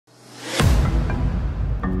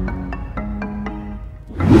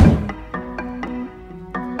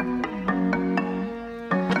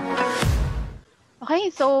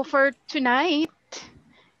So for tonight,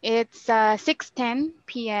 it's 6:10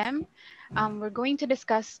 p.m. We're going to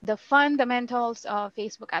discuss the fundamentals of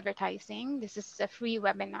Facebook advertising. This is a free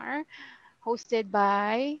webinar hosted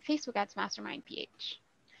by Facebook Ads Mastermind PH.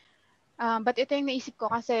 But ito yung naisip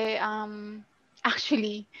ko kasi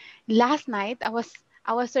actually last night I was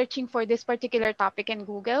searching for this particular topic in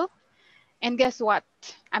Google, and guess what?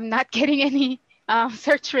 I'm not getting any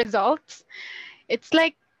search results. It's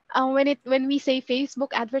like when we say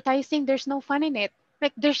Facebook advertising, there's no fun in it.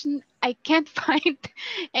 Like I can't find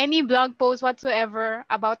any blog post whatsoever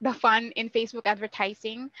about the fun in Facebook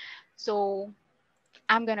advertising. So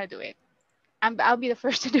I'm gonna do it. I'll be the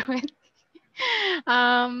first to do it.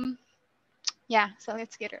 Yeah, so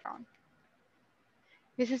let's get it on.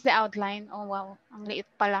 This is the outline. Oh wow, ang liit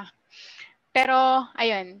pala. Pero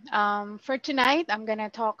ayun, for tonight, I'm gonna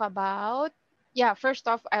talk about, yeah, first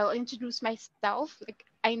off, I'll introduce myself. Like,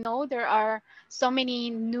 I know there are so many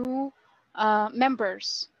new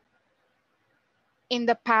members in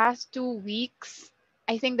the past 2 weeks.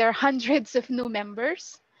 I think there are hundreds of new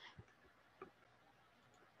members.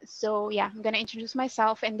 So yeah, I'm gonna introduce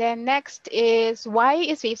myself. And then next is, why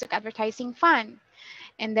is Facebook advertising fun?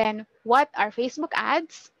 And then what are Facebook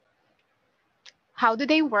ads? How do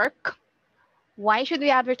they work? Why should we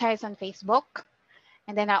advertise on Facebook?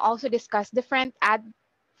 And then I'll also discuss different ad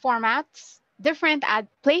formats, different ad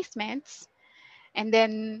placements, and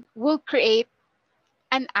then we'll create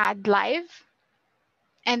an ad live.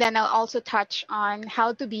 And then I'll also touch on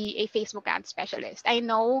how to be a Facebook ad specialist. I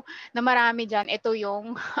know na marami dyan, ito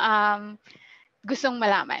yung gustong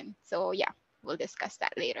malaman. So yeah, we'll discuss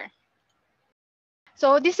that later.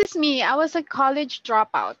 So this is me. I was a college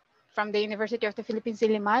dropout from the University of the Philippines,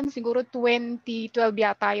 Diliman. Siguro 2012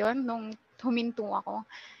 yata yon nung huminto ako.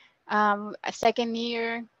 A second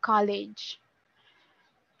year college.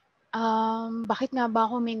 Bakit nga ba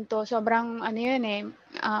ako huminto? Sobrang ano yun eh.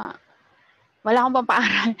 Wala akong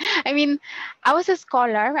pampaaral. I mean, I was a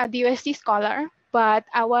scholar, a DUST scholar, but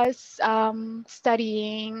I was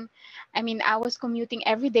studying. I mean, I was commuting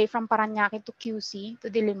every day from Parañaque to QC, to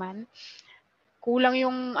Diliman. Kulang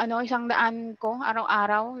yung isang daan ko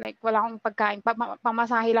araw-araw. Like, wala akong pagkain.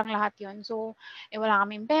 Pamasahe lang lahat yun. So, wala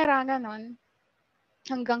kaming pera, ganun.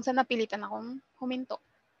 Hanggang sa napilitan akong huminto.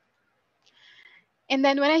 And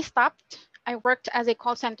then when I stopped, I worked as a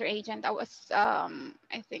call center agent. I was,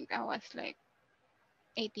 I think I was like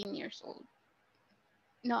 18 years old.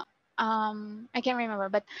 No, I can't remember.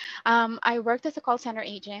 But I worked as a call center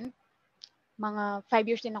agent. Mga 5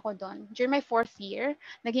 years din ako doon. During my 4th year,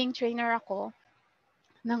 naging trainer ako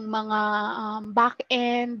ng mga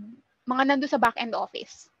back-end, mga nando sa back-end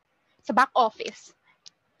office. Sa back office.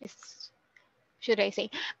 Should I say,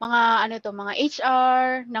 mga mga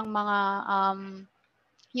HR ng mga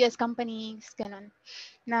US companies, ganun,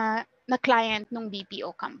 na client ng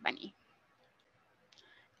BPO company.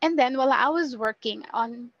 And then while I was working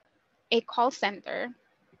on a call center,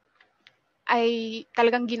 I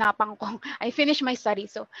talagang ginapang ko. I finished my study.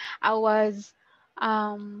 So I was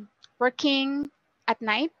working at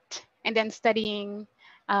night and then studying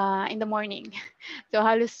in the morning. So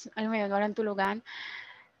halos, walang tulugan.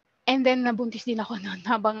 And then nabuntis din ako noon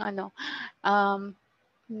habang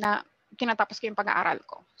na tinatapos ko yung pag-aaral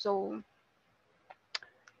ko. So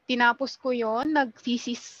tinapos ko yon,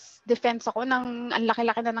 nag-thesis defense ako ng ang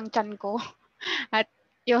laki-laki na ng tiyan ko. At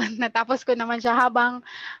yun, natapos ko naman siya habang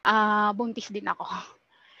buntis din ako.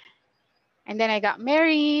 And then I got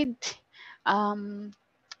married.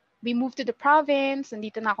 We moved to the province.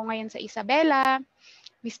 Nandito na ako ngayon sa Isabela.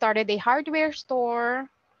 We started a hardware store.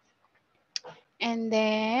 And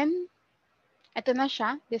then, ito na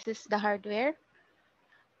siya. This is the hardware.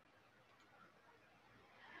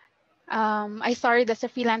 I started as a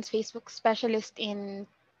freelance Facebook specialist in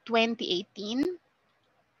 2018.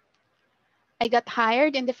 I got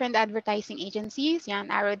hired in different advertising agencies.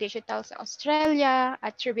 Yan, Arrow Digital sa Australia,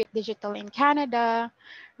 Attribute Digital in Canada,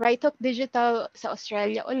 Right Hook Digital sa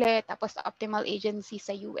Australia ulit, tapos Optimal Agency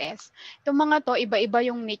sa US. Itong mga to, iba-iba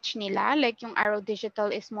yung niche nila. Like yung Arrow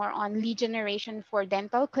Digital is more on lead generation for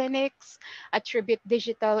dental clinics. Attribute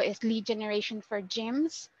Digital is lead generation for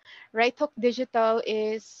gyms. Right Hook Digital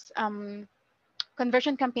is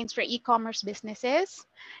conversion campaigns for e-commerce businesses,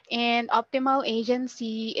 and Optimal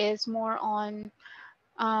Agency is more on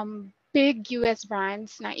big US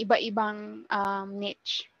brands na iba-ibang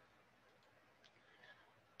niche.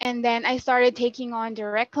 And then I started taking on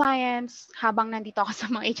direct clients habang nandito ako sa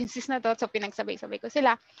mga agencies na to, so pinagsabay-sabay ko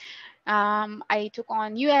sila. I took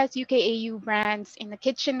on US, UK, AU brands in the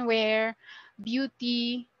kitchenware,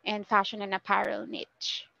 beauty, and fashion and apparel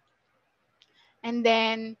niche. And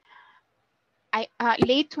then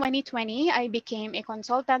late 2020, I became a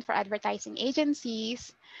consultant for advertising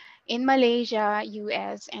agencies in Malaysia,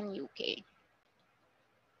 US, and UK.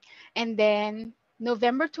 And then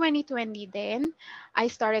November 2020 then, I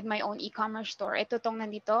started my own e-commerce store. Ito tong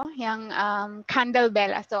nandito, yung Candle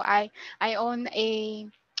Bella. So I own a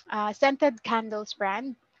scented candles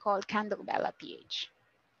brand called Candle Bella PH.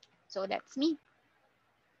 So that's me.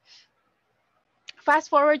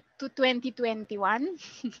 Fast forward to 2021.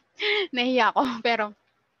 Nahiya ako, pero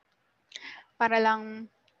para lang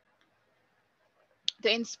to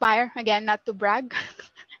inspire, again, not to brag.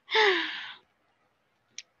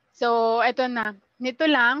 So, ito na. Nito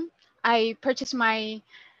lang, I purchased my,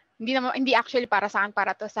 hindi actually para saan,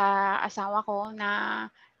 para to sa asawa ko na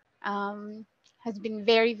has been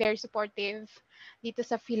very, very supportive dito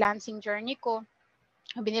sa freelancing journey ko.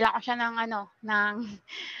 Binila ko siya ng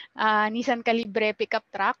Nissan Calibre pickup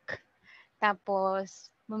truck.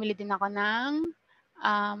 Tapos, bumili din ako ng,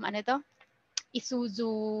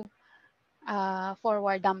 Isuzu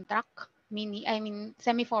forward dump truck.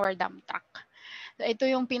 Semi-forward dump truck. So, ito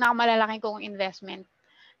yung pinakamalalaking kong investment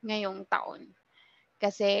ngayong taon.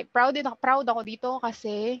 Kasi proud ako dito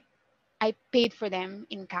kasi I paid for them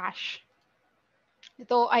in cash.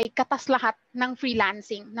 Ito ay katas lahat ng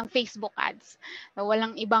freelancing, ng Facebook ads. So,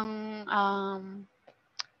 walang ibang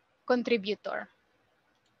contributor.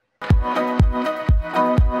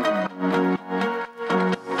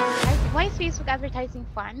 Why is Facebook advertising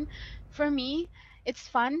fun? For me, it's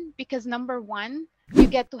fun because number one, you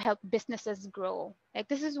get to help businesses grow. Like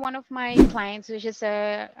this is one of my clients, which is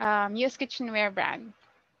a US kitchenware brand.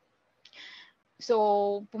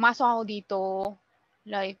 So, pumasok ako dito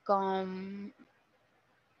like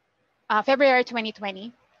February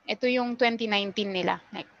 2020. Ito yung 2019 nila.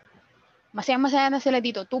 Like, masaya-masaya na sila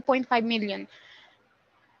dito, 2.5 million.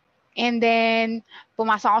 And then,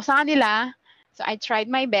 pumasok ako sa kanila. So, I tried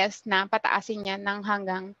my best na pataasin yan ng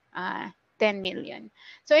hanggang 10 million.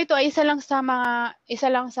 So, ito ay isa lang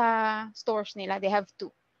sa stores nila. They have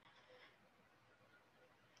 2.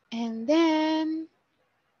 And then,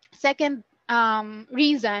 second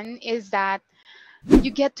reason is that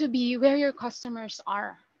you get to be where your customers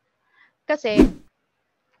are. Kasi,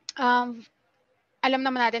 alam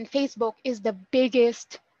naman natin, Facebook is the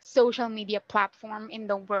biggest social media platform in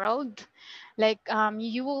the world. Like,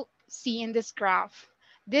 you will see in this graph,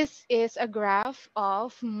 this is a graph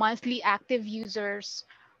of monthly active users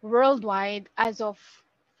worldwide as of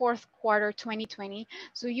fourth quarter 2020.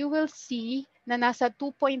 So you will see na nasa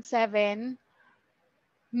 2.7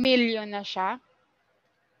 million na siya,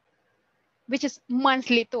 which is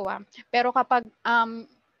monthly to. Pero kapag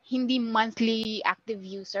hindi monthly active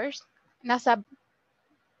users, nasa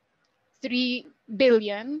 3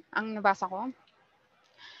 billion ang nabasa ko.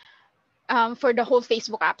 For the whole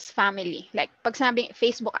Facebook apps family. Like, pag sinabing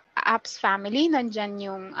Facebook apps family, nandyan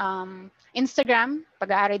yung Instagram,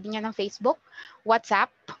 pag-aaral din yan ng Facebook, WhatsApp,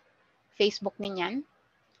 Facebook din yan,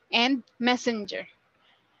 and Messenger.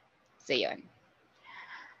 So, yun.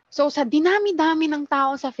 So, sa dinami-dami ng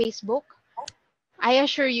tao sa Facebook, I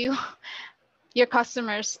assure you, your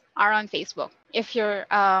customers are on Facebook. If you're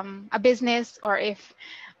a business or if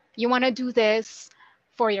you want to do this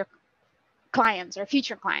for your clients or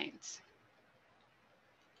future clients.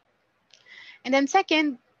 And then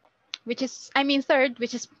third, which is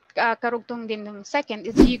karugtong din ng second,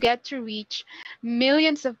 is you get to reach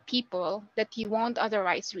millions of people that you won't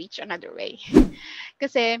otherwise reach another way.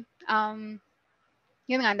 Kasi,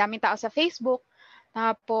 yun nga, daming tao sa Facebook.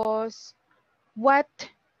 Tapos, what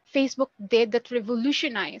Facebook did that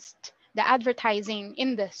revolutionized the advertising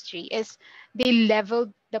industry is they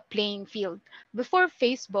leveled the playing field. Before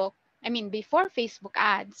Facebook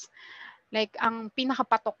ads, like, ang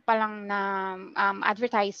pinakapatok pa lang na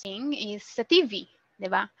advertising is sa TV, di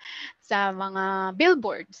ba? Sa mga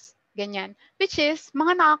billboards, ganyan. Which is,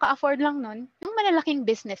 mga nakaka-afford lang nun, yung malalaking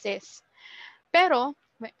businesses. Pero,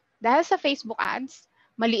 dahil sa Facebook ads,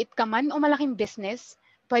 maliit ka man o malaking business,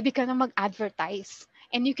 pwede ka na mag-advertise.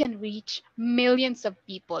 And you can reach millions of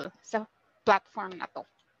people sa platform na to.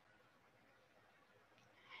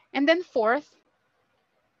 And then fourth,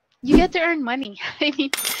 you get to earn money. I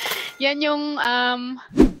mean, yan yung,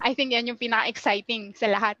 I think yan yung pinaka-exciting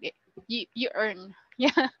sa lahat. You earn.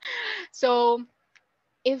 Yeah. So,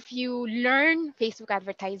 if you learn Facebook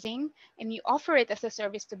advertising and you offer it as a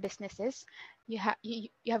service to businesses, you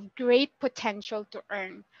have great potential to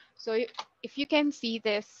earn. So, if you can see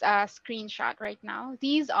this screenshot right now,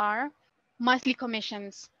 these are monthly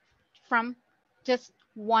commissions from just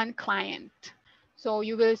one client. So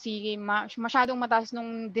you will see masyadong mataas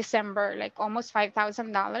nung December, like almost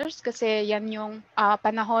 $5,000 kasi yan yung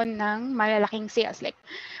panahon ng malalaking sales like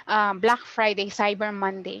Black Friday, Cyber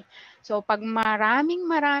Monday. So pag maraming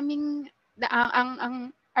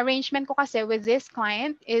ang arrangement ko kasi with this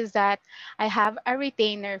client is that I have a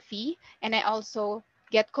retainer fee and I also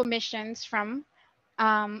get commissions from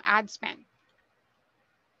ad spend.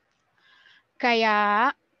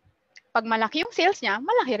 Kaya pag malaki yung sales niya,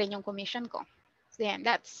 malaki rin yung commission ko. So yan,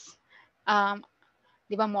 that's,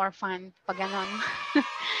 di ba, more fun pag ganon.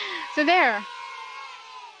 So there.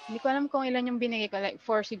 Hindi ko alam kung ilan yung binigay ko, like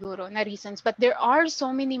 4 siguro na reasons. But there are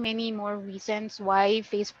so many more reasons why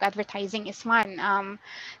Facebook advertising is fun.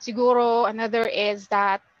 Siguro another is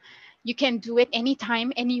that you can do it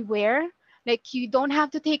anytime, anywhere. Like you don't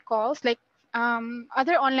have to take calls. Like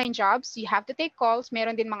other online jobs, you have to take calls.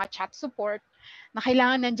 Meron din mga chat support na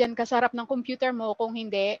kailangan nandyan ka sa harap ng computer mo. Kung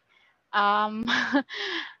hindi,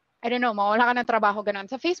 I don't know, mawala ka ng trabaho,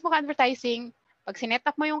 ganun. Sa Facebook advertising, pag sinet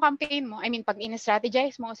up mo yung campaign mo, I mean, pag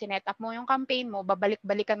in-strategize mo, sinet up mo yung campaign mo,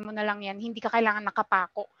 babalik-balikan mo na lang yan. Hindi ka kailangan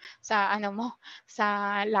nakapako sa, sa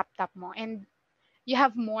laptop mo. And you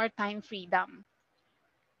have more time freedom.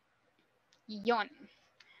 Yon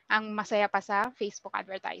ang masaya pa sa Facebook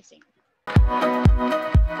advertising.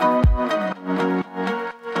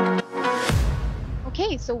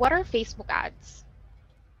 Okay, so what are Facebook ads?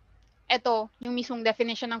 Ito, yung mismong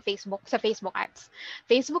definition ng Facebook sa Facebook ads.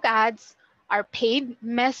 Facebook ads are paid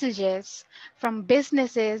messages from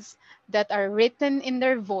businesses that are written in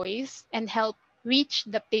their voice and help reach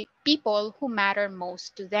the people who matter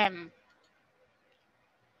most to them.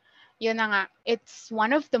 Yun na nga, it's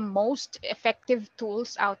one of the most effective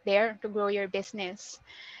tools out there to grow your business.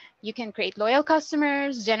 You can create loyal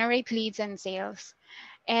customers, generate leads and sales.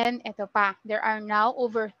 And ito pa, there are now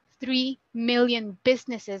over 3 million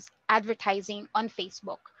businesses advertising on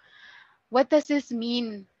Facebook. What does this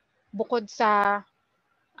mean bukod sa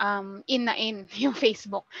in yung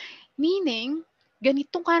Facebook? Meaning,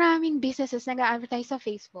 ganitong karaming businesses nag-advertise sa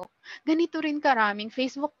Facebook, ganito rin karaming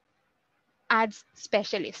Facebook ads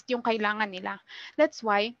specialist yung kailangan nila. That's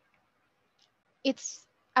why it's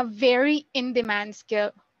a very in-demand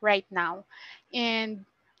skill right now. And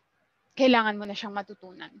kailangan mo na siyang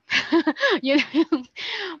matutunan. Yun yung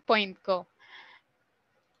point ko.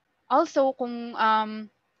 Also, kung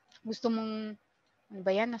gusto mong, ano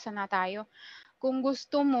ba yan? Nasaan na tayo? Kung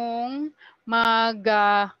gusto mong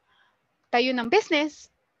tayo ng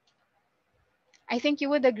business, I think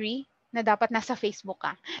you would agree na dapat nasa Facebook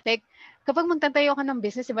ka. Like, kapag magtatayo ka ng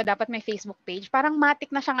business, diba dapat may Facebook page? Parang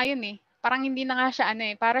matik na siya ngayon eh. Parang hindi na nga siya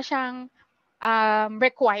para siyang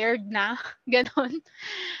required na. Ganon.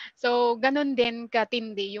 So, ganon din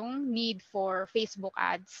katindi yung need for Facebook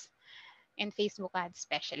ads and Facebook ad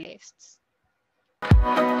specialists.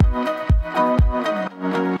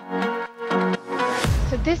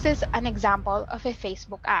 So, this is an example of a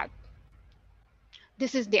Facebook ad.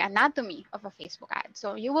 This is the anatomy of a Facebook ad.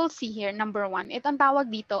 So, you will see here, number 1, itong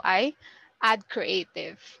tawag dito ay ad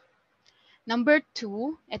creative. Number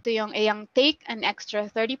 2, ito yung take an extra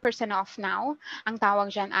 30% off now. Ang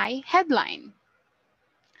tawag dyan ay headline.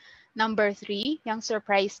 Number 3, yung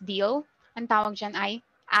surprise deal. Ang tawag dyan ay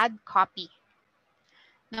ad copy.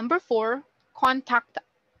 Number 4, contact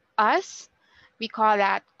us. We call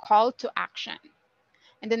that call to action.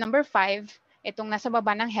 And then number 5, itong nasa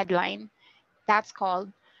baba ng headline, that's called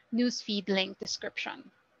newsfeed link description.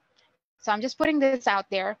 So I'm just putting this out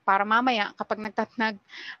there para mamaya kapag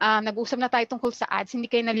nag-usap na tayo tungkol sa ads, hindi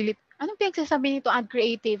kayo nalilito. Anong pinagsasabi nito ad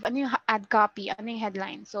creative? Ano yung ad copy? Ano yung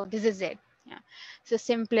headline? So this is it. Yeah. It's the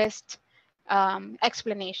simplest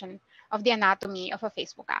explanation of the anatomy of a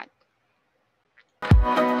Facebook ad.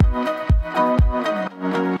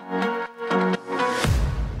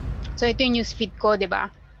 So ito yung newsfeed ko, di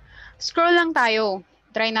ba? Scroll lang tayo.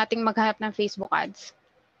 Try nating maghanap ng Facebook ads.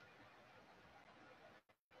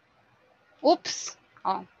 Oops.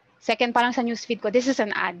 Oh, second pa lang sa newsfeed ko. This is an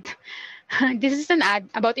ad. This is an ad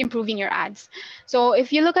about improving your ads. So if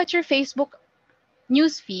you look at your Facebook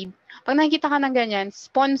newsfeed, pag nakikita ka ng ganyan,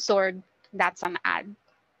 sponsored, that's an ad.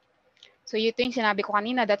 So ito yung sinabi ko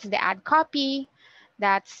kanina, that's the ad copy,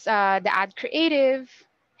 that's the ad creative,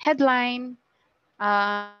 headline,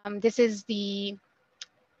 this is the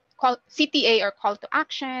CTA or call to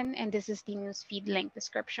action, and this is the newsfeed link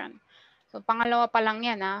description. So, pangalawa pa lang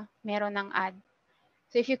yan, meron ng ad.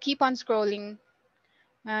 So, if you keep on scrolling,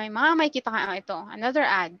 may makikita ka ito. Another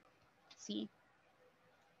ad. See?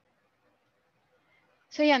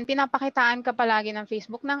 So, yan. Pinapakitaan ka palagi ng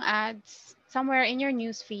Facebook ng ads. somewhere in your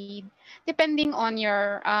news feed, depending on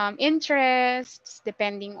your interests,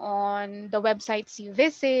 depending on the websites you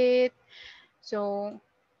visit. So,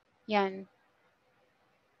 yan.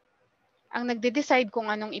 Ang nagde-decide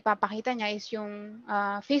kung anong ipapakita niya is yung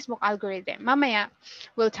Facebook algorithm. Mamaya,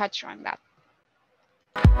 we'll touch on that.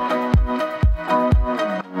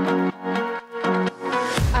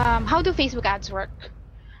 How do Facebook ads work?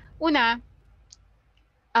 Una,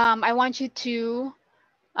 I want you to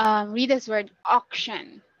read this word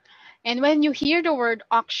auction. And when you hear the word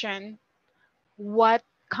auction, what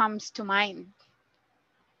comes to mind?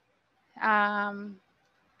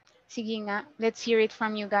 Sige nga, let's hear it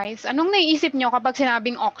from you guys. Anong naiisip nyo kapag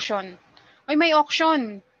sinabing auction? Ay, may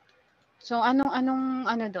auction. So, ano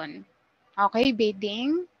doon? Okay,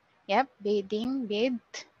 bidding. Yep, bidding, bid.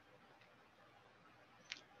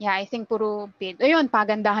 Yeah, I think puro bid. Ayun,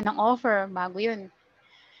 pagandahan ng offer. Bago yun.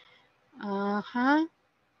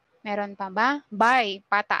 Meron pa ba? Buy,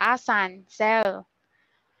 pataasan, sell.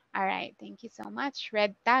 Alright, thank you so much.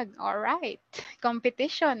 Red tag. Alright.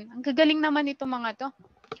 Competition. Ang gagaling naman ito mga to.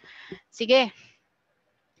 Sige.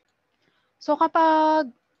 So kapag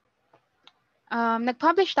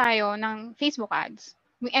nag-publish tayo ng Facebook ads,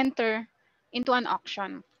 we enter into an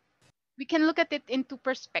auction. We can look at it in two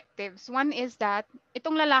perspectives. One is that,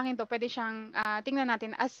 itong lalaking to, pwede siyang tingnan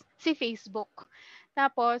natin as si Facebook.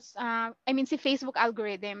 Tapos, si Facebook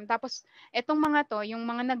algorithm. Tapos, itong mga to, yung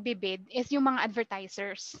mga nagbe-bid, is yung mga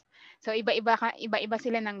advertisers. So, iba-iba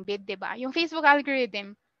sila ng bid, di ba? Yung Facebook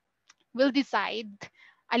algorithm will decide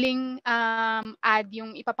aling ad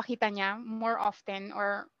yung ipapakita niya more often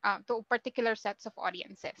or to particular sets of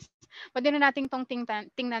audiences. Pwede na natin tong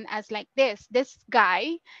tingnan as like this. This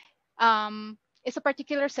guy is a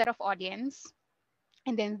particular set of audience.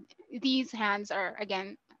 And then these hands are,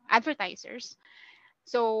 again, advertisers.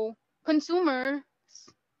 So consumers,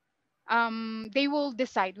 we will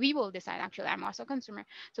decide, actually, I'm also a consumer.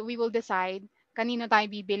 So we will decide kanino tayo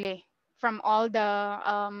bibili from all the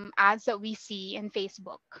ads that we see in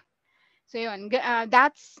Facebook. So yun,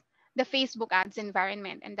 that's the Facebook ads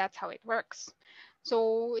environment, and that's how it works.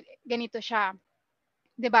 So ganito siya.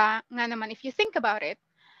 'Di ba? Nga naman, if you think about it,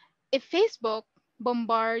 if Facebook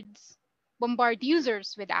bombard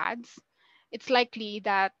users with ads, it's likely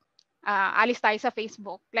that alis tayo sa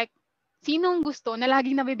Facebook. Like, sinong gusto na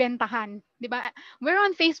laging nabibentahan? Di ba? We're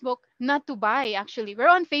on Facebook not to buy, actually.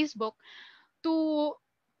 We're on Facebook to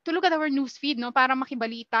look at our newsfeed, no? Para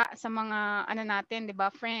makibalita sa mga, natin, di ba,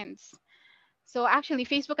 friends. So actually,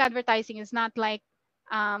 Facebook advertising is not like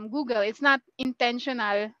Google. It's not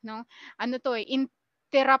intentional, no?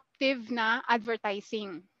 Interruptive na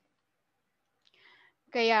advertising.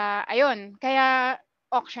 Kaya, ayun. Kaya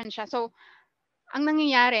auction siya. So, ang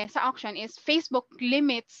nangyayari sa auction is Facebook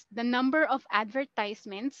limits the number of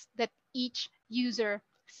advertisements that each user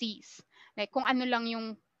sees. Like, kung ano lang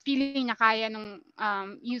yung feeling niya kaya ng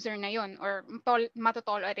user na yon, or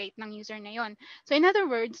matotolerate ng user na yon. So in other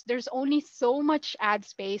words, there's only so much ad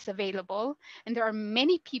space available, and there are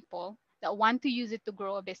many people that want to use it to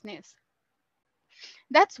grow a business.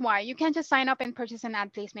 That's why you can't just sign up and purchase an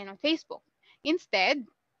ad placement on Facebook. Instead,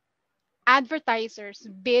 advertisers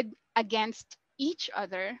bid against each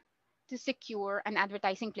other to secure an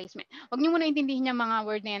advertising placement. Huwag niyo muna intindihin yung mga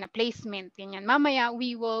word na yan, na placement, ganyan. Mamaya,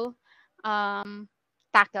 we will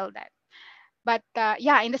tackle that. But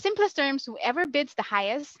yeah, in the simplest terms, whoever bids the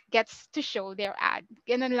highest gets to show their ad.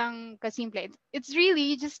 Ganun lang kasimple. It's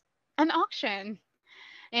really just an auction.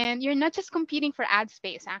 And you're not just competing for ad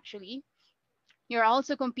space, actually. You're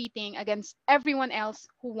also competing against everyone else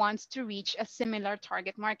who wants to reach a similar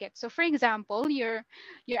target market. So for example, you're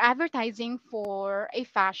advertising for a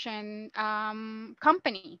fashion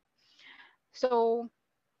company. So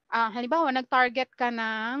halimbawa, nag-target ka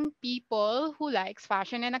ng people who likes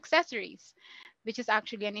fashion and accessories, which is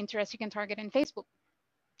actually an interest you can target in Facebook.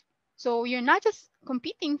 So you're not just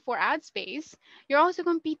competing for ad space, you're also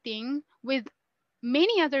competing with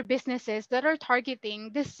many other businesses that are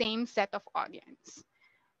targeting the same set of audience.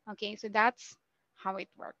 Okay, so that's how it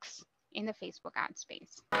works in the Facebook ad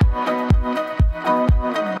space.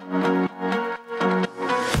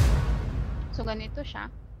 So ganito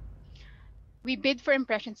siya. We bid for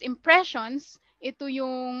impressions. Impressions, ito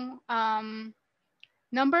yung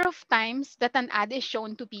number of times that an ad is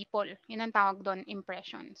shown to people. Yun ang tawag doon,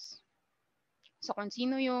 impressions. So kung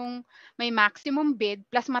sino yung may maximum bid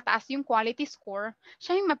plus mataas yung quality score,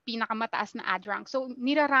 siya yung pinakamataas na ad rank. So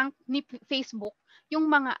nirarank ni Facebook yung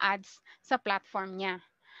mga ads sa platform niya.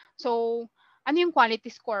 So ano yung quality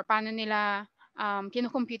score? Paano nila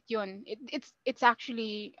kino-compute yun? It's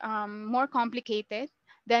actually more complicated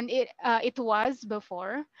than it was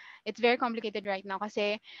before. It's very complicated right now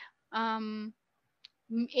kasi um,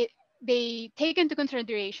 it, they take into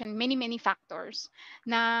consideration many factors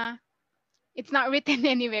na it's not written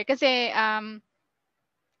anywhere kasi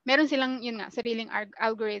meron silang yun nga sariling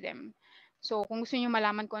algorithm. So kung gusto niyo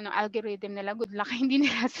malaman kung anong algorithm nila, good luck. Hindi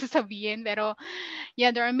nila sasabihin. Pero yeah,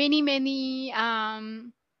 there are many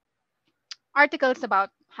articles about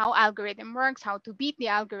how algorithm works, how to beat the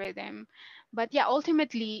algorithm. But yeah,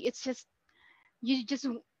 ultimately it's just you just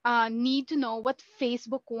need to know what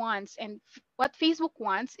Facebook wants, and what Facebook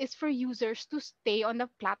wants is for users to stay on the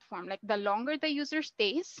platform. Like the longer the user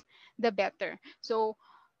stays, the better. So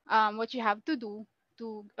what you have to do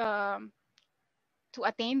to um, to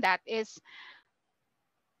attain that is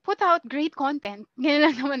put out great content. Ganyan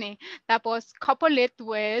lang naman eh. Tapos couple it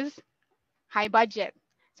with high budget.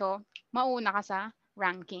 So mauna ka sa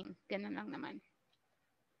ranking. Ganun lang naman.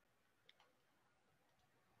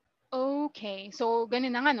 Okay, so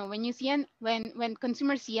ganun na nga no. When you see when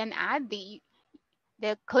consumers see an ad,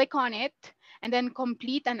 they'll click on it and then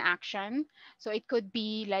complete an action. So it could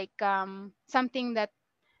be like something that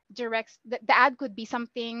directs the ad could be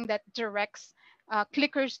something that directs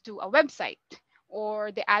clickers to a website,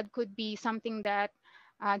 or the ad could be something that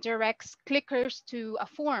directs clickers to a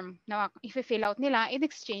form. Now, if you fill out nila in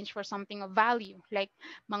exchange for something of value, like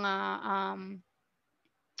mga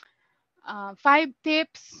 5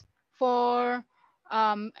 tips for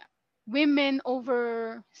um, women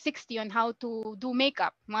over 60 on how to do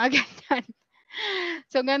makeup, mga ganyan.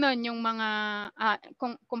 So, ganon yung mga,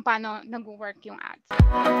 kung paano nag-work yung ads.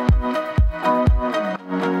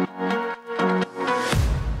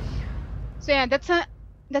 So, yeah, that's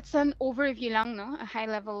an overview lang, no? A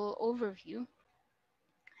high-level overview.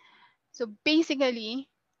 So, basically,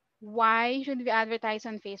 why should we advertise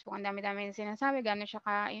on Facebook? Ang dami-dami na sinasabi, gano'n siya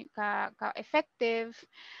ka-effective.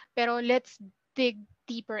 Pero let's dig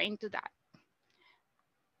deeper into that.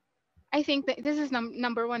 I think that this is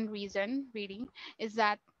number one reason, really, is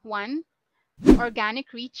that one,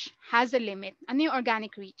 organic reach has a limit. Ano yung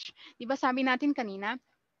organic reach? Di ba sabi natin kanina,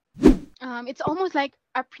 it's almost like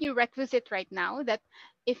a prerequisite right now that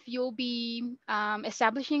if you'll be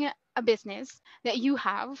establishing a business, that you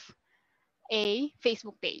have a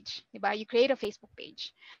Facebook page. Diba? You create a Facebook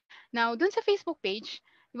page. Now, dun sa Facebook page,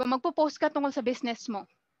 diba, magpo-post ka tungkol sa business mo.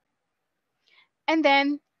 And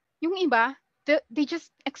then, yung iba, they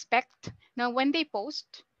just expect na when they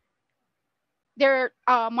post, their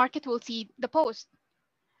market will see the post.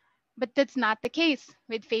 But that's not the case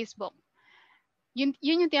with Facebook. Yun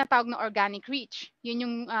yung tinatawag na organic reach. Yun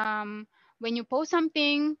yung when you post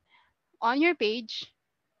something on your page,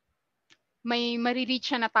 may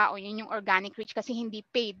marireach siya na tao. Yun yung organic reach kasi hindi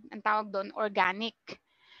paid. Ang tawag doon, organic.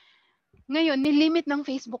 Ngayon, nilimit ng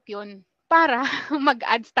Facebook yun para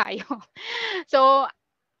mag-ads tayo. So,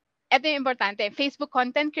 ito yung importante. Facebook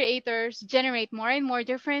content creators generate more and more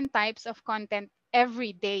different types of content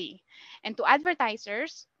every day. And to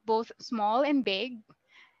advertisers, both small and big,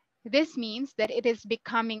 this means that it is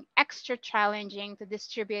becoming extra challenging to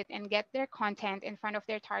distribute and get their content in front of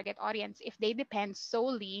their target audience if they depend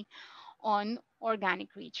solely on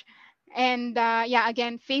organic reach. And yeah,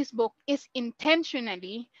 again, Facebook is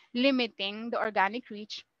intentionally limiting the organic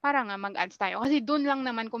reach para nga mag-ads tayo. Kasi doon lang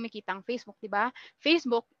naman kumikita ang Facebook, di ba?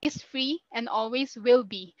 Facebook is free and always will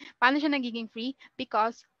be. Paano siya nagiging free?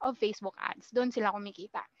 Because of Facebook ads. Doon sila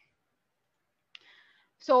kumikita.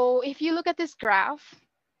 So if you look at this graph,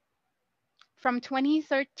 from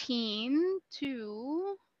 2013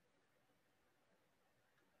 to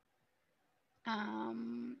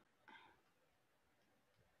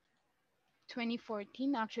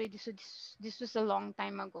 2014, actually this was a long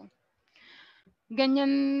time ago.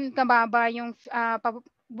 Ganyan kababa yung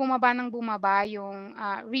bumaba yung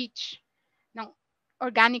reach ng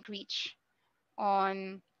organic reach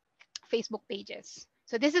on Facebook pages.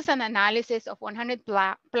 So this is an analysis of 100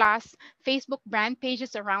 plus Facebook brand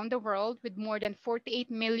pages around the world with more than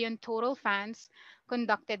 48 million total fans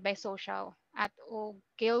conducted by Social at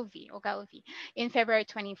Ogilvy in February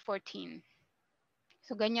 2014.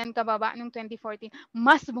 So ganyan kababa nung 2014,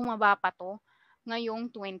 mas bumaba pa to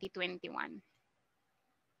ngayong 2021.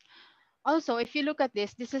 Also, if you look at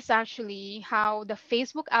this is actually how the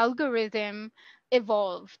Facebook algorithm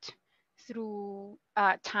evolved through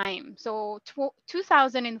time. So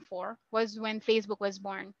 2004 was when Facebook was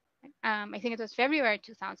born. I think it was February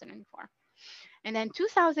 2004. And then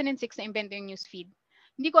 2006 na-invento yung newsfeed.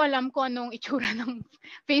 Hindi ko alam kung anong itsura ng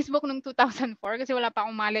Facebook noong 2004 kasi wala pa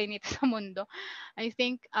akong malay nito sa mundo. I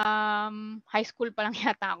think high school pa lang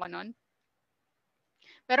yata ako noon.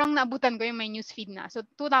 Pero ang naabutan ko yung may newsfeed na. So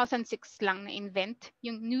 2006 lang na-invent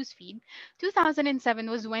yung newsfeed. 2007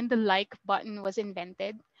 was when the like button was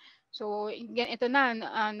invented. So ito na,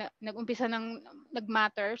 nag-umpisa ng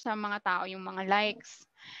nag-matter sa mga tao yung mga likes.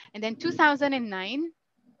 And then 2009,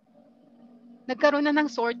 nagkaroon na ng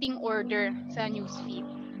sorting order sa newsfeed.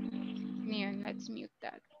 Ngayon, let's mute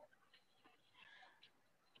that.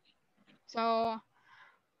 So,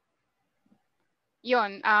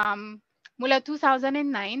 yon, mula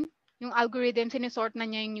 2009, yung algorithm, sinisort na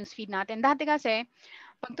niya yung newsfeed natin. Dati kasi,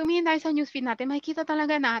 pag tumingin tayo sa newsfeed natin, makikita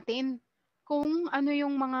talaga natin kung ano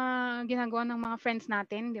yung mga ginagawa ng mga friends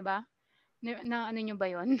natin, di ba? Na ano nyo ba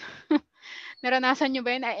yun? Naranasan nyo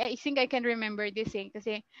ba yun? I think I can remember this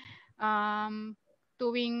kasi um,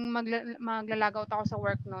 tuwing maglalagaw ako sa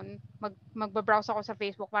work noon, magbabrowse ako sa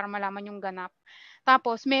Facebook para malaman yung ganap.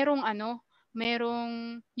 Tapos merong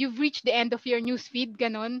you've reached the end of your newsfeed,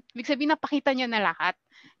 ganun. Ibig sabihin napakita niya na lahat.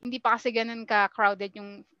 Hindi pa kasi ganun ka-crowded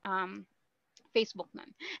yung Facebook nun.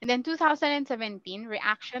 And then 2017,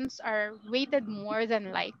 reactions are weighted more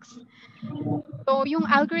than likes. So, yung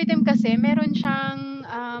algorithm kasi, meron siyang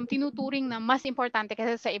tinuturing na mas importante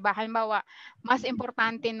kaysa sa iba. Halimbawa, mas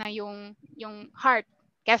importante na yung heart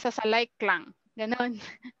kaysa sa like lang. Ganon.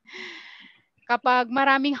 Kapag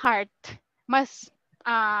maraming heart, mas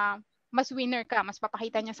mas winner ka, mas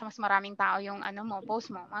papakita niya sa mas maraming tao yung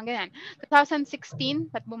post mo. Mga ganyan. 2016,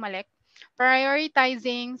 ba't bumalik?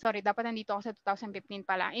 Prioritizing, sorry, dapat nandito ako sa 2015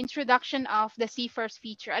 pala. Introduction of the see first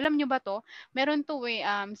feature. Alam nyo ba to? Meron to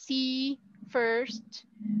see first.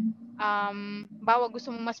 Bawa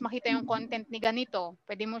gusto mo mas makita yung content ni ganito,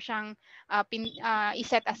 pwede mo siyang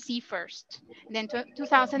iset as see first. And then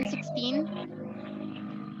 2016,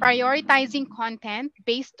 prioritizing content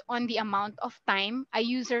based on the amount of time a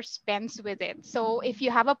user spends with it. So, if you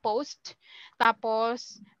have a post,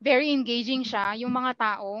 tapos very engaging siya, yung mga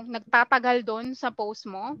tao nagtatagal doon sa post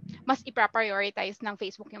mo, mas ipa-prioritize ng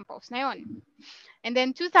Facebook yung post na yon. And then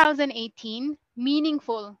 2018,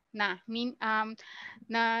 meaningful na.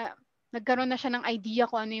 Nagkaroon na siya ng idea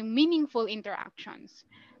kung ano yung meaningful interactions.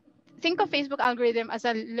 Think of Facebook algorithm as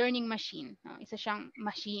a learning machine. No? Isa siyang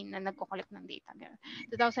machine na nagko-collect ng data.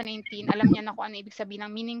 2019, alam niya na kung ano ibig sabihin ng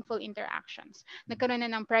meaningful interactions. Nagkaroon na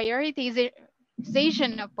ng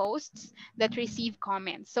prioritization of posts that receive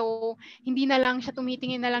comments. So, hindi na lang siya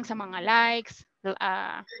tumitingin na lang sa mga likes,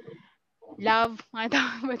 love,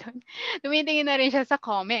 tumitingin na rin siya sa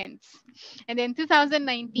comments. And then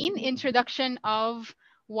 2019, introduction of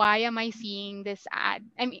why am I seeing this ad?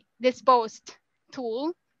 This post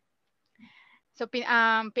tool. So,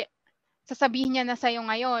 sasabihin niya na sa'yo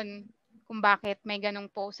ngayon kung bakit may ganong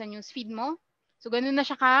post sa newsfeed mo. So, ganun na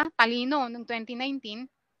siya ka-talino noong 2019.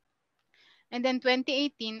 And then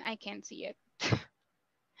 2018, I can't see it.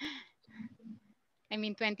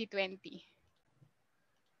 2020.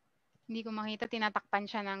 Hindi ko makita, tinatakpan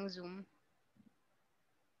siya ng Zoom.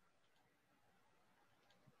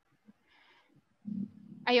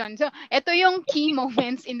 Ayun. So, ito yung key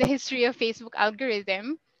moments in the history of Facebook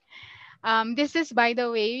algorithm. This is, by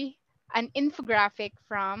the way, an infographic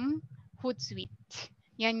from Hootsuite.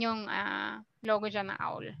 Yan yung logo dyan na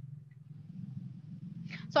owl.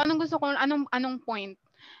 So, anong point?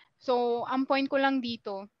 So, ang point ko lang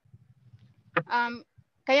dito,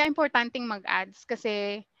 kaya importanteng mag-ads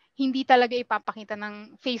kasi hindi talaga ipapakita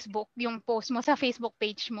ng Facebook yung post mo sa Facebook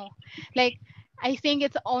page mo. Like, I think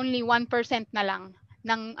it's only 1% na lang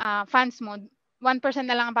ng fans mo. 1%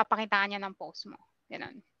 na lang ang papakitaan niya ng post mo.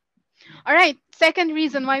 Ganun. All right, second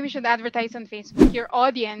reason why we should advertise on Facebook. Your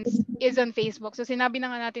audience is on Facebook. So sinabi na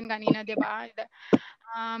nga natin kanina, di ba?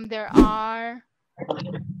 There are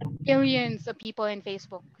billions of people in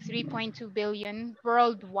Facebook, 3.2 billion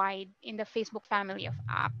worldwide in the Facebook family of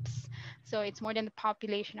apps. So it's more than the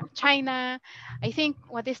population of China. I think,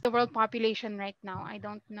 what is the world population right now? I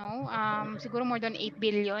don't know. Siguro more than 8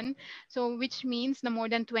 billion. So which means na more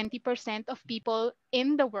than 20% of people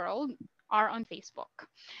in the world are on Facebook.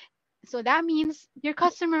 So that means your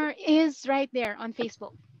customer is right there on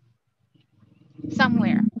Facebook.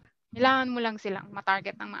 Somewhere. Kailangan mo lang silang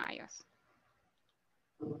matarget ng maayos.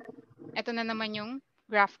 Ito na naman yung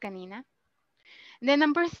graph kanina. And then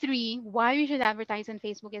number 3, why we should advertise on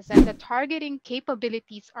Facebook is that the targeting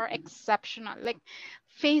capabilities are exceptional. Like,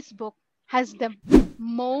 Facebook has the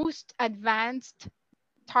most advanced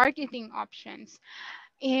targeting options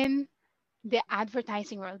in the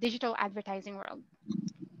advertising world, digital advertising world.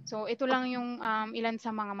 So, ito lang yung ilan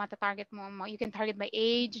sa mga matatarget mo. You can target by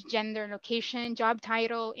age, gender, location, job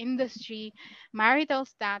title, industry, marital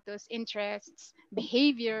status, interests,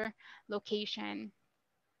 behavior, location.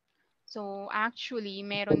 So actually,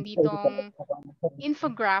 meron ditong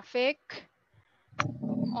infographic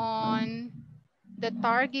on the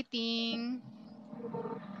targeting,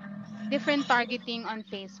 different targeting on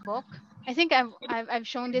Facebook. I think I've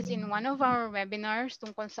shown this in one of our webinars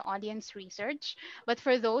tungkol sa audience research. But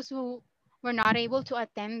for those who were not able to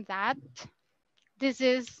attend that, this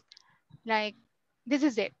is like, this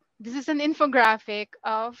is it. This is an infographic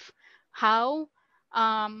of how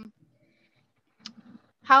um,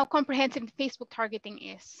 how comprehensive Facebook targeting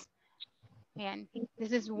is. Ayan.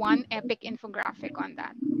 This is one epic infographic on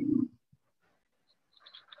that.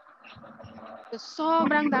 So,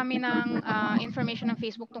 sobrang dami ng information ng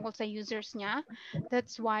Facebook tungkol sa users niya.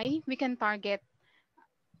 That's why we can target,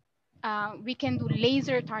 we can do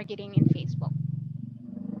laser targeting in Facebook.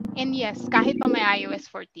 And yes, kahit pa may iOS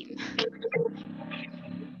 14.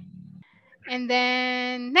 And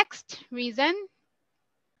then next reason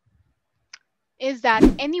is that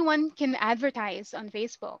anyone can advertise on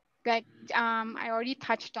Facebook. Like I already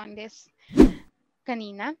touched on this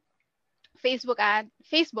kanina. Facebook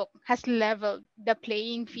has leveled the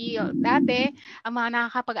playing field. Dati, ang mga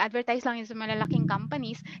nakakapag-advertise lang yun sa malalaking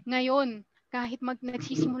companies. Ngayon, kahit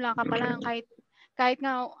nagsisimula ka pa lang, kahit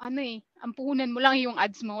nga ang puhunan mo lang yung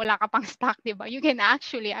ads mo, wala ka pang stock, di ba? You can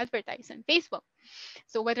actually advertise on Facebook.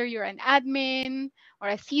 So whether you're an admin or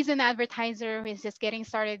a seasoned advertiser who is just getting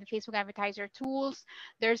started with Facebook advertiser tools,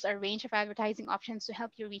 there's a range of advertising options to help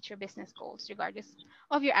you reach your business goals regardless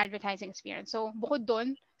of your advertising experience. So bukod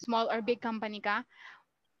doon, small or big company ka,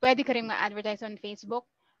 pwede ka rin ma-advertise on Facebook.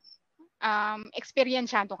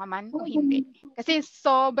 Experiensyado ka man o hindi. Kasi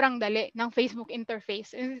sobrang dali ng Facebook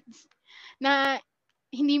interface na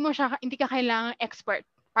hindi ka kailangang expert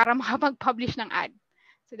para makapag-publish ng ad.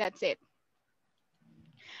 So that's it.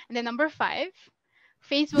 And then number 5,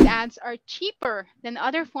 Facebook ads are cheaper than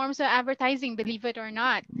other forms of advertising, believe it or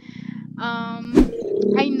not.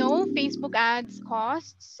 I know Facebook ad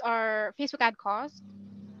costs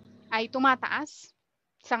ay tumataas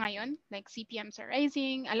sa ngayon. Like CPMs are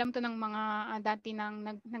rising. Alam to ng mga dati nang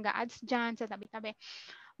nag-ads dyan sa tabi-tabi.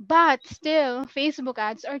 But still, Facebook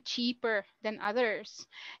ads are cheaper than others.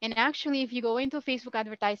 And actually, if you go into Facebook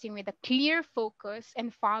advertising with a clear focus and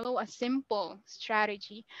follow a simple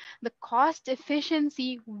strategy, the cost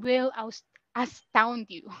efficiency will astound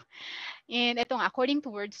you. And ito nga, according to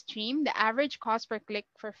WordStream, the average cost per click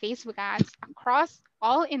for Facebook ads across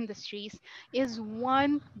all industries is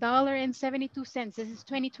 $1.72. This is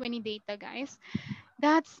 2020 data, guys.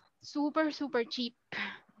 That's super, super cheap.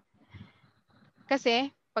 Kasi,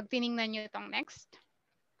 pag tiningnan nyo itong next.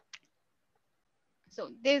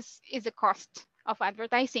 So this is the cost of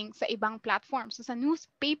advertising sa ibang platforms. So sa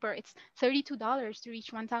newspaper, it's $32 to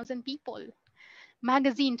reach 1,000 people.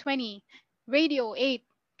 Magazine, 20. Radio, 8.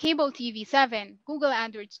 Cable TV, 7. Google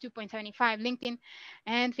AdWords, 2.75. LinkedIn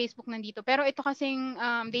and Facebook nandito. Pero ito kasing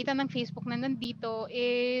data ng Facebook na nandito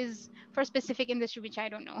is for specific industry, which I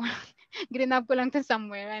don't know. Grinab ko lang to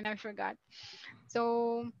somewhere and I forgot.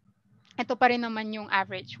 So, ito pa rin naman yung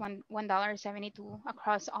average, $1.72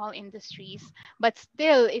 across all industries. But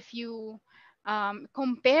still, if you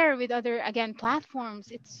compare with other, again,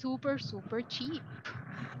 platforms, it's super, super cheap.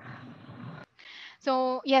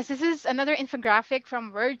 So yes, this is another infographic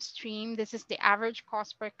from WordStream. This is the average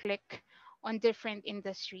cost per click on different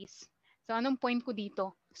industries. So anong point ko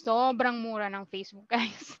dito? Sobrang mura ng Facebook,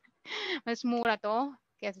 guys. Mas mura to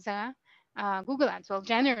kaysa sa Google Ads. Well,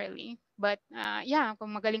 generally. But yeah,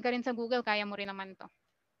 kung magaling ka rin sa Google, kaya mo rin naman to.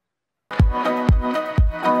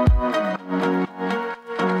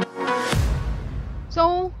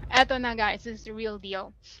 So, eto na guys, this is the real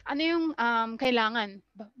deal. Ano yung kailangan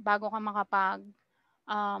bago ka makapag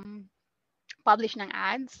publish ng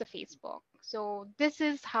ads sa Facebook? So, this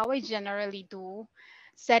is how I generally do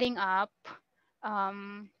setting up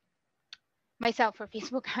myself for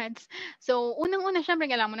Facebook ads. So, unang-una, syempre,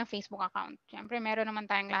 kailangan mo ng Facebook account. Syempre, meron naman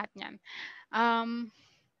tayong lahat niyan. And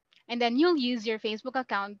then, you'll use your Facebook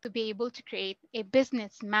account to be able to create a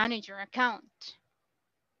business manager account.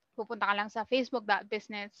 Pupunta ka lang sa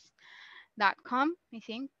facebook.business.com, I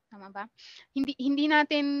think. Tama ba? Hindi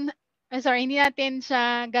natin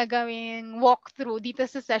siya gagawing walkthrough dito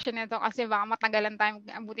sa session nito kasi baka matagalan tayo,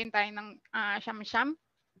 abutin tayo ng siyam-siyam.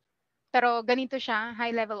 Pero ganito siya,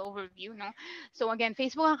 high-level overview, no? So again,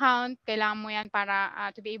 Facebook account, kailangan mo yan para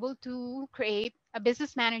to be able to create a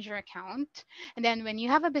business manager account. And then when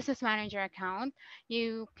you have a business manager account,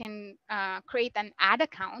 you can create an ad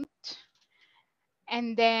account.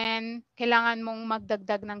 And then, kailangan mong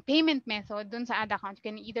magdagdag ng payment method dun sa ad account. You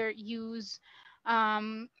can either use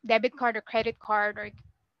debit card or credit card, or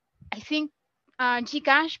I think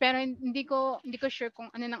GCash, pero hindi ko sure kung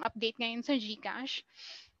ano nang update ngayon sa GCash.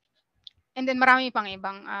 And then marami pang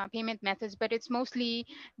ibang payment methods, but it's mostly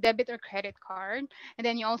debit or credit card. And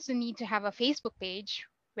then you also need to have a Facebook page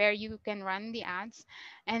where you can run the ads.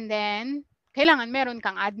 And then kailangan meron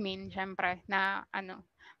kang admin, syempre, na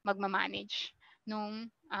magmamanage nung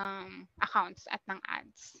accounts at ng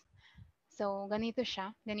ads. So ganito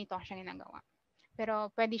siya, ganito siya ginagawa. Pero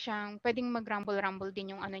pwedeng mag-rumble-rumble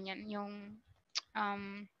din yung niyan, yung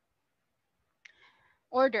um,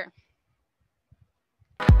 order.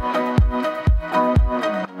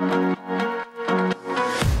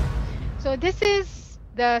 So this is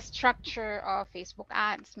the structure of Facebook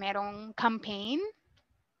ads. Merong campaign,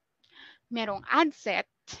 merong ad set,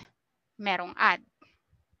 merong ad.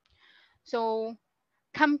 So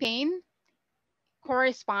campaign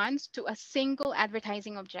corresponds to a single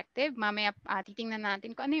advertising objective. Mamaya titingnan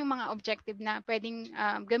natin kung ano yung mga objective na pwedeng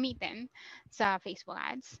gamitin sa Facebook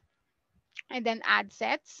ads. And then ad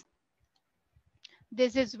sets.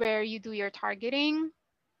 This is where you do your targeting.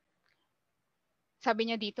 Sabi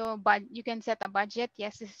niya dito, but you can set a budget.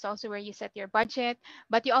 Yes, this is also where you set your budget,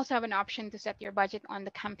 but you also have an option to set your budget on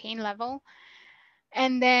the campaign level.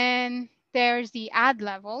 And then there's the ad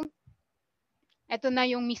level. Ito na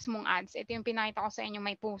yung mismong ads. Ito yung pinakita ko sa inyo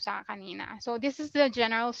may pusa kanina. So this is the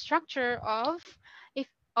general structure of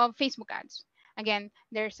Facebook ads. Again,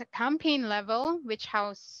 there's a campaign level which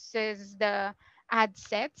houses the ad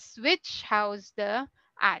sets, which house the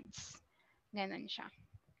ads. Ganun siya.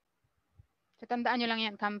 So, tandaan nyo lang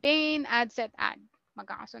yan. Campaign, ad set, ad.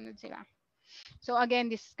 Magkakasunod sila. So,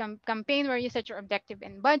 again, this is campaign where you set your objective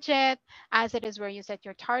and budget. Ad set is where you set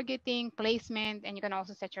your targeting, placement, and you can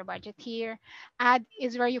also set your budget here. Ad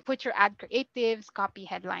is where you put your ad creatives, copy,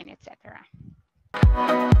 headline, etc.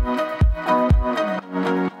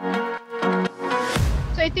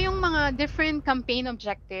 So, ito yung mga different campaign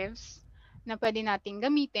objectives na pwede nating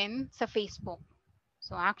gamitin sa Facebook.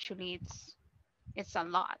 So, actually, it's a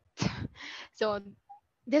lot. So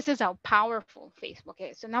this is how powerful Facebook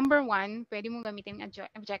is. So number one, pwede mong gamitin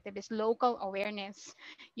objective is local awareness,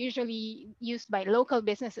 usually used by local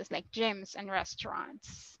businesses like gyms and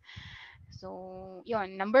restaurants. So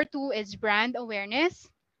yon. Number two is brand awareness.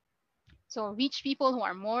 So reach people who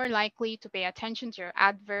are more likely to pay attention to your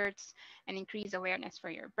adverts and increase awareness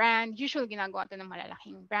for your brand. Usually ginagawa ito ng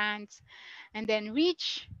malalaking brands. And then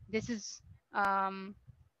reach, this is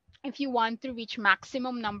if you want to reach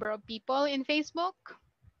maximum number of people in Facebook.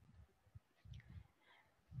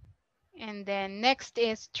 And then next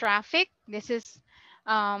is traffic. This is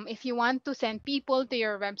if you want to send people to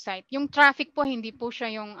your website. Yung traffic po hindi po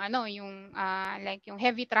siya yung like yung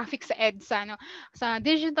heavy traffic sa EDSA, sa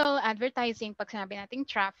digital advertising. Pag sinabi nating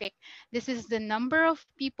traffic, this is the number of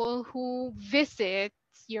people who visit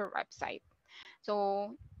your website.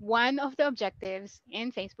 So one of the objectives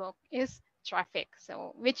in Facebook is traffic.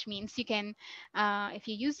 So which means you can, if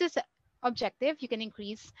you use this objective, you can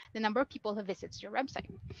increase the number of people who visits your website.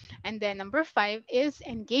 And then number 5 is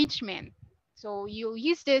engagement. So you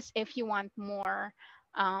use this if you want more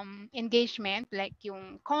engagement, like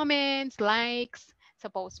yung comments, likes, sa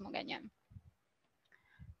post mo ganyan.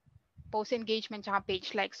 Post engagement tsaka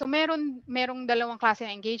page like. So merong dalawang klase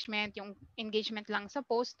ng engagement, yung engagement lang sa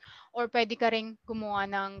post or pwede ka ring gumawa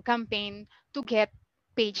ng campaign to get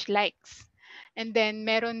page likes. And then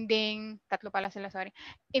meron ding tatlo pala sila, sorry.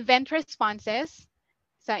 Event responses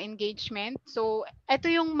sa engagement. So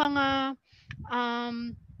ito yung mga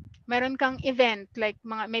meron kang event like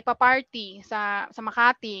may pa-party sa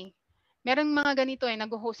Makati. Meron mga ganito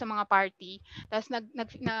nag-host sa mga party. Tapos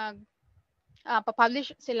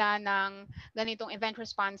pa-publish sila ng ganitong event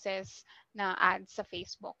responses na ads sa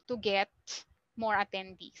Facebook to get more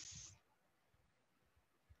attendees.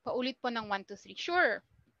 Paulit po ng 1, 2, 3. Sure.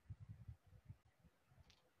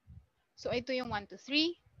 So ito yung 1, 2,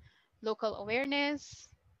 3. Local awareness,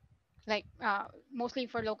 like mostly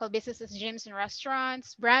for local businesses, gyms and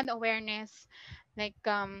restaurants. Brand awareness, like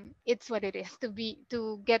it's what it is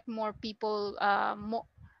to get more people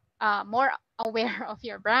more aware of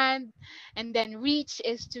your brand. And then reach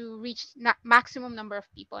is to reach maximum number of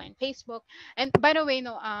people in Facebook. And by the way,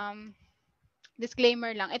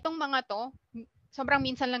 disclaimer lang, itong mga to, sobrang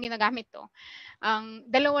minsan lang ginagamit to.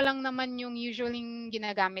 Dalawa lang naman yung usually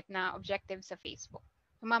ginagamit na objective sa Facebook.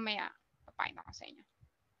 So, mamaya, papakita ko sa inyo.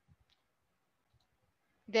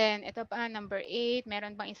 Then, ito pa, number 8,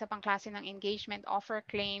 meron pang isa pang klase ng engagement offer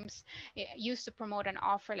claims used to promote an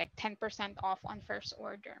offer like 10% off on first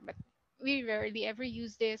order. But we rarely ever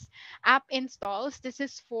use this. App installs, this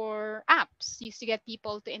is for apps. Used to get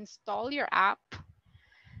people to install your app.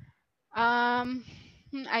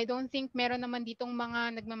 I don't think meron naman ditong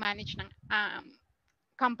mga nagmamanage ng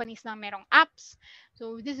companies na merong apps.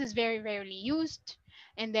 So this is very rarely used.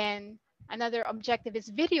 And then another objective is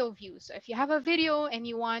video views. So if you have a video and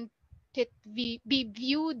you want it be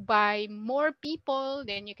viewed by more people,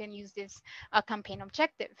 then you can use this campaign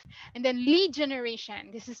objective. And then lead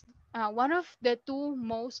generation. This is one of the two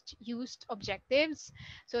most used objectives.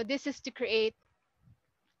 So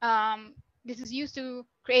um, this is used to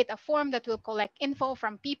create a form that will collect info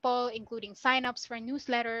from people, including signups for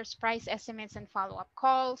newsletters, price estimates, and follow-up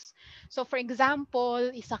calls. So for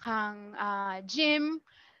example, isa kang gym,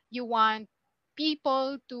 you want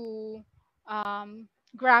people to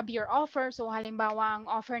grab your offer. So halimbawa, ang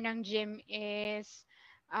offer ng gym is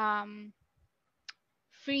um,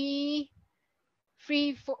 free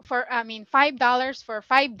for I mean $5 for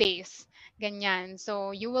 5 days, ganyan.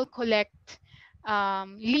 So you will collect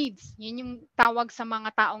leads. Yun yung tawag sa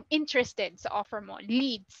mga taong interested sa offer mo,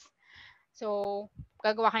 leads. So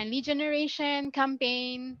gagawa ka ng lead generation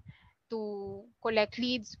campaign to collect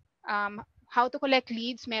leads. How to collect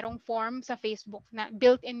leads, merong form sa Facebook na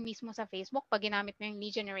built-in mismo sa Facebook pag ginamit mo yung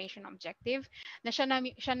lead generation objective, na siya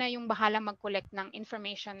na yung bahala mag-collect ng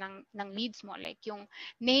information ng leads mo, like yung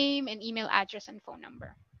name and email address and phone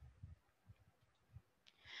number.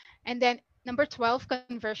 And then number 12,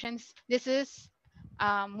 conversions. This is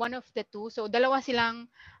one of the two. So dalawa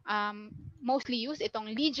silang mostly used,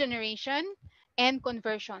 itong lead generation and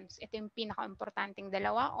conversions. Ito yung pinaka-importanting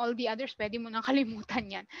dalawa. All the others, pwede mo nang kalimutan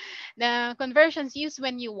yan. The conversions used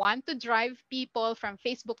when you want to drive people from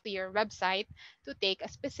Facebook to your website to take a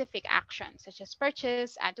specific action, such as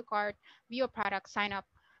purchase, add to cart, view a product, sign up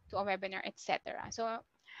to a webinar, etc. So,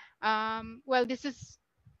 well, this is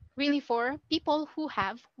really for people who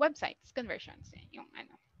have websites, conversions, yung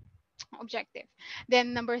objective.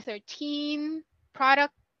 Then number 13,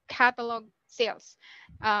 product catalog sales.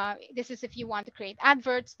 This is if you want to create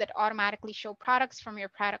adverts that automatically show products from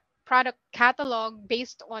your product catalog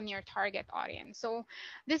based on your target audience. So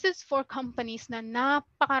this is for companies na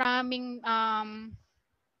napakaraming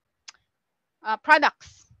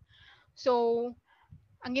products. So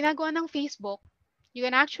ang ginagawa ng Facebook, you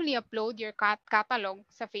can actually upload your catalog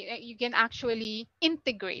sa you can actually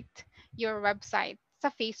integrate your website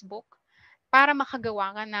sa Facebook para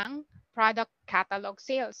makagawa ka ng product catalog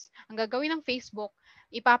sales. Ang gagawin ng Facebook,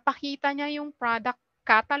 ipapakita niya yung product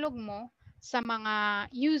catalog mo sa mga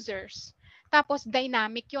users. Tapos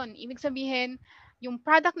dynamic yon. Ibig sabihin, yung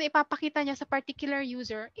product na ipapakita niya sa particular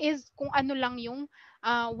user is kung ano lang yung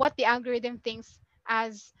what the algorithm thinks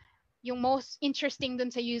as yung most interesting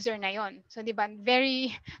dun sa user na yon. So, di ba?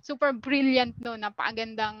 Very super brilliant no,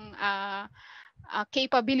 napakagandang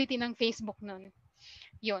capability ng Facebook nun.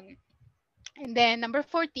 Yun. And then number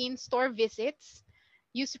 14, store visits.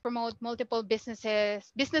 Used to promote multiple business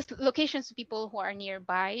locations to people who are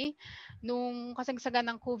nearby. Nung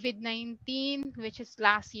kasagsagan ng COVID-19, which is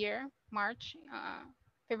last year,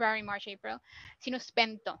 February, March, April,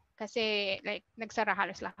 sinuspend to. Kasi like nagsara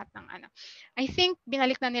halos lahat ng ano. I think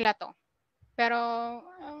binalik na nila to. Pero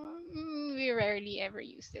we rarely ever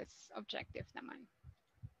use this objective naman.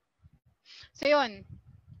 So yun.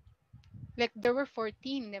 Like there were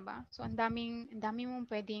 14, 'di ba? So ang daming mong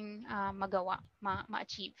pwedeng magawa,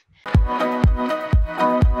 ma-achieve.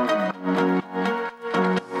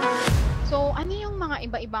 So ano yung mga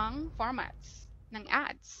iba-ibang formats ng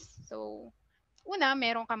ads? So una,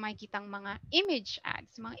 meron ka makikitang mga image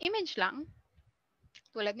ads. Mga image lang.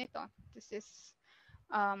 Tulad nito. This is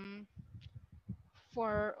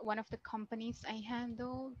for one of the companies I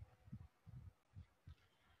handled.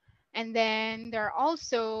 And then there are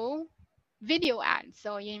also video ads.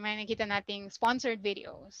 So, yun may nakita nating sponsored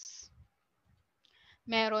videos.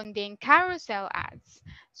 Meron ding carousel ads.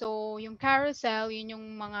 So, yung carousel,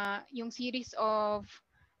 yun yung series of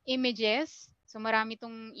images. So, marami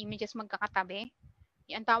tong images magkakatabi.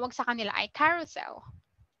 Ang tawag sa kanila ay carousel.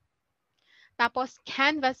 Tapos,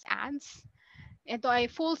 canvas ads. Ito ay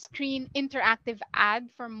full screen interactive ad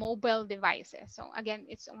for mobile devices. So, again,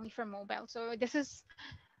 it's only for mobile. So, this is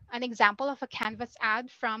an example of a canvas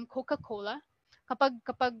ad from Coca-Cola. Kapag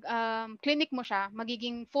clinic mo siya,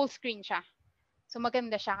 magiging full screen siya. So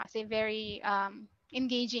maganda siya kasi very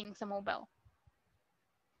engaging sa mobile.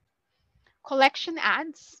 Collection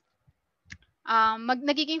ads.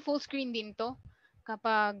 Nagiging full screen din to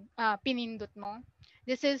kapag pinindot mo.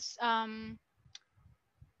 This is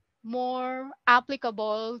more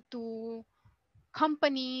applicable to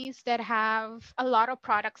companies that have a lot of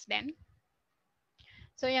products then.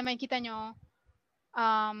 So yan, makikita nyo,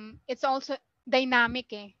 it's also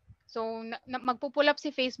dynamic eh. So magpupull up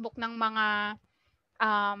si Facebook ng mga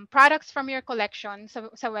products from your collection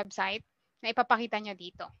sa website na ipapakita niya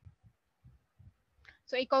dito.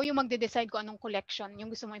 So, ikaw yung magde-decide kung anong collection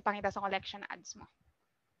yung gusto mo ipakita sa collection ads mo.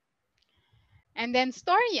 And then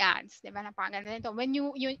story ads, 'di ba? Napakaganda nito. When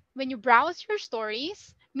you browse your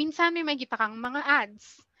stories, minsan may makita kang mga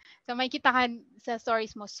ads. So makikita ka sa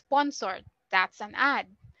stories mo sponsored, that's an ad.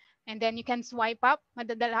 And then you can swipe up,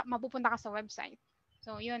 mapupunta ka sa website.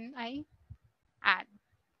 So yun ay ad.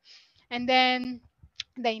 And then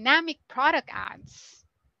dynamic product ads.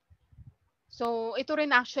 So ito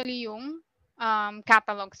rin actually yung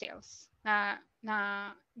catalog sales na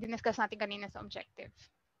diniscuss natin kanina sa objective.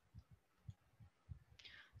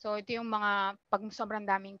 So, ito yung mga pag sobrang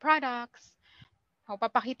daming products. So,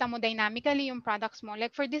 papakita mo dynamically yung products mo.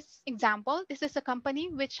 Like for this example, this is a company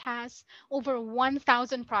which has over 1,000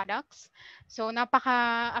 products. So,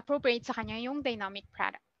 napaka-appropriate sa kanya yung dynamic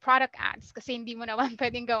product ads kasi hindi mo naman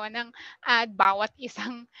pwedeng gawa ng ad bawat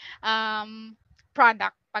isang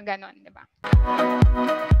product pag ganon, di ba?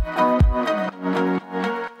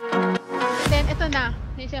 Then, ito na.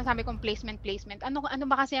 Yung sinasabi kong placement. Ano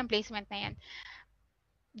ba kasi ang placement na yan?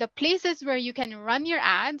 The places where you can run your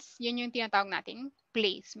ads, yun yung tinatawag nating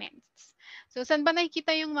placements. So, saan ba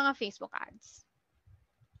nakikita yung mga Facebook ads?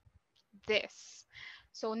 This.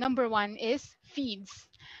 So, number 1 is feeds.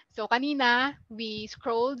 So, kanina, we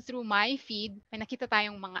scrolled through my feed, may nakita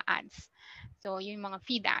tayong mga ads. So, yung mga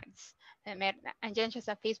feed ads. Andyan siya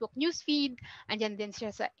sa Facebook news feed, andyan din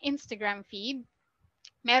siya sa Instagram feed.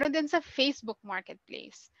 Meron din sa Facebook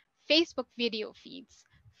Marketplace, Facebook video feeds,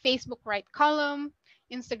 Facebook right column,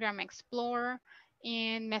 Instagram Explorer,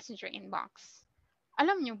 and Messenger Inbox.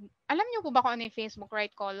 Alam nyo po ba kung ano yung Facebook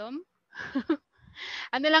right column?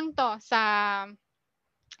 Ano lang to, sa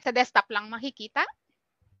desktop lang makikita.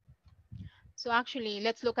 So actually,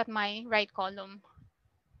 let's look at my right column.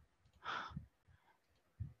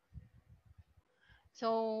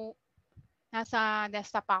 So, nasa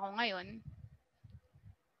desktop ako ngayon.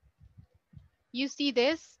 You see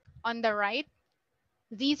this on the right?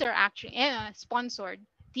 These are actually sponsored.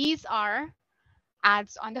 These are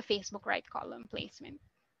ads on the Facebook right column placement.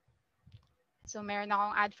 So, meron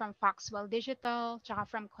akong ad from Foxwell Digital, tsaka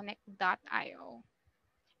from connect.io.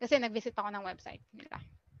 Kasi nag-visit ako ng website nila.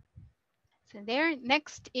 So, there.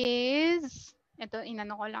 Next is, ito,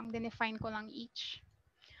 define ko lang each.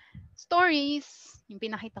 Stories, yung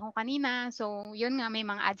pinakita ko kanina. So, yun nga, may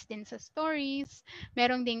mga ads din sa stories.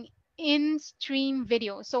 Meron ding in-stream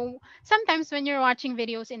video. So, sometimes when you're watching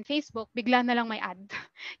videos in Facebook, bigla na lang may ad.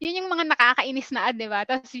 Yun yung mga nakakainis na ad, di ba?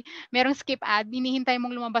 Tapos, merong skip ad, hinihintay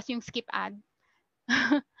mong lumabas yung skip ad.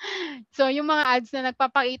 So, yung mga ads na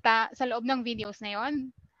nagpapakita sa loob ng videos na yun,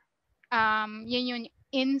 yun yung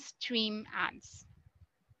in-stream ads.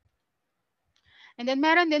 And then,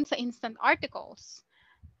 meron din sa instant articles.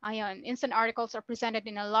 Ayan, instant articles are presented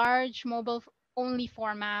in a large mobile-only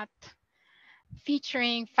format,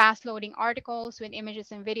 featuring fast-loading articles with images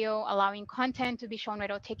and video, allowing content to be shown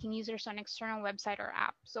without taking users on external website or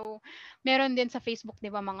app. So, meron din sa Facebook, di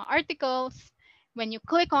ba, mga articles. When you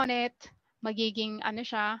click on it, magiging, ano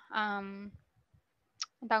siya, ang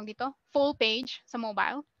tawag dito, full page sa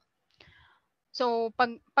mobile. So,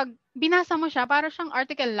 pag binasa mo siya, para siyang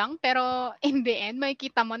article lang, pero in the end,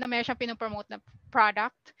 makikita mo na meron siyang pinopromote na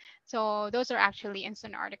product. So, those are actually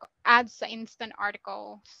instant article ads sa instant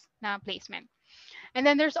articles na placement. And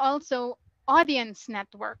then there's also audience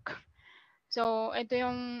network. So, ito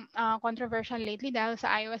yung controversial lately dahil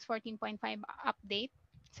sa iOS 14.5 update.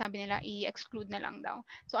 Sabi nila, i-exclude na lang daw.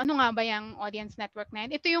 So, ano nga ba yung audience network na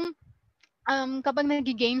yan? Ito yung kapag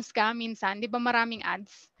nag-games ka minsan, di ba maraming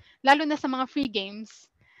ads? Lalo na sa mga free games,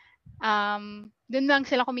 dun lang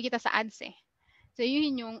sila kumikita sa ads eh. So,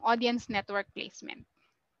 yun yung audience network placement.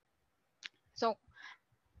 So,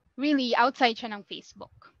 really, outside siya ng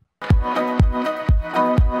Facebook.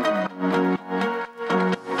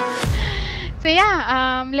 So,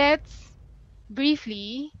 yeah, let's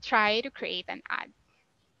briefly try to create an ad.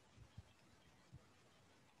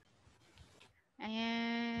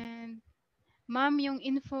 Ayan. Ma'am, yung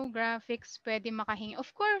infographics pwede makahingi. Of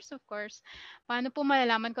course, of course. Paano po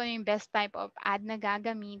malalaman ko ano yung best type of ad na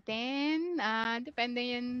gagamitin? Depende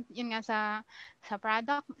yun nga sa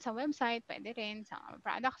product, sa website, pwede rin sa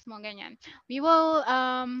products mo, ganyan. We will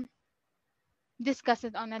discuss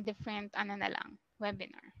it on a different,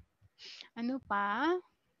 webinar. Ano pa?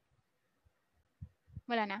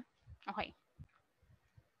 Wala na? Okay.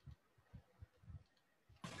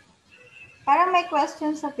 Parang may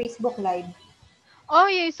question sa Facebook Live. Oh,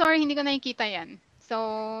 yeah, sorry, hindi ko nakikita yan.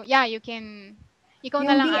 So, yeah, you can, ikaw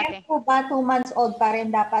na lang ate. Yung BF ko ba 2 months old pa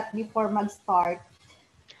rin dapat before mag-start?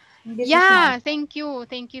 Yung business Yeah, manager. thank you.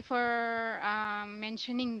 Thank you for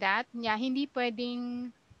mentioning that. Yeah, hindi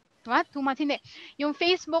pwedeng, what? 2 months? Hindi. Yung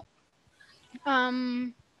Facebook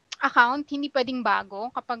um, account, hindi pwedeng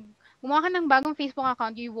bago. Kapag gumawa ka ng bagong Facebook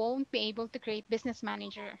account, you won't be able to create business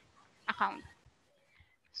manager account.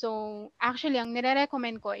 So, actually, ang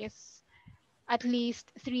nire-recommend ko is at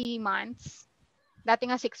least 3 months. Dati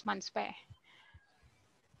nga 6 months pa eh.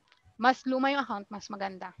 Mas luma yung account, mas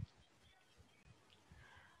maganda.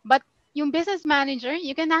 But yung business manager,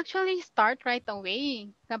 you can actually start right away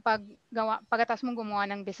kapag pagkatapos mong gumawa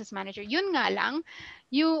ng business manager. Yun nga lang,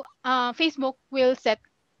 Facebook will set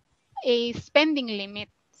a spending limit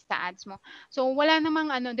sa ads mo. So wala namang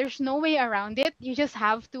there's no way around it. You just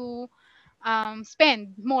have to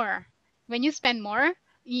spend more. When you spend more,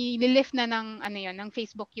 i-lift na ng ng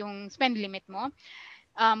Facebook yung spend limit mo.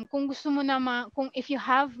 Kung gusto mo na kung if you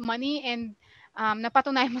have money and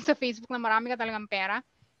napatunayan mo sa Facebook na marami ka talagang pera,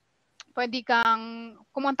 pwede kang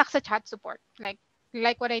kumontak sa chat support.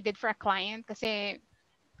 Like what I did for a client kasi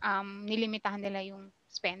nilimitahan nila yung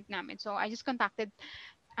spend namin. So I just contacted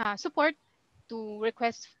support to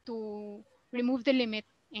request to remove the limit,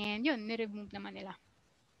 and yun, ni-remove naman nila.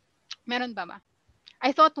 Meron ba?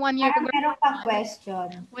 I thought 1 year to Parang grow meron pang 1. question.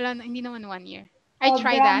 Wala na, hindi naman 1 year. I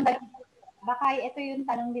tried Sobrang, that baka ito yung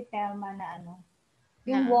tanong ni Telma na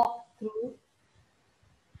yung na. walkthrough.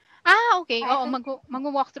 Okay. Baka Oo, ito,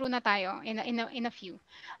 mag-walk through na tayo in a few.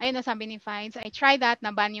 Ayun na sabi ni Fides, I tried that,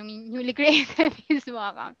 na ban yung newly created Facebook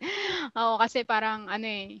account. Oo, kasi parang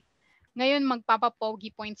ngayon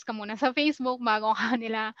magpapa-pogi points ka muna sa Facebook bago ka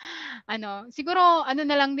nila siguro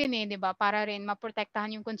na lang din 'di ba, para rin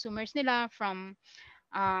maprotektahan yung consumers nila from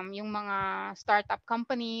yung mga startup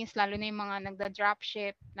companies, lalo na yung mga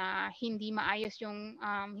nagda-dropship na hindi maayos yung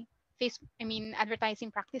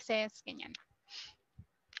advertising practices, ganyan.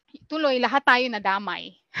 Tuloy, lahat tayo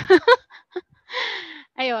nadamay.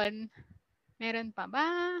 Ayun, meron pa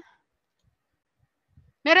ba?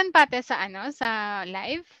 Meron pa te sa sa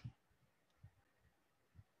live?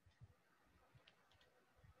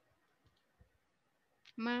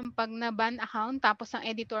 Ma'am, pag na-ban account tapos ang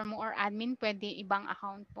editor mo or admin, pwede ibang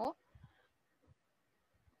account po?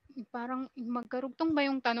 Parang magkarugtong ba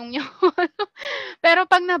yung tanong niyo? Pero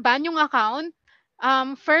pag na-ban yung account,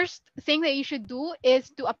 first thing that you should do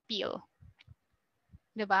is to appeal.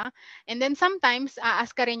 'Di ba? And then sometimes,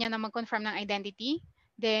 ask ka rin niya na mag-confirm ng identity.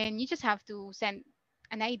 Then you just have to send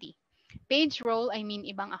an ID. Page role, I mean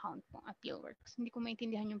ibang account mo. Appeal works. Hindi ko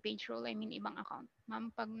maintindihan yung page role, I mean ibang account.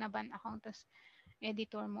 Ma'am, pag na-ban account, tas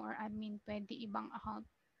editor mo or admin, pwede ibang account.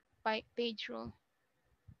 Page role.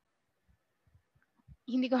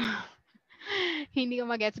 Hindi ko hindi ko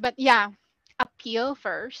magets. But yeah, appeal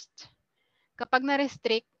first. Kapag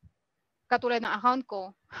na-restrict, katulad ng account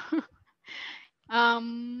ko, 3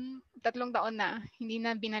 taon na, hindi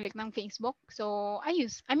na binalik ng Facebook. So,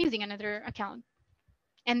 I'm using another account.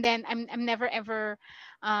 And then, I'm never ever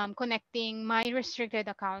connecting my restricted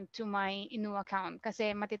account to my new account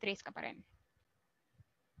kasi matitrace ka pa rin.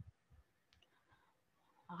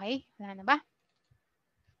 Okay? Wala na ba?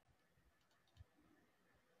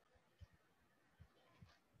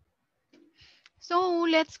 So,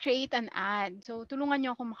 let's create an ad. So, tulungan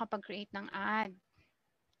niyo ako makapag-create ng ad.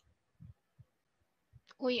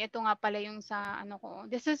 Uy, ito nga pala yung sa ko.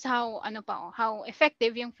 This is how how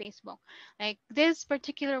effective yung Facebook. Like this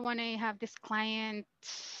particular one, I have this client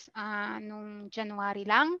nung January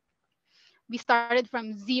lang. We started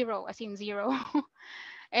from zero, as in zero.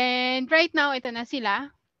 And right now, ito na sila.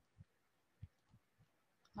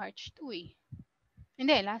 March 2 eh.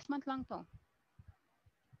 Hindi, last month lang to.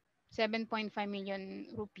 7.5 million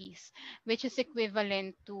rupees, which is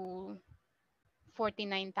equivalent to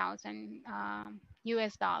 49,000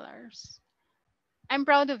 US dollars. I'm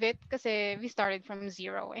proud of it kasi we started from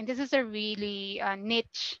zero. And this is a really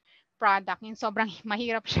niche product. Yung sobrang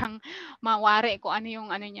mahirap siyang mawari kung ano yung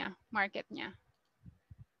niya, market niya.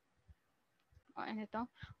 O, ano to?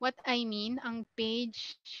 What I mean, ang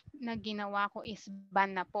page na ginawa ko is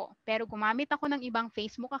ban na po. Pero gumamit ako ng ibang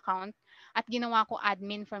Facebook account at ginawa ko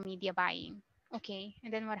admin for media buying. Okay,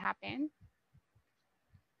 and then what happened?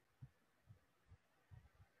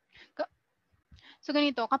 So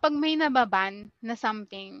ganito, kapag may nababan na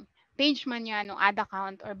something, page man yan, ad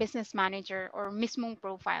account or business manager or mismong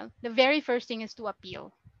profile, the very first thing is to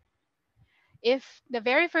appeal. If the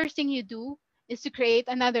very first thing you do is to create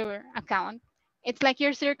another account, it's like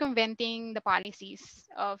you're circumventing the policies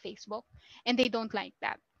of Facebook, and they don't like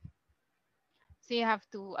that. So you have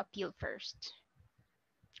to appeal first.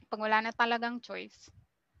 Pag wala na talagang choice,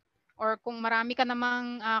 or kung marami ka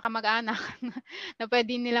namang kamag-anak na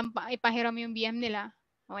pwede nilang ipahiram yung BM nila,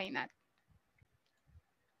 Why not?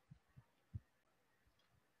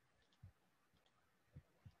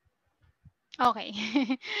 Okay.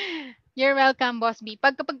 You're welcome, Boss B.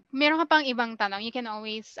 Kapag meron ka pang ibang tanong, you can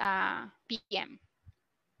always PM.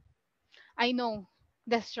 I know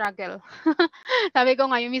the struggle. Sabi ko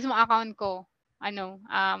nga, yung mismo account ko,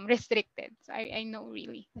 restricted. So I know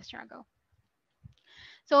really the struggle.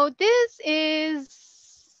 So this is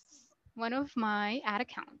one of my ad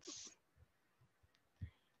accounts.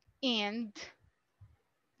 And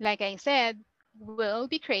like I said, we'll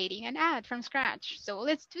be creating an ad from scratch. So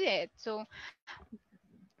let's do it. So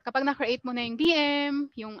kapag na-create mo na yung BM,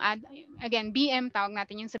 yung ad, again, BM, tawag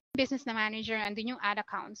natin yung sa business na manager, andun yung ad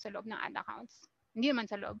accounts, sa loob ng ad accounts. Hindi naman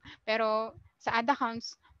sa loob. Pero sa ad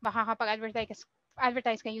accounts, baka kapag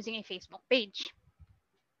advertise ka using a Facebook page.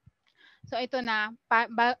 So ito na,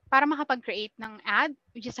 para makapag-create ng ad,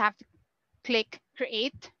 you just have to click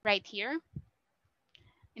create right here.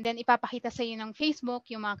 And then ipapakita sa iyo ng Facebook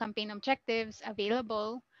yung mga campaign objectives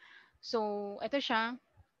available. So ito siya,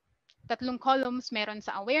 3 columns, meron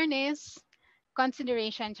sa awareness,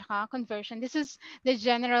 consideration, tsaka conversion. This is the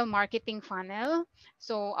general marketing funnel.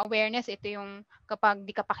 So awareness, ito yung kapag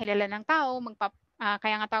di ka pa kilala ng tao,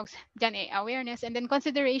 kaya nga tawag dyan awareness. And then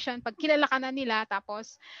consideration, pag kilala ka na nila,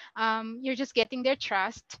 tapos you're just getting their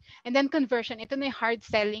trust. And then conversion, ito na yung hard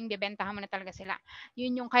selling, bibentahan mo na talaga sila.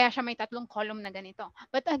 Yun yung, kaya siya may 3 column na ganito.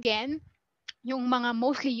 But again, yung mga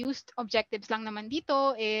mostly used objectives lang naman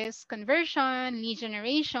dito is conversion, lead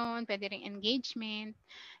generation, pwede ring engagement,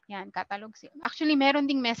 yan, catalog sale. Actually, meron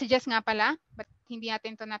ding messages nga pala, but hindi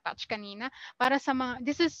natin to na-touch kanina. Para sa mga,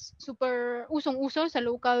 this is super usong-uso sa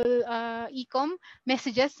local e-com,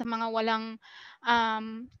 messages sa mga walang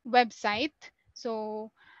website.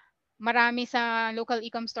 So, marami sa local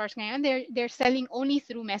e-com stores ngayon, they're selling only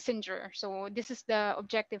through Messenger. So this is the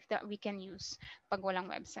objective that we can use pag walang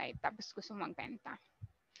website tapos gusto magbenta.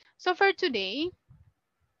 So for today,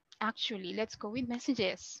 actually, let's go with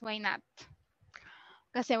messages. Why not?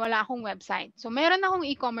 Kasi wala akong website. So meron akong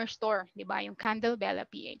e-commerce store, 'di ba? Yung Candlebella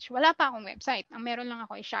PH. Wala pa akong website. Ang meron lang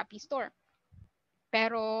ako ay Shopee store.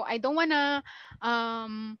 Pero I don't wanna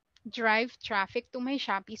drive traffic to my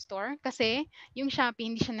Shopee store kasi yung Shopee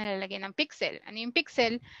hindi siya nalalagay ng pixel. Ano yung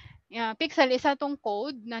pixel? Pixel isa tong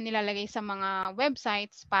code na nilalagay sa mga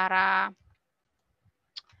websites para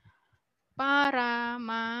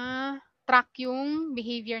ma-track yung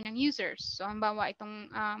behavior ng users. So, halimbawa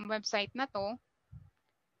itong website na to,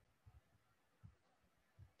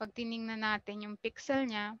 pag tiningnan natin yung pixel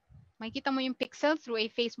niya, makikita mo yung pixel through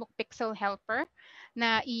a Facebook pixel helper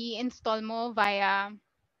na i-install mo via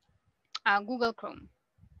Google Chrome.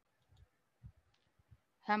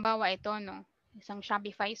 Halimbawa ito, no? Isang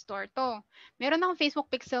Shopify store to. Meron akong Facebook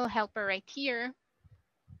pixel helper right here.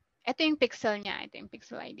 Ito yung pixel niya. Ito yung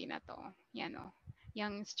pixel ID na to. Yan, o.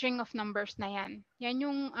 Yung string of numbers na yan. Yan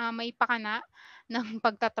yung may pakana ng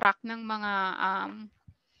pagtatrack ng mga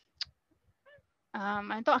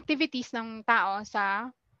activities ng tao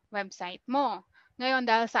sa website mo. Ngayon,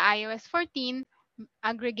 dahil sa iOS 14,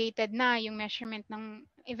 aggregated na yung measurement ng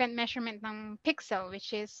event measurement ng pixel,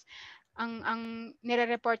 which is ang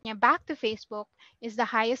nire-report niya back to Facebook is the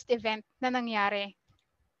highest event na nangyari.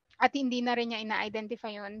 At hindi na rin niya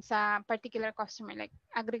ina-identify yun sa particular customer, like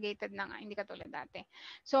aggregated na nga, hindi katulad dati.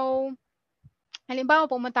 So, halimbawa,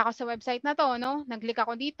 pumunta ako sa website na to, no? Nag-click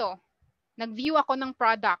ako dito. Nag-view ako ng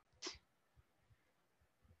product.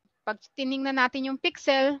 Pag tiningnan natin yung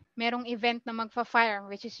pixel, merong event na magfa-fire,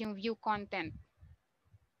 which is yung view content.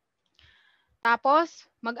 Tapos,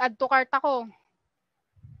 mag-add to cart ako.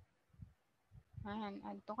 Ayan,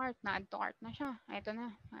 add to cart. Na-add to cart na siya. Ito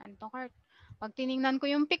na, add to cart. Pag tiningnan ko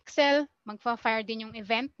yung pixel, magfa-fire din yung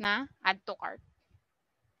event na add to cart.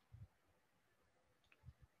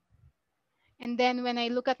 And then, when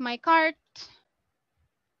I look at my cart,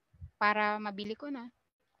 para mabili ko na,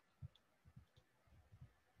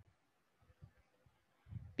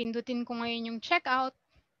 pindutin ko ngayon yung checkout.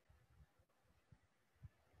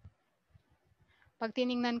 Pag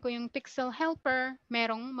tiningnan ko yung pixel helper,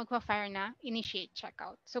 merong magpa-fire na initiate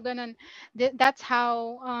checkout. So, ganun. That's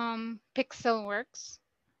how pixel works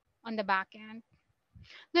on the back end.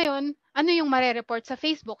 Ngayon, ano yung marereport sa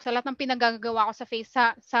Facebook? Sa lahat ng pinagagawa ko sa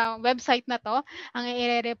website na to, ang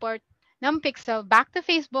i-report ng pixel back to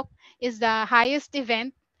Facebook is the highest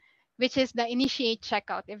event, which is the initiate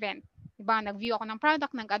checkout event. Diba? Nag-view ako ng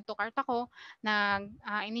product, nag-add to cart ako,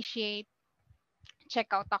 nag-initiate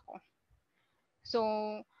checkout ako. So,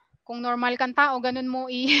 kung normal kang tao, ganun mo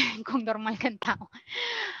kung normal kang tao.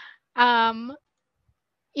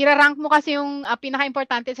 irarank mo kasi yung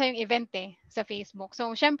pinaka-importante sa yung event sa Facebook.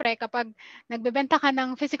 So, syempre, kapag nagbebenta ka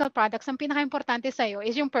ng physical products, ang pinaka-importante sa'yo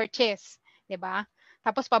is yung purchase, di ba?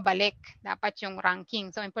 Tapos pabalik, dapat yung ranking.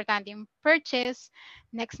 So, importante yung purchase.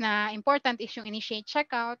 Next na important is yung initiate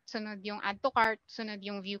checkout. Sunod yung add to cart. Sunod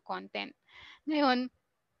yung view content. Ngayon,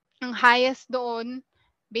 ang highest doon,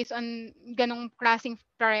 based on ganong klaseng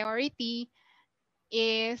priority,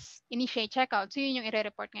 is initiate checkout. So, yun yung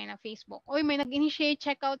i-report ngayon ng Facebook. Oy, may nag-initiate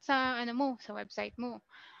checkout sa, sa website mo.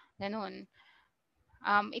 Ganun.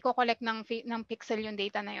 I-collect ng pixel yung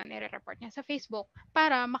data na yun, i-report niya sa Facebook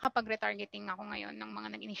para makapag-retargeting ako ngayon ng mga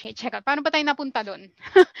nag-initiate checkout. Paano ba tayo napunta doon?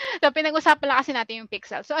 So, pinag-usapan lang kasi natin yung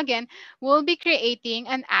pixel. So, again, we'll be creating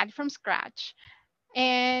an ad from scratch.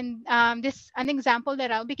 And an example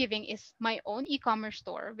that I'll be giving is my own e-commerce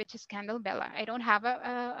store, which is Candle Bella. I don't have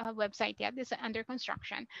a website yet. It's under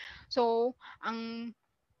construction. So, ang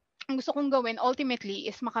gusto kong gawin ultimately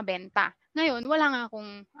is makabenta. Ngayon, wala nga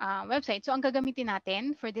akong website. So, ang gagamitin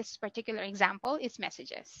natin for this particular example is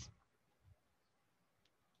messages.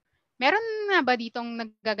 Meron na ba ditong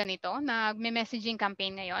naggaganito? Nagme-messaging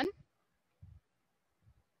campaign ngayon?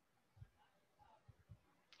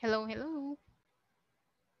 Hello, hello.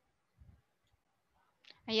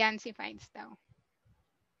 Ayan, si Fides daw.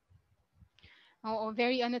 Oo,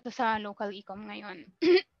 very to sa local e-com ngayon.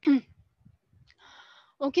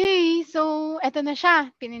 Okay, so eto na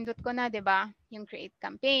siya. Pinindot ko na, 'di ba? Yung create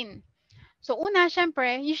campaign. So una,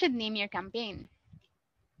 syempre, you should name your campaign.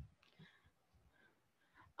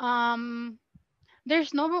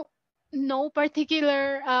 There's no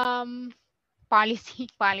particular policy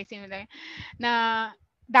na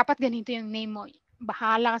dapat ganito yung name mo.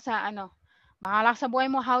 Bahala ka sa buhay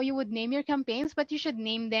mo how you would name your campaigns, but you should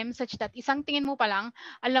name them such that isang tingin mo pa lang,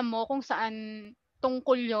 alam mo kung saan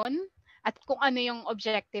tungkol yon at kung ano yung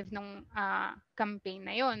objective ng campaign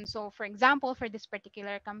na yon. So, for example, for this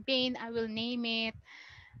particular campaign, I will name it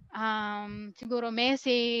siguro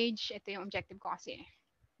message. Ito yung objective ko kasi.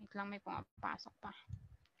 Wait lang, may pumapasok pa.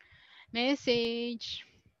 Message.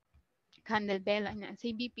 Candle Bella na.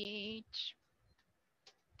 CBPH.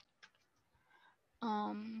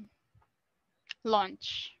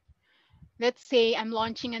 Launch. Let's say I'm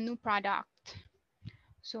launching a new product.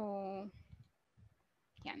 So,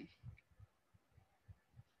 yan.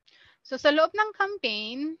 So, sa loob ng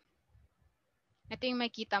campaign, ito yung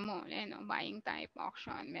makita mo. Buying type,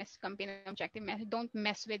 auction, campaign objective, don't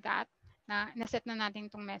mess with that. Naset na natin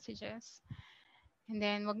itong messages. And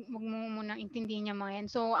then, wag mo munang intindihin niya mga yan.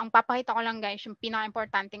 So, ang papakita ko lang guys, yung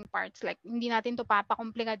pinaka-importanting parts. Like, hindi natin to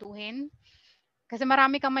papakomplikaduhin. Kasi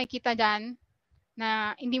marami kang makikita dyan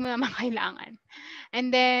na hindi mo naman kailangan.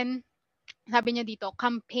 And then, sabi niya dito,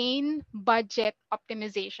 campaign budget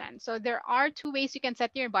optimization. So, there are two ways you can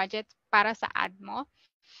set your budget para sa ad mo.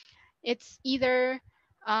 It's either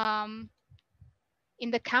in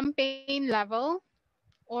the campaign level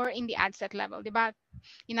or in the ad set level. Diba?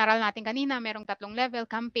 Inaral natin kanina, merong tatlong level,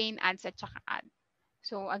 campaign, ad set, tsaka ad.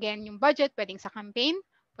 So, again, yung budget, pwedeng sa campaign,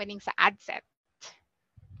 pwedeng sa ad set.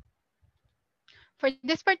 For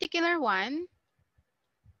this particular one,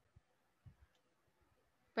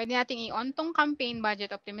 pwede natin i-on tong campaign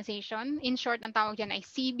budget optimization. In short, ang tawag dyan ay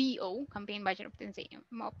CBO, campaign budget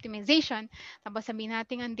optimization. Tapos sabihin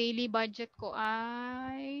natin ang daily budget ko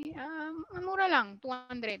ay mura lang,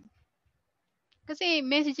 200. Kasi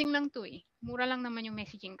messaging lang to eh. Mura lang naman yung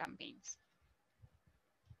messaging campaigns.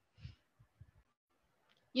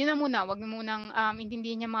 Yun na muna. Wag mo munang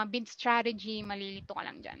intindihin niya mga bid strategy. Malilito ka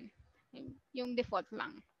lang dyan. Yung default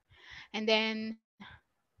lang. And then,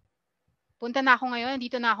 punta na ako ngayon.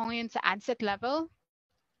 Dito na ako ngayon sa ad set level.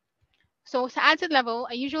 So, sa ad set level,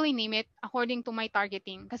 I usually name it according to my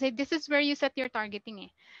targeting. Kasi this is where you set your targeting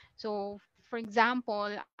eh. So, for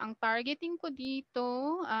example, ang targeting ko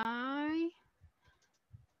dito ay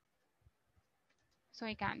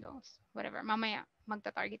soy candles. Whatever. Mamaya,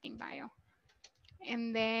 magta-targeting tayo.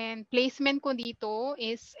 And then, placement ko dito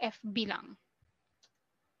is FB lang.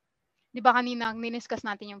 Di ba kanina, niniscuss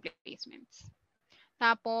natin yung placements.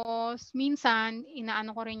 Tapos, minsan,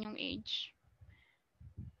 inaano ko rin yung age.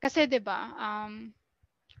 Kasi, di ba,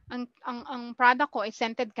 ang product ko is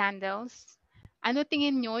scented candles. Ano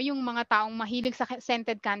tingin nyo yung mga taong mahilig sa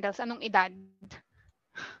scented candles? Anong edad?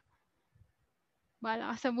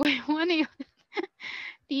 Bahala ka sa buhay mo. Ano yun?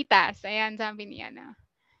 Titas. Ayan, sabi niya na.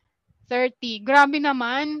 30. Grabe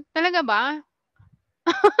naman. Talaga ba?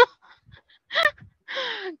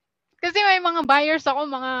 Kasi may mga buyers ako,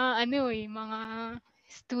 mga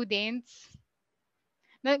students.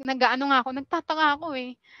 Nag-ano nga ako, nagtataka ako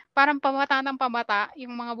eh. Parang pabata ng pabata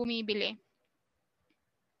yung mga bumibili.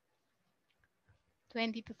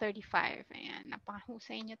 20 to 35. Ayan,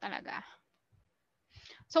 napakahusay nyo talaga.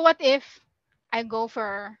 So what if I go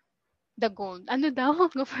for the gold? Ano daw?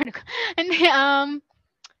 Go for the gold. And then,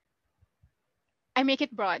 I make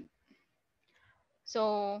it broad.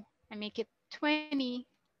 So, I make it 20.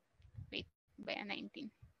 Wait, ba yan?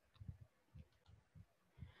 19.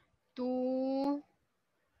 To,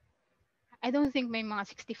 I don't think may mga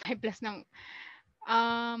 65 plus ng,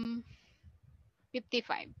 55.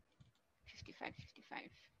 55,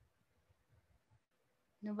 55.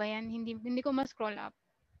 Ano ba yan? Hindi ko ma-scroll up.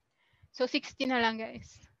 So, 60 na lang,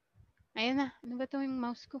 guys. Ayan na. Ano ba ito yung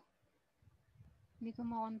mouse ko? Hindi ko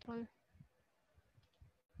ma-control.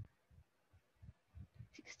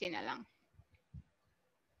 60 na lang.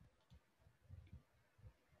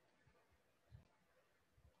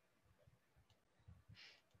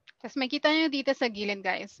 Tapos makita nyo dito sa gilid,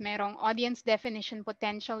 guys, merong audience definition,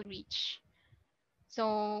 potential reach.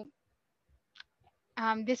 So,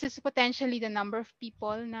 this is potentially the number of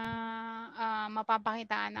people na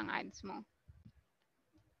mapapakitaan ng ads mo.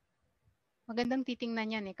 Magandang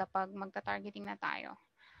titingnan yan kapag magta-targeting na tayo.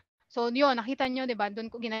 So, yun, nakita nyo, di ba? Doon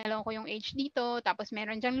ko ginalaw ko yung age dito. Tapos,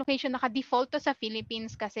 meron dyang location. Naka-default to sa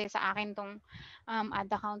Philippines kasi sa akin tong ad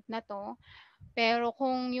account na to. Pero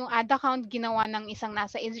kung yung ad account ginawa ng isang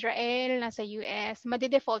nasa Israel, nasa US,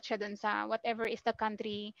 madi-default siya dun sa whatever is the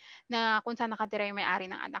country na kung saan nakatira yung may-ari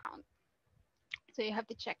ng ad account. So, you have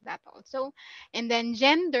to check that also. And then,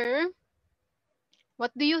 gender.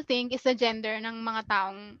 What do you think is the gender ng mga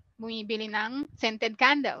taong bumibili ng scented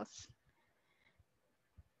candles?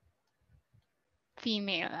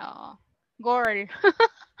 Female. Oh. Girl.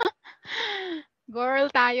 Girl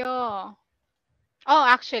tayo. Oh,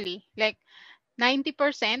 actually, like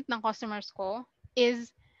 90% ng customers ko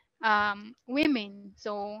is women.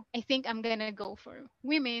 So, I think I'm gonna go for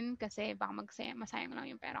women kasi baka masayang lang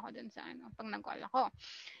yung pera ko dun sa pag nag-call ako.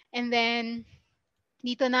 And then,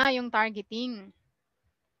 dito na yung targeting.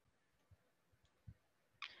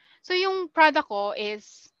 So, yung product ko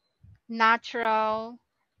is natural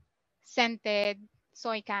scented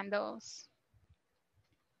soy candles.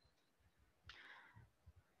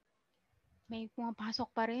 May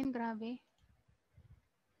pumapasok pa rin, grabe.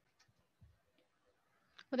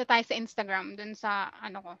 Punta tayo sa Instagram, dun sa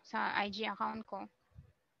sa IG account ko.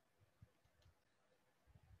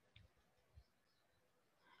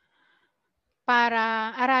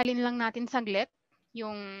 Para aralin lang natin saglit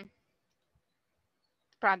yung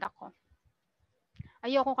product ko.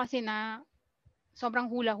 Ayoko kasi na sobrang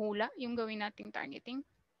hula-hula yung gawin nating targeting.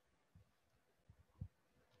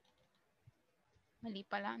 Mali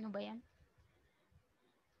pala. Ano ba yan?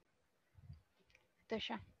 Ito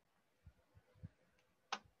siya.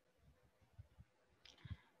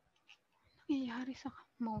 Nangyayari sa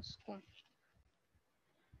mouse ko.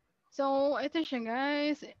 So, ito siya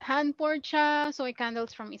guys. Hand-poured siya. Soy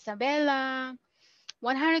candles from Isabella.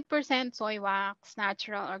 100% soy wax,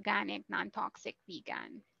 natural, organic, non-toxic,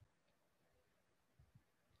 vegan.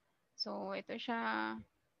 So, ito siya.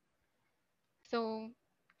 So,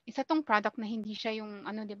 isa tong product na hindi siya yung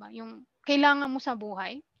di ba? Yung kailangan mo sa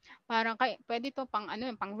buhay. Parang pwede to pang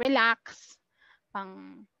pang relax,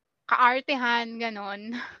 pang kaartehan,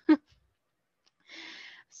 ganon.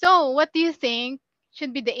 So, what do you think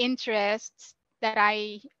should be the interests that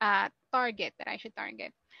I should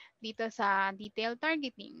target dito sa detailed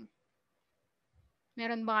targeting?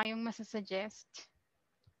 Meron ba kayong masasuggest?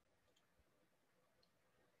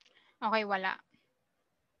 Okay, wala.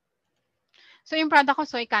 So, yung product ko,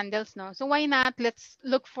 soy candles, no? So, why not? Let's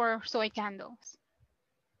look for soy candles.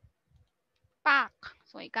 Pack.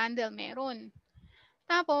 Soy candle, meron.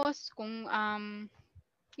 Tapos, kung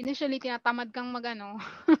initially tinatamad kang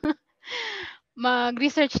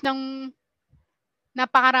mag-research ng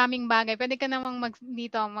napakaraming bagay, pwede ka namang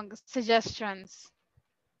mag-suggestions.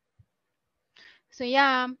 So,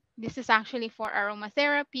 yeah, this is actually for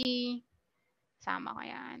aromatherapy. Sama ko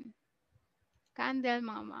yan. Candle,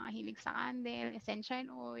 mga hilig sa candle, essential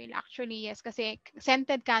oil. Actually, yes, kasi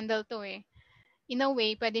scented candle to eh. In a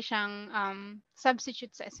way, pwede siyang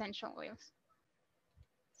substitute sa essential oils.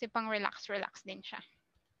 Kasi pang relax din siya.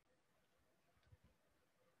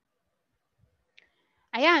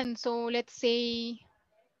 Ayan, so let's say,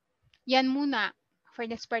 yan muna for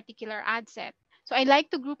this particular ad set. So I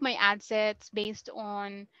like to group my ad sets based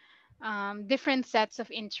on different sets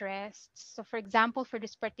of interests. So for example, for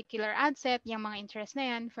this particular ad set, yung mga interest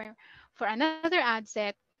na yan. For another ad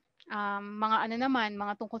set, mga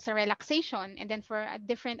mga tungkol sa relaxation. And then for a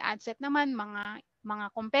different ad set naman,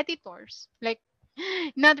 mga competitors. Like,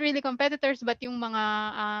 not really competitors, but yung mga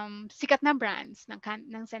sikat na brands ng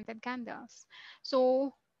scented candles.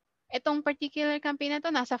 So, Itong particular campaign na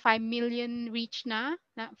to, nasa 5 million reach na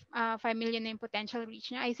 5 million na yung potential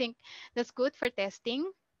reach niya. I think that's good for testing.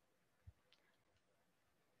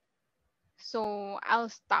 So, I'll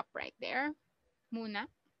stop right there muna.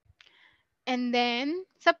 And then,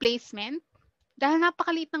 sa placement, dahil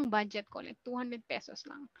napakaliit ng budget ko, like 200 pesos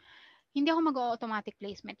lang, hindi ako mag-automatic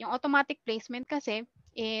placement. Yung automatic placement kasi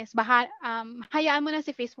is hayaan mo na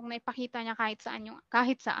si Facebook na ipakita niya kahit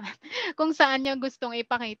saan kung saan niya gustong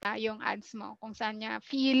ipakita yung ads mo, kung saan niya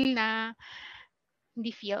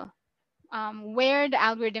where the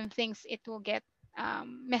algorithm thinks it will get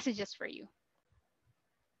messages for you.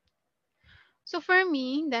 So for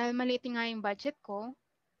me, dahil maliit nga yung budget ko,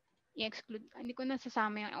 i-exclude, hindi ko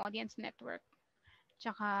nasasama yung audience network.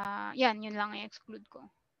 Tsaka, yun lang i-exclude ko.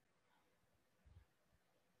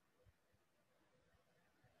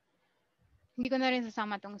 Hindi ko na rin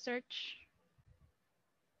sasama tong search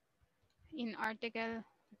in article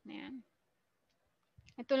na yan.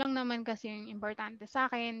 Ito lang naman kasi yung importante sa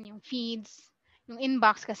akin, yung feeds, yung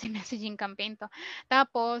inbox kasi messaging campaign to.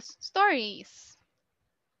 Tapos, stories.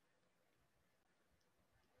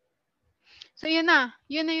 So, yun na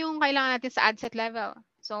yung kailangan natin sa ad set level.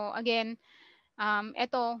 So, again,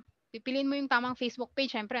 ito, pipiliin mo yung tamang Facebook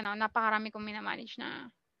page. Siyempre, napakarami kong minamanage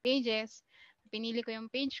na pages. Pinili ko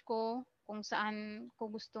yung page ko, kung saan ko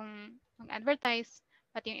gustong mag-advertise,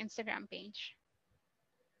 pati yung Instagram page.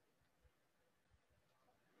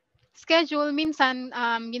 Schedule, minsan,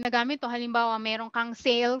 ginagamit to. Halimbawa, meron kang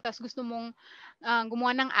sale, tapos gusto mong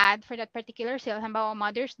gumawa ng ad for that particular sale. Halimbawa,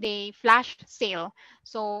 Mother's Day, flash sale.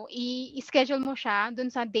 So, i-schedule mo siya dun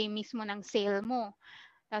sa day mismo ng sale mo.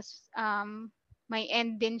 Tapos, may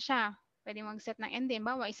end din siya. Pwede mag-set ng end din.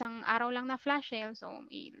 Bawa, isang araw lang na flash sale. So,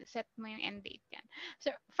 i-set mo yung end date yan.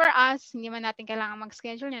 So, for us, hindi man natin kailangan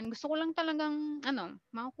mag-schedule yan. Gusto ko lang talagang,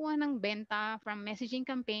 makakuha ng benta from messaging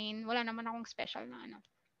campaign. Wala naman akong special na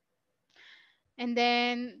And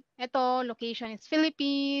then, ito, location is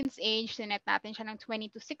Philippines. Age, sinet natin siya ng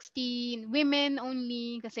 20 to 16. Women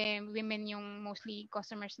only, kasi women yung mostly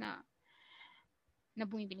customers na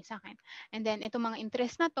bumibili sa akin. And then, ito mga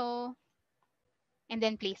interest na to. And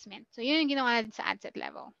then, placement. So, yun yung ginawa natin sa ad set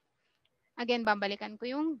level. Again, babalikan ko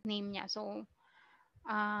yung name niya. So,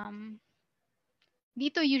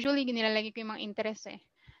 dito usually nilalagay ko yung mga interest eh.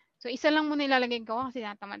 So, isa lang muna ilalagay ko kasi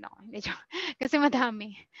natamad ako. Kasi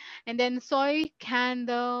madami. And then, soy,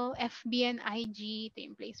 candle, FB, and IG. Ito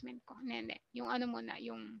yung placement ko. Hindi. Yung muna,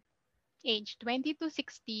 yung age, 20 to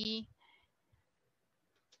 60.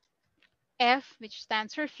 F, which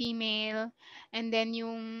stands for female. And then,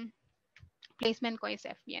 yung placement ko is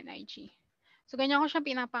FB and IG. So, ganyan ko siya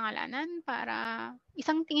pinapangalanan para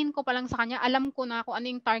isang tingin ko pa lang sa kanya, alam ko na kung ano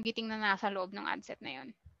yung targeting na nasa loob ng ad set na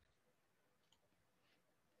yun.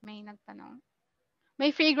 May nagtanong. May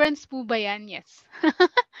fragrance po ba yan? Yes.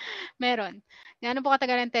 Meron. Gaano po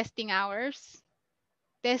katagal ang testing hours?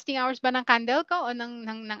 Testing hours ba ng candle ko o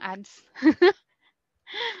ng ads?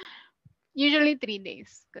 Usually 3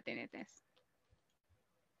 days ko tinitest.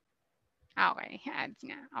 Okay. Ads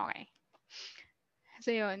nga. Okay. So,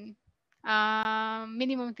 yun.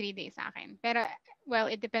 Minimum 3 days sa akin. Pero, well,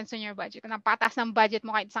 it depends on your budget. Kung napataas ng budget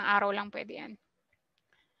mo, kahit isang araw lang pwede yan.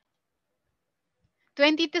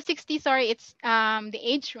 20 to 60, sorry, it's the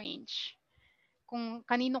age range. Kung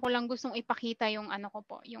kanino ko lang gustong ipakita yung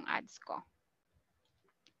yung ads ko.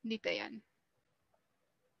 Dito yan.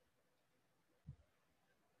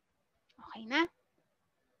 Okay na?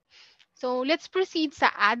 So, let's proceed sa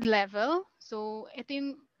ad level. So, ito yung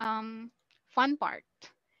fun part.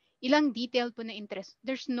 Ilang detail po na interest.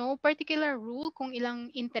 There's no particular rule kung ilang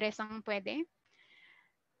interest ang pwede.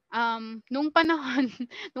 Nung panahon,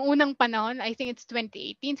 nung unang panahon, I think it's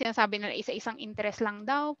 2018, sinasabi nila isa-isang interest lang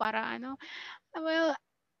daw para well,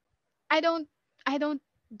 I don't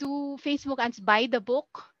do Facebook ads by the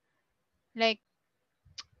book. Like,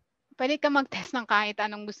 pwede ka mag-test ng kahit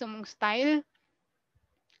anong gusto mong style.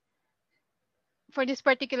 For this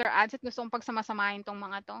particular ad set, gusto kong pagsamasamahin tong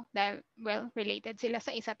mga to dahil, well, related sila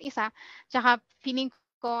sa isa't isa. Tsaka, feeling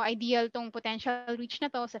ko ideal tong potential reach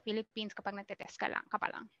na to sa Philippines kapag nagtetest ka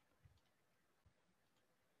pa lang.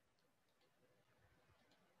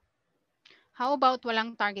 How about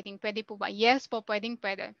walang targeting? Pwede po ba? Yes po, pwede.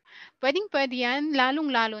 Pwede yan,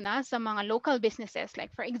 lalong-lalo na sa mga local businesses.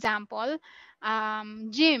 Like for example,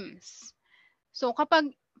 gyms. So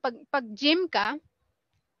kapag pag gym ka,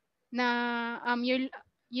 na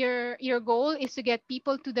your goal is to get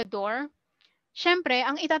people to the door, syempre,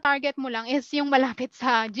 ang ita-target mo lang is yung malapit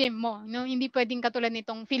sa gym mo. No? Hindi pwedeng katulad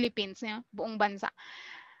nitong Philippines, buong bansa.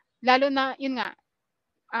 Lalo na, yun nga,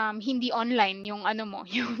 hindi online yung ano mo,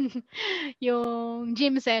 yung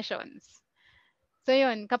gym sessions. So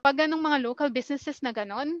yun, kapag ganong mga local businesses na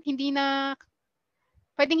ganon,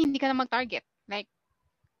 pwedeng hindi ka na mag-target. Like,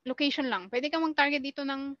 location lang. Pwede ka mag-target dito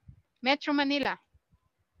ng Metro Manila.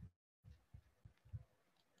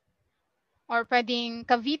 Or pwedeng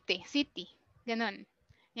Cavite City. Ganon.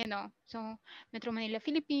 So, Metro Manila,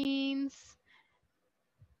 Philippines.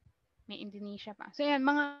 May Indonesia pa. So, yan,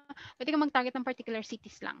 pwede ka mag-target ng particular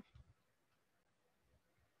cities lang.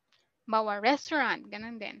 Bawa, restaurant.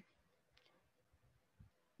 Ganon din.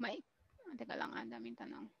 Teka lang, daming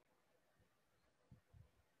tanong.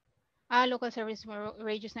 Local service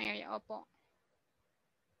radius na area. Opo.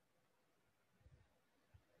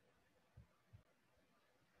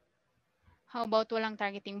 How about walang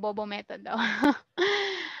targeting? Bobo method daw.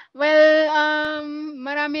 Well,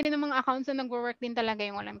 marami rin ng mga accounts na nag-work din talaga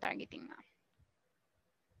yung walang targeting na.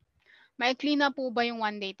 Maikli na po ba yung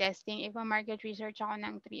one-day testing if a market research ako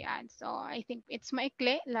ng 3 ads? So, I think it's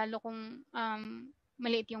maikli, lalo kung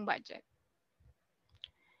maliit yung budget.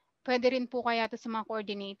 Pwede rin po kaya to sa mga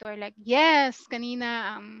coordinator. Like, yes,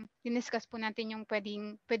 kanina, diniscuss po natin yung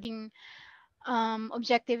pwedeng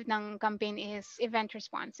objective ng campaign is event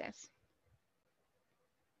responses.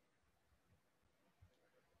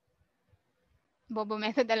 Bobo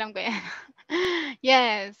method, alam ko yan.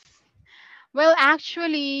 Yes. Well,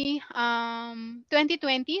 actually,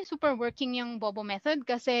 2020, super working yung Bobo method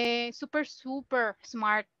kasi super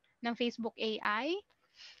smart ng Facebook AI.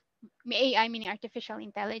 May AI, meaning Artificial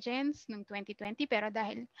Intelligence, ng 2020. Pero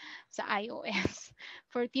dahil sa iOS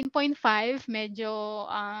 14.5, medyo,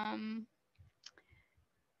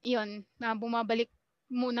 yun, na bumabalik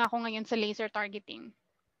muna ako ngayon sa laser targeting.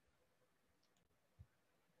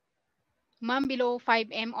 Ma'am, below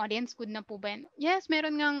 5M audience, good na po ba yan? Yes,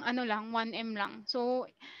 meron ngang 1M lang. So,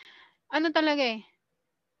 talaga eh.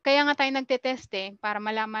 Kaya nga tayo nagte-test eh, para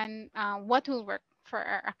malaman what will work for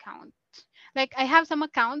our account. Like, I have some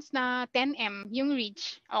accounts na 10M yung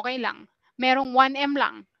reach, okay lang. Merong 1M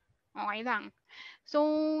lang, okay lang.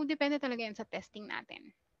 So, depende talaga yan sa testing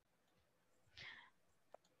natin.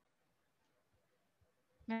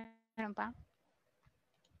 Meron pa?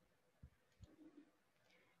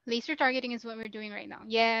 Laser targeting is what we're doing right now.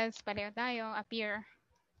 Yes, pareho tayo. Appear.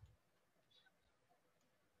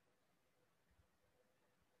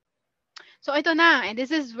 So, ito na. And this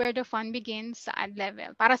is where the fun begins sa ad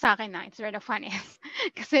level. Para sa akin na, it's where the fun is.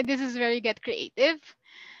 Kasi this is where you get creative.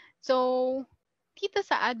 So, dito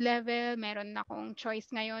sa ad level, meron na akong choice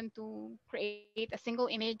ngayon to create a single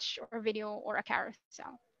image or video or a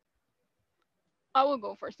carousel. I will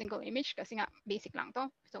go for single image kasi nga basic lang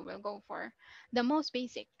to. So, we'll go for the most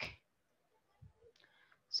basic.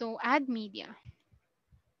 So, ad media.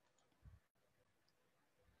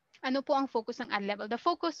 Ano po ang focus ng ad level? The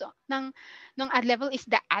focus ng ad level is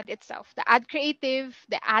the ad itself. The ad creative,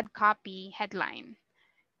 the ad copy, headline.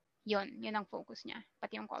 Yun ang focus niya.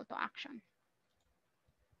 Pati yung call to action.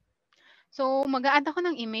 So, mag-a-add ako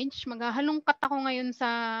ng image. Maghahalongkat ako ngayon sa,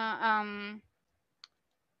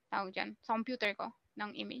 tawag dyan, sa computer ko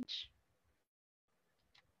ng image.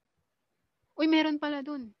 Uy, meron pala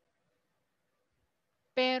dun.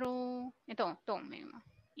 Pero, ito, may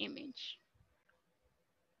image.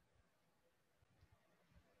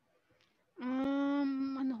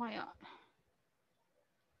 Ano kaya?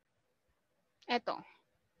 Ito.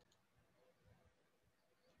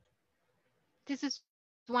 This is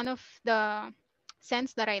one of the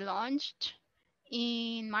scents that I launched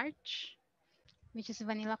in March, which is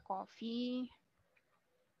vanilla coffee.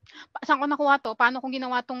 Saan ko nakuha to? Paano ko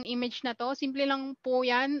ginawa tong image na to? Simple lang po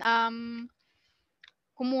yan.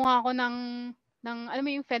 Kumuha ako ng alam mo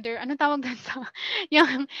yung feather, ano tawag doon sa,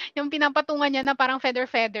 yung pinapatungan niya na parang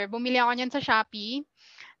feather. Bumili ako niyan sa Shopee.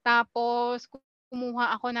 Tapos, kumuha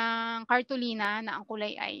ako ng cartolina na ang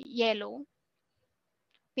kulay ay yellow.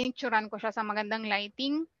 Pinicturean ko siya sa magandang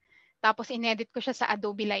lighting. Tapos, inedit ko siya sa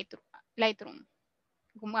Adobe Lightroom.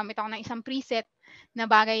 Gumamit ako ng isang preset na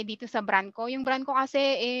bagay dito sa brand ko. Yung brand ko kasi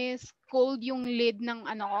is gold yung lid ng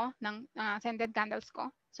ng scented candles ko.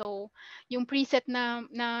 So, yung preset na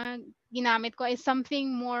ginamit ko is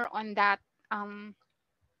something more on that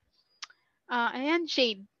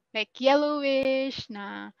shade. Like yellowish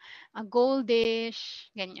na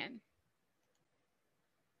goldish, ganyan.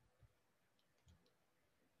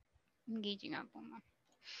 Engaging nga po.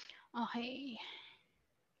 Okay.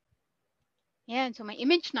 Yan. So, may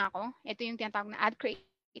image na ako. Ito yung tinatawag na ad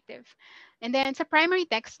creative. And then, sa primary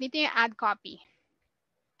text, dito yung ad copy.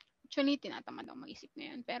 Actually, tinatamad ako mag-isip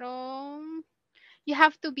ngayon. Pero, you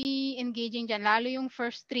have to be engaging dyan. Lalo yung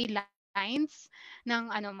first 3 lines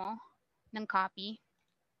ng ng copy.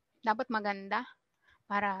 dapat maganda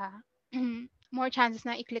para more chances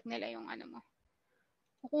na i-click nila yung ano mo.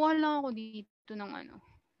 Kukuha lang ako dito ng ano,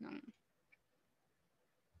 ng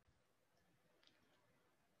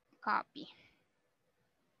copy.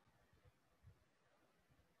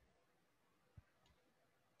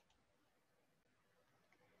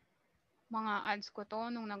 Mga ads ko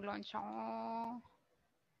to nung nag-launch ako.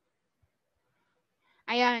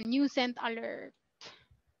 Ayan, new sent alert.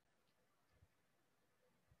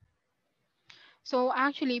 So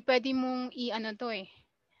actually, pwede mong i-ano to eh,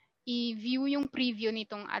 i-view yung preview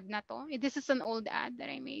nitong ad na to. This is an old ad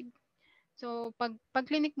that I made. So pag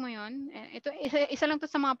click mo 'yon, ito isa lang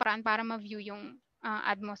to sa mga paraan para ma-view yung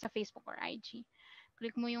ad mo sa Facebook or IG.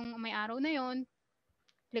 Click mo yung may arrow na 'yon,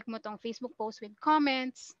 click mo tong Facebook post with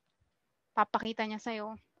comments, papakita niya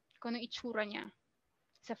sa'yo kung ano itsura niya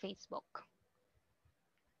sa Facebook.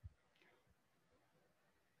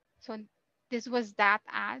 So this was that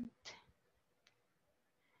ad.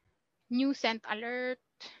 New sent alert.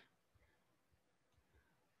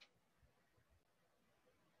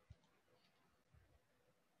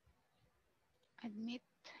 Admit.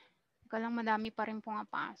 Ika lang, madami pa rin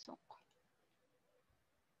pumapasok.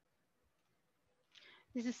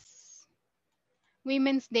 This is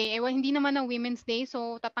Women's Day. Hindi naman na Women's Day,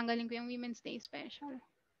 so tatanggalin ko yung Women's Day special.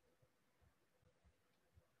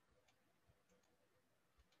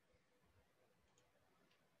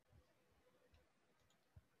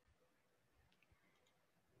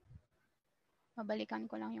 Babalikan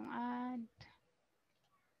ko lang yung ad.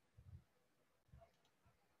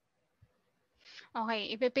 Okay,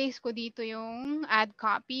 ipe-paste ko dito yung ad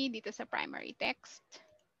copy dito sa primary text.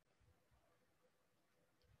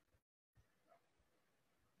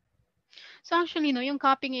 So actually, no, yung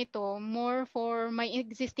copying ito, more for my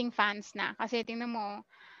existing fans na. Kasi tingnan mo,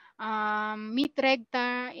 Meet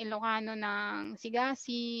Regta, Ilocano ng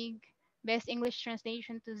Sigasig, Best English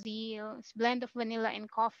Translation to Zeal, Blend of Vanilla and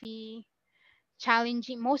Coffee,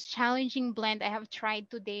 most challenging blend I have tried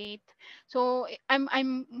to date. So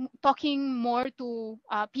I'm talking more to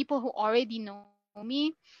people who already know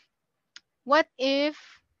me. What if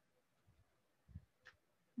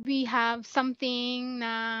we have something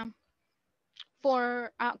na for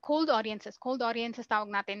cold audiences? Cold audiences tawag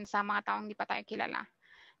natin sa mga taong hindi pa tayo kilala.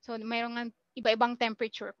 So mayroong iba-ibang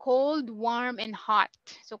temperature, cold, warm, and hot.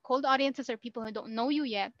 So cold audiences are people who don't know you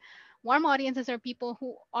yet. Warm audiences are people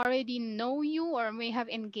who already know you or may have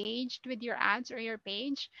engaged with your ads or your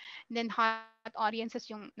page. And then hot audiences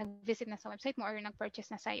yung nag-visit na sa website mo or nag-purchase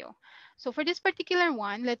na sa'yo. So for this particular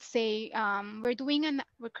one, let's say we're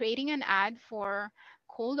creating an ad for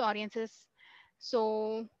cold audiences.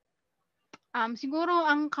 So siguro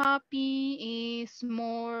ang copy is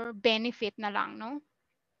more benefit na lang, no?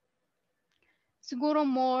 Siguro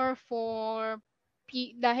more for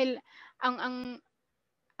dahil ang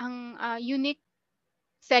unique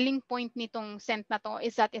selling point nitong scent na to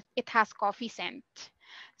is that it has coffee scent.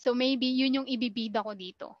 So maybe yun yung ibibida ko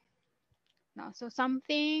dito. No, so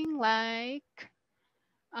something like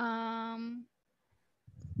ano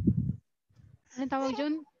tawag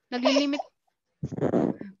dyan? Naglilimit.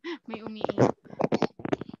 May umiiyak.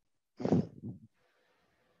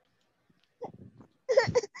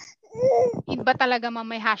 Iba talaga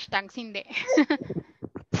may hashtags, hindi.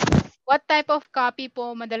 What type of copy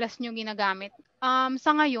po madalas nyo ginagamit?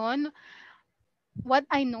 Sa ngayon, what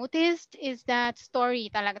I noticed is that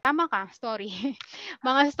story talaga. Tama ka, story.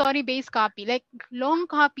 Mga story-based copy. Like,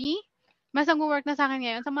 long copy, mas nag-work na sa akin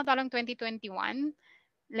ngayon. Samantalang 2021,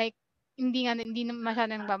 like, hindi na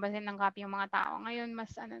masyadong nagbabasin ng copy yung mga tao. Ngayon,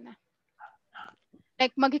 mas na.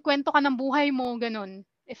 Like, magkikwento ka ng buhay mo, ganun.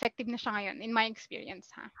 Effective na siya ngayon, in my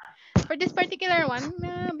experience, ha. For this particular one,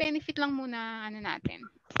 benefit lang muna, natin.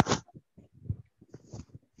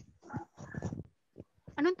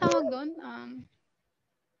 Anong tawag doon?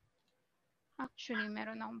 Actually,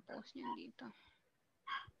 meron akong post niyan dito.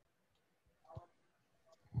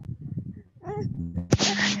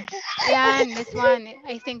 Yan, this one.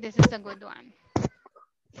 I think this is a good one.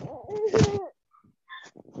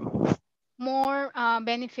 More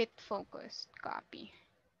benefit-focused copy.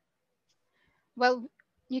 Well,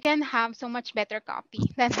 you can have so much better copy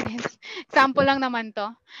than this. Example lang naman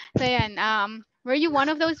to. So yan, were you one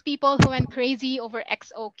of those people who went crazy over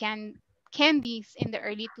XO candies in the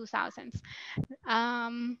early 2000s?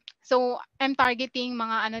 So I'm targeting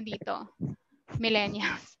mga dito,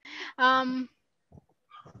 millennials.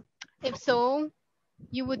 If so,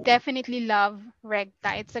 you would definitely love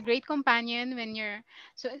Regta. It's a great companion when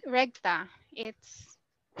so Regta, it's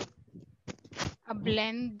a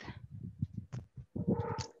blend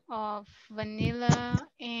of vanilla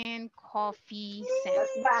and coffee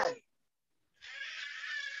scent.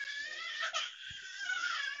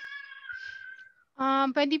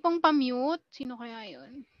 Pwede pong pa-mute. Sino kaya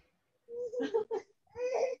yun?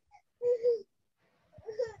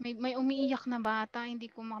 May umiiyak na bata.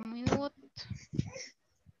 Hindi ko ma-mute.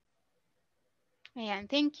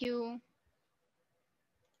 Ayan, thank you.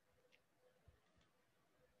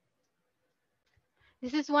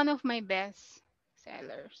 This is one of my best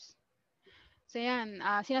sellers. So yan,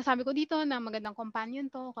 sinasabi ko dito na magandang companion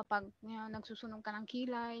to kapag nagsusunog ka ng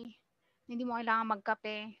kilay. Hindi mo kailangan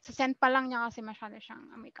magkape. Sa scent pa lang niya kasi masyado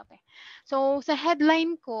siyang may kape. So, sa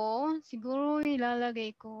headline ko, siguro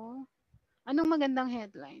ilalagay ko, anong magandang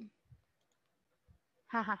headline?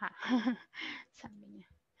 Hahaha. Sabi niya.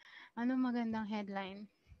 Anong magandang headline?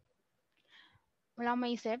 Wala akong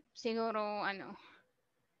maisip. Siguro,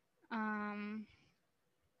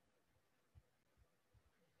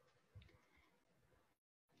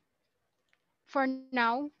 for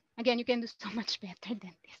now, again, you can do so much better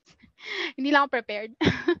than this. Hindi lang ako prepared.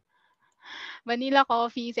 Vanilla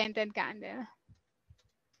coffee scented candle.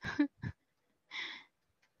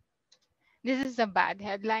 This is a bad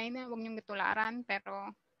headline. Huwag niyong tularan, pero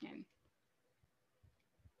yan.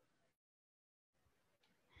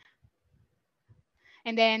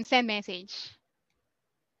 And then, send message.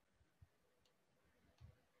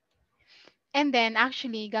 And then,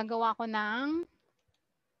 actually, gagawa ko ng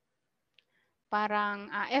parang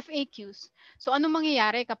FAQs. So, ano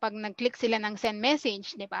mangyayari kapag nag-click sila ng send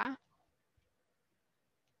message, di ba?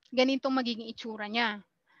 Ganitong magiging itsura niya.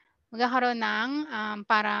 Magkakaroon ng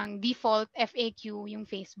parang default FAQ yung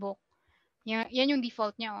Facebook. Yan yung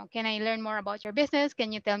default niya. Oh. Can I learn more about your business?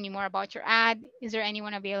 Can you tell me more about your ad? Is there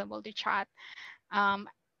anyone available to chat?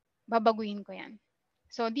 Babaguhin ko yan.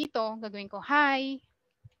 So, dito, gagawin ko, hi.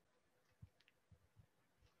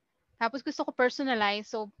 Tapos gusto ko personalize.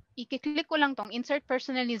 So, i-click ko lang tong insert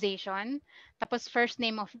personalization. Tapos first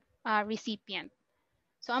name of recipient.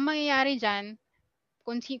 So, ang mangyayari dyan,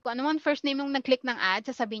 kung ano man first name nung nag-click ng ad,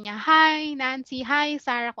 sasabihin niya, hi, Nancy, hi,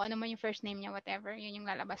 Sarah, kung ano man yung first name niya, whatever, yun yung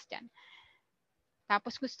lalabas dyan.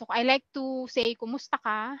 Tapos gusto ko, I like to say, kumusta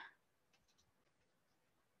ka?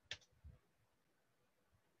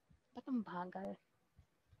 Ba't ang bagal?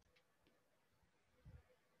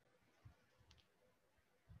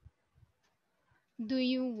 Do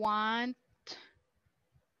you want,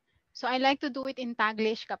 so I like to do it in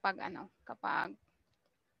Taglish kapag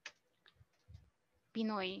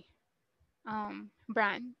Pinoy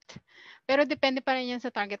brand. Pero depende pa rin yan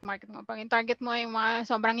sa target market mo. Pag yung target mo ay mga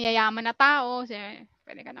sobrang yayaman na tao,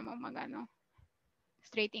 pwede ka namang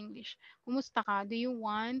straight English. Kumusta ka? Do you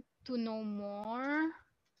want to know more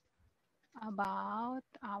about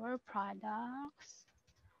our products?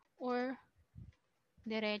 Or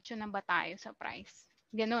diretso na ba tayo sa price?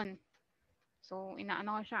 Ganun. So,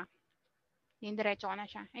 inaano ko siya. Yung diretso ko na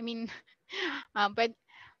siya. I mean,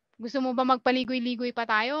 gusto mo ba magpaligoy-ligoy pa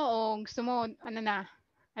tayo o gusto mo,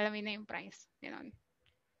 alamin na yung price. Ganun.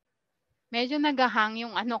 Medyo nagahang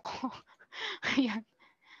yung ano ko. Ayan.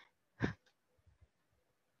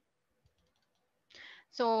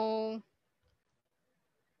 So,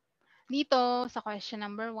 dito sa question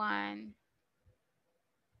number 1,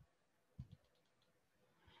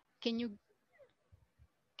 can you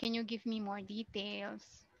give me more details?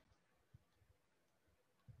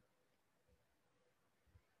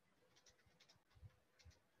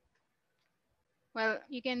 Well,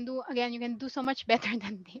 you can do so much better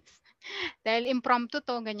than this. Dahil impromptu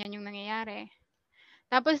to, ganyan yung nangyayari.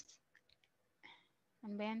 Tapos,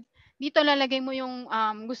 ano ba yan? Dito lalagay mo yung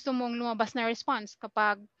gusto mong lumabas na response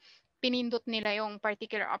kapag pinindot nila yung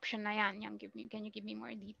particular option na yan. Can you give me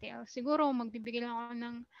more details? Siguro, magbibigay lang ako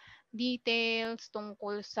ng details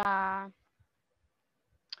tungkol sa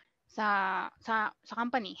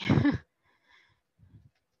company.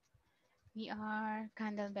 We are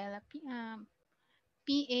Candlebella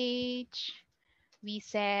PH. We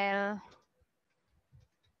sell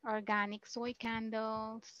organic soy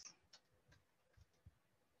candles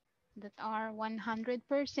that are 100%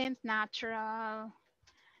 natural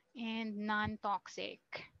and non-toxic.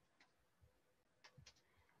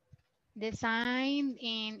 Designed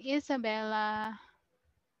in Isabela.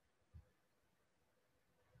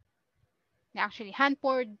 Actually,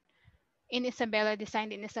 hand-poured in Isabela,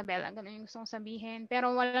 designed in Isabela. Ganun yung gusto kong sabihin.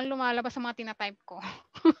 Pero walang lumalabas sa mga tinatype ko.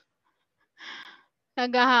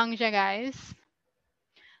 Nagahang siya, guys.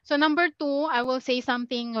 So, number 2, I will say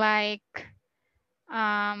something like,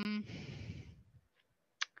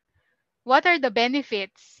 what are the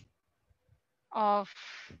benefits of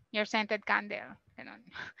your scented candle? Ganun.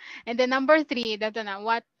 And then number 3,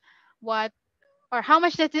 what what or how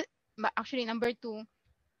much does it, actually number 2,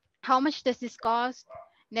 how much does this cost?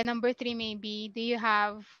 Then number 3 maybe, do you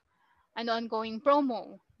have an ongoing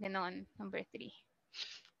promo? Ganon, number 3.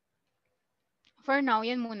 For now,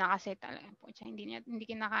 yan muna kasi talaga po. Hindi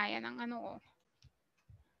kinakaya ng ano ko.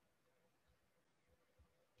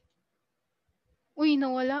 Uy,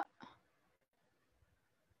 nawala.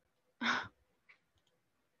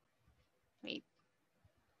 Wait.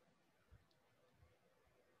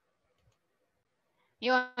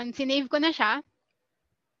 Yun, sinave ko na siya.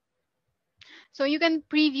 So you can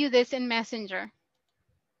preview this in Messenger.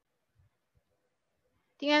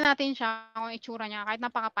 Tingnan natin siya kung itsura niya kahit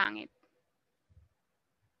napakapangit.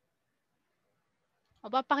 O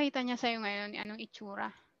papakita niya sa'yo ngayon anong itsura.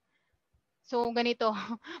 So, ganito.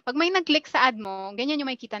 Pag may nag-click sa ad mo, ganyan yung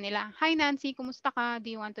makikita nila. Hi Nancy, kumusta ka? Do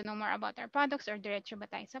you want to know more about our products or diretso ba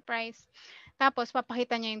tayo sa price? Tapos,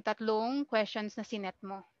 papakita niya yung 3 questions na sinet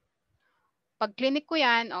mo. Pag clinic ko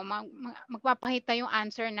yan, magpapakita yung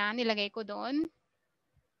answer na nilagay ko doon.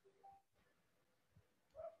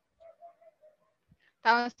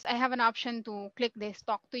 Tapos, I have an option to click this,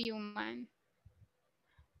 talk to human.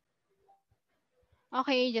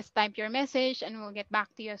 Okay, just type your message and we'll get back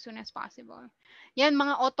to you as soon as possible. Yan,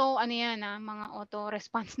 mga auto, mga auto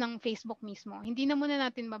response ng Facebook mismo. Hindi na muna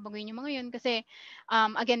natin babaguhin yung mga yun kasi,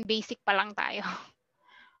 again, basic pa lang tayo.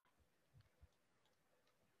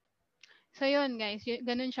 So, yun guys,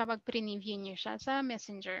 ganun siya pag preview niyo siya sa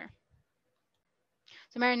Messenger.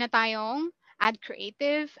 So, meron na tayong add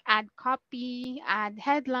creative, add copy, add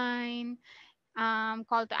headline,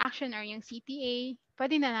 call to action or yung CTA.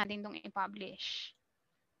 Pwede na natin itong i-publish.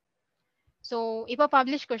 So,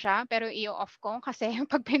 ipapublish ko siya, pero i-off ko kasi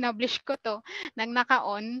pag pinublish ko to,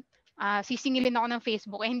 naka-on, sisingilin ako ng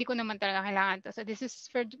Facebook, hindi ko naman talaga kailangan to. So, this is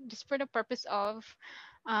for the purpose of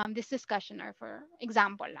this discussion or for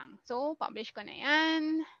example lang. So, publish ko na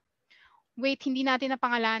yan. Wait, hindi natin na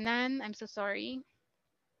pangalanan. I'm so sorry.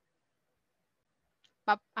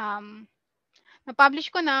 Na-publish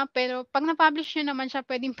ko na, pero pag na-publish nyo naman siya,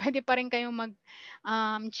 pwede pa rin kayong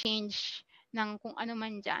mag-change ng kung ano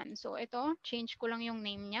man dyan. So, ito, change ko lang yung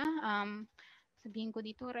name niya. Sabihin ko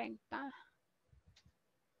dito, Regta.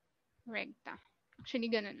 Regta.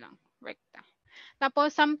 Actually, ganun lang. Regta.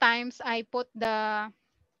 Tapos, sometimes, I put the...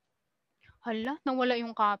 Hala, nawala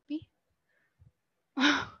yung copy.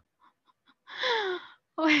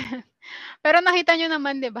 Pero nakita nyo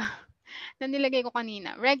naman, di ba? Na nilagay ko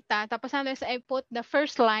kanina. Regta. Tapos, sometimes, I put the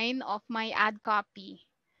first line of my ad copy.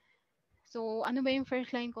 So, ano ba yung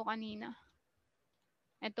first line ko kanina?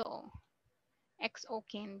 Ito, XO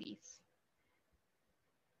candies.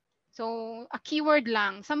 So, a keyword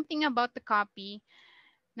lang, something about the copy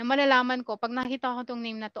na malalaman ko, pag nakita ko itong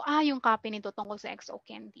name na to, yung copy nito tungkol sa XO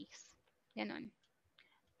candies. Ganun.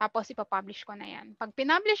 Tapos, ipapublish ko na yan. Pag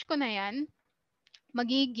pinublish ko na yan,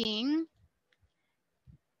 magiging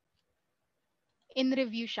in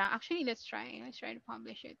review siya. Actually, let's try. Let's try to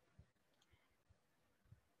publish it.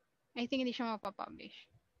 I think hindi siya mapapublish.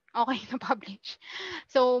 Okay, na-publish.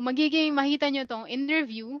 So, makita nyo itong in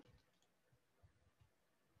review.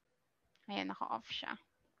 Ayan, naka-off siya.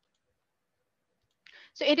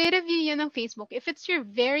 So, i-review yan ng Facebook. If it's your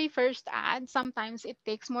very first ad, sometimes it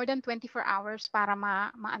takes more than 24 hours para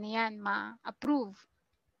ma-approve.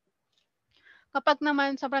 Kapag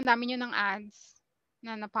naman sobrang dami nyo ng ads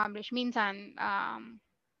na na-publish, minsan,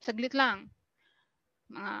 saglit lang.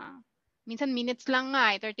 Minsan minutes lang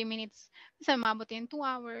nga, 30 minutes. Minsan mabot yan 2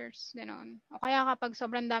 hours, gano'n. O kaya kapag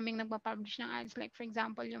sobrang daming nagpa-publish ng ads, like for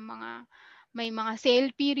example, may mga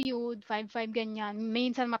sale period, 5-5 ganyan.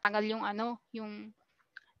 Minsan matagal yung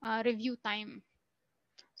review time.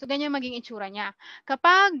 So, ganyan maging itsura niya.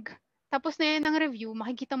 Kapag tapos na yan ng review,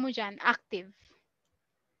 makikita mo dyan, active.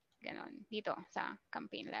 Ganon, dito sa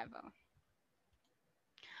campaign level.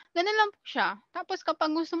 Ganun lang po siya. Tapos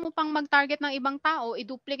kapag gusto mo pang mag-target ng ibang tao,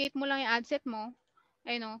 i-duplicate mo lang yung ad set mo.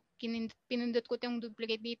 Ayun, pinindot ko yung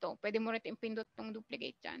duplicate dito. Pwede mo rin pindot yung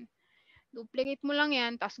duplicate dyan. Duplicate mo lang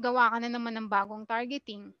yan, tapos gawa ka na naman ng bagong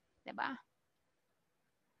targeting. Diba?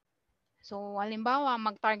 So, halimbawa,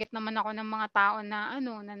 mag-target naman ako ng mga tao na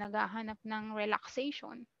naghahanap ng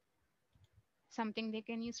relaxation. Something they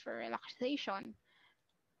can use for relaxation.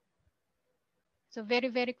 So,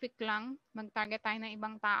 very, very quick lang. Mag-target tayo ng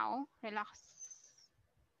ibang tao.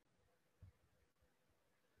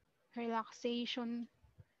 Relaxation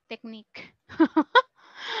technique.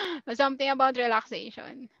 Something about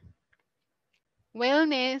relaxation.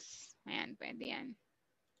 Wellness. Ayan, pwede yan.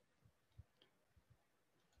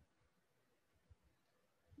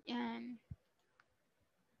 Yan.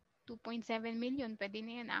 2.7 million. Pwede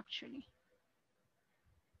na yan actually.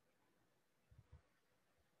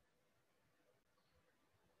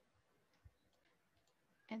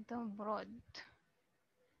 Ito, broad.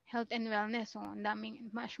 Health and wellness. So, ang daming,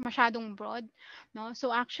 masyadong broad. No? So,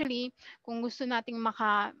 actually, kung gusto nating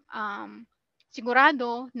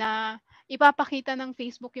sigurado na ipapakita ng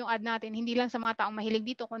Facebook yung ad natin, hindi lang sa mga taong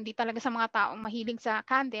mahilig dito, kundi talaga sa mga taong mahilig sa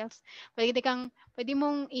candles, pwede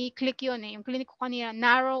mong i-click yun eh. Yung clinic ko kanina,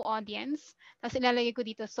 narrow audience. Tapos ilalagay ko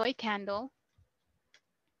dito, soy candle.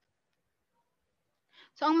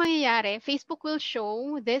 So, ang mangyayari, Facebook will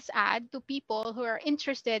show this ad to people who are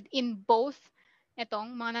interested in both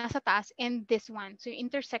itong mga nasa taas and this one. So, yung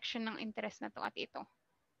intersection ng interest na to at ito.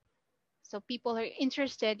 So, people who are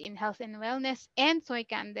interested in health and wellness and soy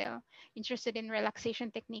candle, interested in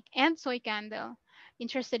relaxation technique and soy candle,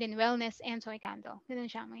 interested in wellness and soy candle.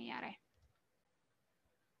 Ganun siya ang mangyayari.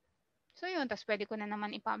 So, yun. Tapos, pwede ko na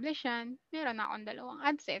naman i-publish yan. Meron na akong dalawang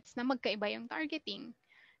ad sets na magkaiba yung targeting.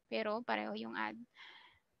 Pero, pareho yung ad.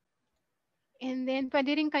 And then,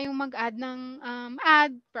 pwede rin kayong mag-add ng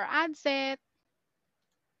ad per ad set.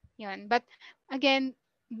 Yun. But, again,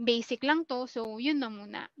 basic lang to. So, yun na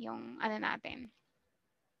muna yung ano natin.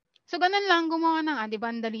 So, ganun lang gumawa ng ad.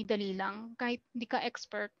 Diba? Dali-dali lang. Kahit hindi ka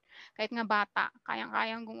expert, kahit nga bata,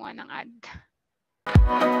 kayang-kayang gumawa ng ad.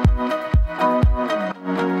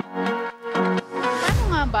 Paano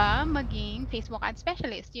nga ba maging Facebook ad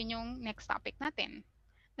specialist? Yun yung next topic natin.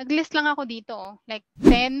 Nag-list lang ako dito, like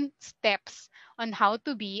 10 steps on how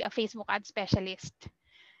to be a Facebook ad specialist.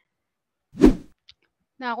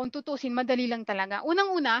 Na kung tutusin, madali lang talaga.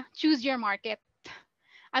 Unang-una, choose your market.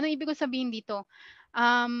 Ano ibig ko sabihin dito?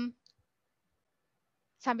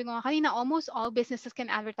 Sabi ko nga kanina, almost all businesses can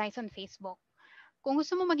advertise on Facebook. Kung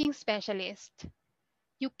gusto mo maging specialist,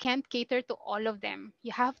 you can't cater to all of them.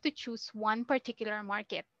 You have to choose one particular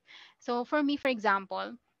market. So for me, for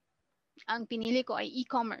example, ang pinili ko ay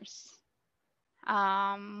e-commerce.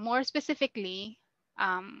 More specifically,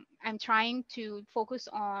 I'm trying to focus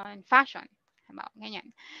on fashion. About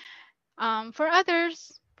ganyan. For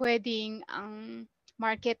others, pwedeng ang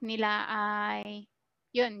market nila ay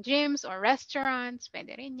yun, gyms or restaurants,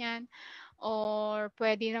 pwede rin yan. Or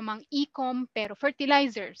pwede namang e-com pero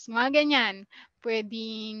fertilizers, mga ganyan.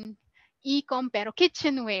 Pwedeng e-com pero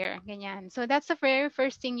kitchenware, ganyan. So that's the very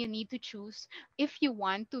first thing you need to choose if you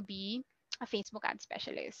want to be a Facebook ad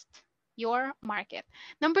specialist. Your market.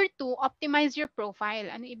 Number 2, optimize your profile.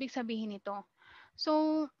 Ano ibig sabihin nito?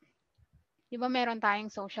 So, di ba meron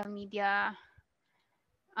tayong social media,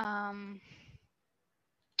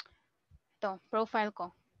 ito, profile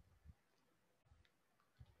ko.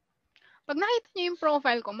 Pag nakita nyo yung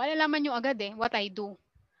profile ko, malalaman nyo agad what I do.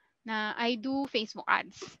 Na I do Facebook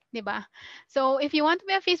ads, di ba? So, if you want to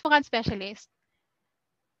be a Facebook ad specialist,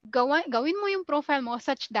 gawin mo yung profile mo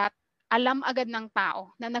such that alam agad ng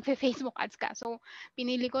tao na nagfe-Facebook ads ka. So,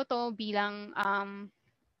 pinili ko to bilang,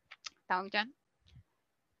 tawag dyan,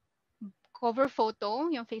 cover photo,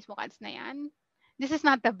 yung Facebook ads na yan. This is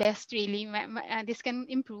not the best really. This can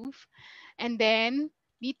improve. And then,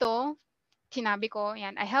 dito, sinabi ko,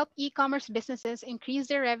 yan, I help e-commerce businesses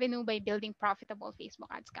increase their revenue by building profitable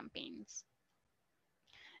Facebook ads campaigns.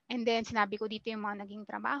 And then, sinabi ko dito yung mga naging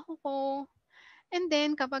trabaho ko. And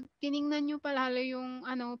then, kapag tiningnan nyo palalo yung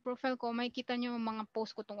profile ko, makikita nyo yung mga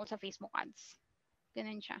post ko tungkol sa Facebook ads.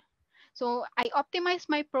 Ganun siya. So, I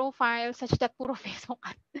optimize my profile such that puro Facebook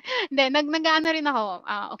ad. Then, nag-ano rin ako,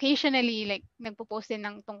 occasionally, like, nagpo-post din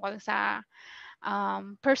ng tungkol sa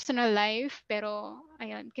personal life. Pero,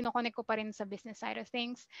 ayun, kinoconnect ko pa rin sa business side of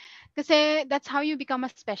things. Kasi, that's how you become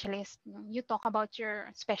a specialist. You talk about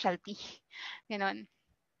your specialty. Ganon.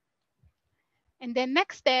 And then,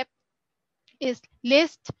 next step is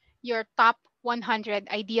list your top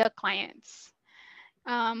 100 ideal clients.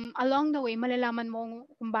 Along the way, malalaman mo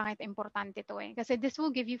kung bakit importante ito eh. Kasi this will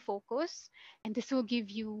give you focus and this will give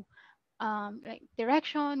you like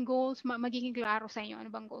direction, goals, magiging klaro sa inyo ano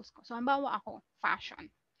bang goals ko. So, halimbawa ako, fashion.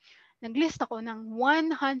 Naglist ako ng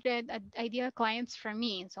 100 ideal clients for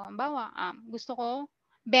me. So, halimbawa, gusto ko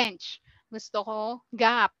bench, gusto ko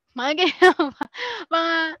Gap, mga ganyan.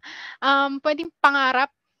 Mga pwedeng pangarap,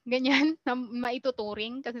 ganyan, na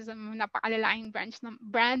maituturing kasi sa napakalalaking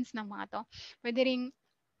brands ng mga to. Pwede ring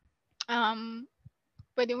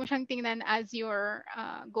pwede mo siyang tingnan as your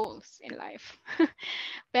goals in life.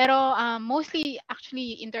 Pero mostly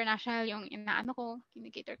actually international yung inaano ko,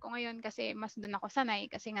 kinikater ko ngayon kasi mas doon ako sanay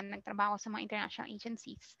kasi nga nagtrabaho sa mga international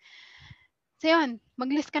agencies. So yun,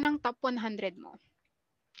 maglist ka ng top 100 mo.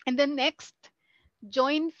 And then next,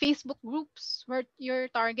 join Facebook groups where your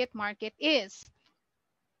target market is.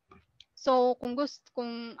 So kung gusto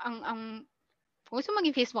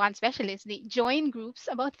maging Facebook ad specialist, join groups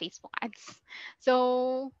about Facebook ads.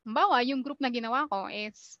 So, halimbawa, yung group na ginawa ko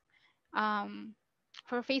is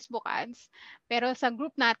for Facebook ads. Pero sa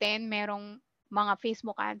group natin, merong mga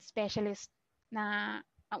Facebook ads specialist na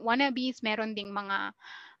wannabes, meron ding mga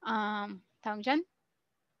tawag dyan,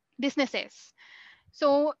 businesses.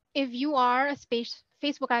 So, if you are a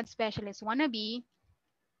Facebook ad specialist wannabe,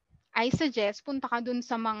 I suggest punta ka dun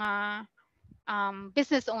sa mga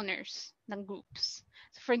business owners ng groups.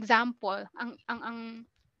 So, for example, ang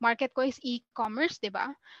market ko is e-commerce, di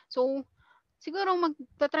ba? So, siguro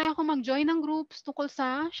magta-try ako mag-join ng groups tungkol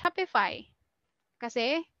sa Shopify.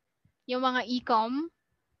 Kasi, yung mga e-com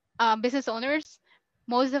business owners,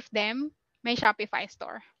 most of them may Shopify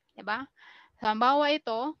store. Di ba? So, halimbawa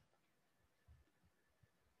ito,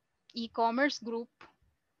 e-commerce group,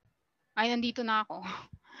 ay nandito na ako.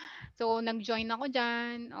 So, nag-join ako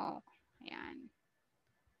dyan. Oh, ayan.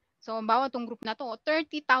 So, halimbawa itong group na to,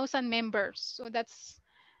 30,000 members. So, that's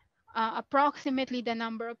approximately the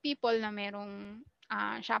number of people na merong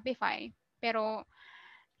Shopify. Pero,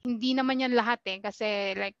 hindi naman yan lahat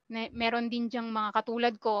kasi like meron din diyang mga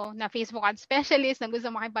katulad ko na Facebook ad specialist na gusto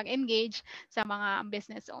makipag-engage sa mga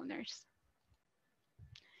business owners.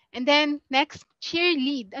 And then, next,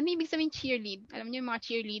 cheerlead. Ano ibig sabihin cheerlead? Alam niyo yung mga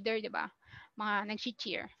cheerleader, di ba? Mga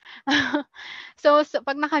nag-cheer. So,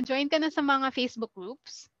 pag naka-join ka na sa mga Facebook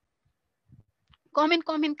groups, comment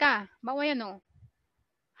ka. Bawa yan, oh.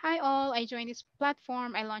 Hi all, I joined this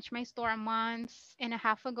platform. I launched my store a month and a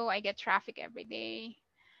half ago. I get traffic every day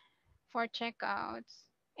for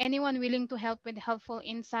checkouts. Anyone willing to help with helpful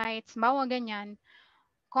insights? Bawa ganyan.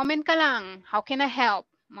 Comment ka lang. How can I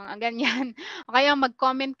help? Mga ganyan. O kaya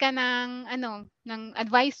mag-comment ka ng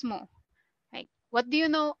advice mo. Like, what do you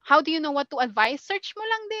know? How do you know what to advise? Search mo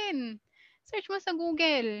lang din. Search mo sa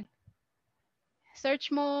Google. Search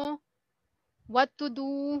mo what to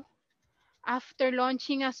do after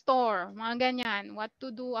launching a store. Mga ganyan. What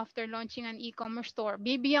to do after launching an e-commerce store.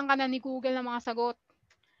 Bibigyan ka na ni Google ng mga sagot.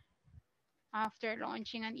 After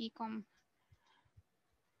launching an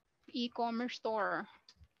e-commerce store.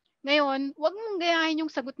 Ngayon, wag mong gayahin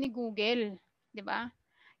yung sagot ni Google. 'Di ba?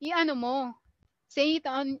 I-ano mo. Say it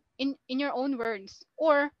in your own words.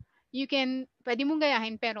 Or, pwede mong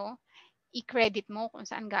gayahin pero i-credit mo kung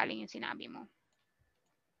saan galing yung sinabi mo.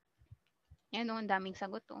 Yan o, ang daming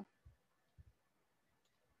sagot o.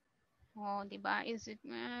 Oh, di ba? Is it,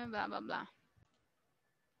 blah, blah, blah.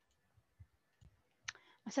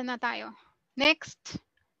 Asan na tayo? Next,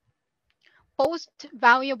 post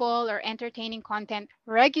valuable or entertaining content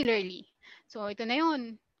regularly. So, ito na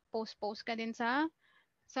yun. Post ka din sa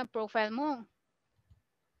profile mo.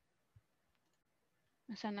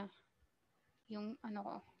 Asan na? Yung ano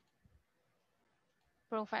ko.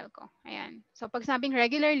 Profile ko. Ayan. So, pag sabing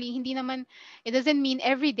regularly, it doesn't mean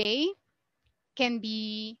every day. Can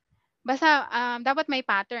be, basta dapat may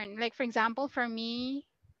pattern. Like for example, for me,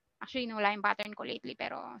 actually wala yung pattern ko lately,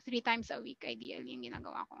 pero 3 times a week ideally yung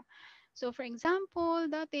ginagawa ko. So for example,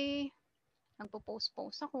 dati,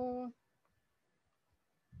 nagpo-post ako.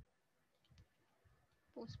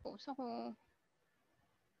 Post ako.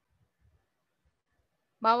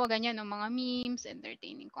 Bawa ganyan ng mga memes,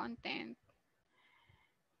 entertaining content.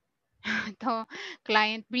 Ito,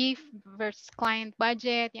 client brief versus client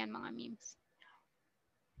budget, yan mga memes.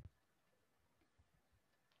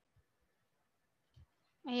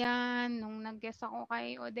 Ayan, nung nag-guest ako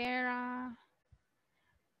kay Odera.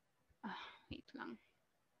 Wait lang.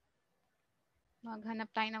 Maghanap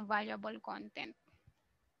tayo ng valuable content.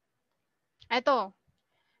 Ito.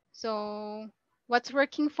 So, what's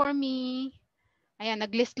working for me? Ayan,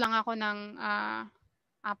 nag-list lang ako ng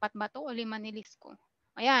 4 ba to o 5 nilist ko.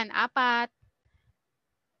 Ayan, 4.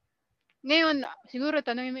 Ngayon, siguro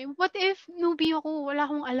tanongin mo, what if newbie ako, wala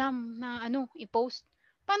akong alam na i-post?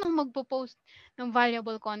 Paano magpo-post ng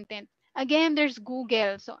valuable content? Again, there's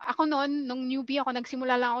Google. So, ako noon, nung newbie ako,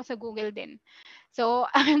 nagsimula lang ako sa Google din. So,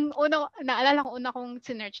 ang naalala ko una kong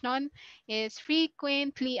sinearch noon is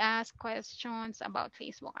frequently asked questions about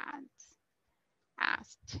Facebook ads.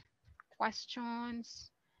 Asked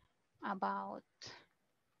questions about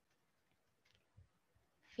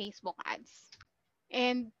Facebook ads.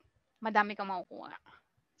 And madami kang makukuha.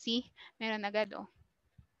 See? Meron agad, oh.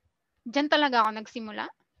 Diyan talaga ako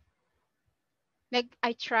nagsimula. Like,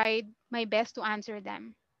 I tried my best to answer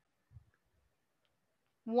them.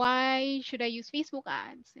 Why should I use Facebook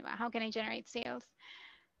ads? Diba? How can I generate sales?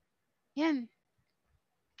 Yan.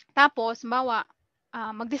 Tapos,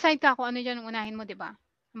 mag-decide ka kung ano dyan ang unahin mo, diba?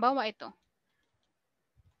 Halimbawa, ito.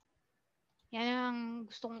 Yan ang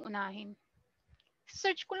gusto kong unahin.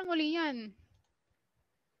 Search ko lang uli yan.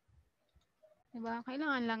 Diba?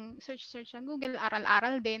 Kailangan lang search sa Google,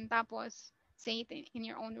 aral-aral din. Tapos, Say it in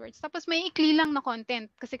your own words. Tapos may ikli lang na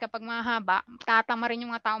content kasi kapag mahaba, tatama rin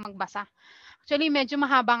yung mga tao magbasa. Actually, medyo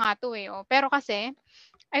mahaba nga to eh. Oh. Pero kasi,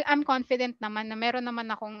 I'm confident naman na meron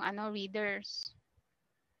naman akong readers.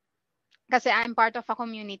 Kasi I'm part of a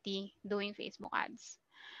community doing Facebook ads.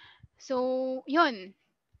 So, yun.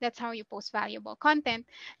 That's how you post valuable content.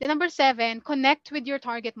 The number 7, connect with your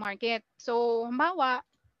target market. So, halimbawa,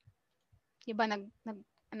 diba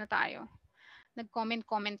ano tayo?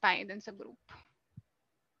 Nag-comment tayo dun sa group.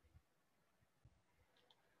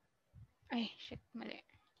 Ay, shit, mali.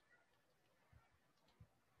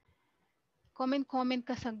 Comment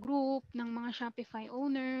ka sa group ng mga Shopify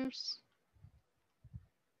owners.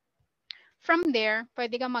 From there,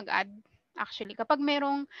 pwede ka mag-add. Actually, kapag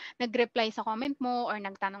merong nag-reply sa comment mo or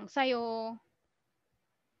nagtanong sa'yo,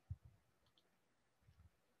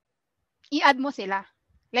 i-add mo sila.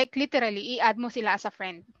 Like literally, i-add mo sila as a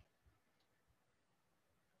friend.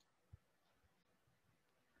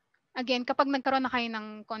 Again, kapag nagkaroon na kayo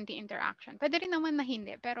ng konti interaction, pwede rin naman na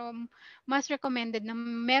hindi, pero mas recommended na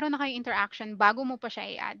meron na kayo interaction bago mo pa siya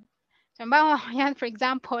i-add. So, yan, for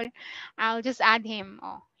example, I'll just add him.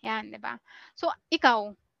 Oh, yan, di ba? So,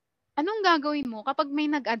 ikaw, anong gagawin mo kapag may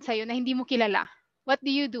nag-add sa'yo na hindi mo kilala? What do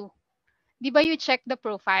you do? Di ba you check the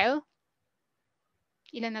profile?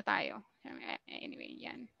 Ilan na tayo? Anyway,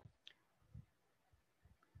 yan.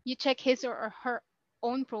 You check his or her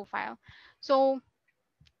own profile. So,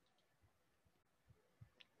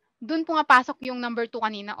 dun pumapasok yung number 2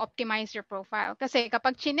 kanina, optimize your profile. Kasi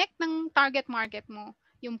kapag chinek ng target market mo,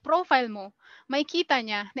 yung profile mo, makikita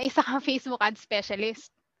niya na isa kang Facebook ad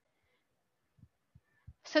specialist.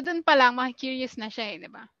 So, dun pa lang, makikurious na siya di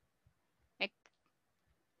ba? Like,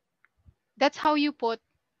 that's how you put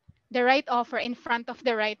the right offer in front of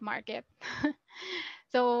the right market.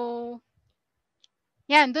 So,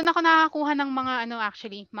 yan, dun ako nakakuha ng mga,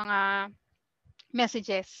 mga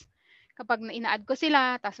messages. Kapag ina-add ko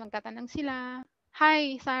sila, tapos magtatanong sila,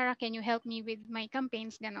 "Hi, Sarah, can you help me with my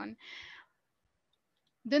campaigns?" Ganon.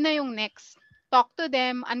 Doon na yung next. Talk to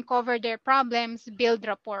them, uncover their problems, build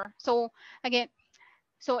rapport. So, again,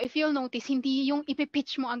 if you'll notice, hindi yung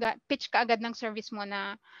ipipitch pitch ka agad ng service mo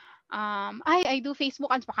na, I do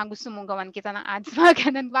Facebook ads, baka gusto mong gawan kita ng ads, mga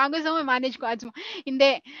ganun. Baka gusto mo manage ko ads mo.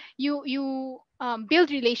 Hindi. You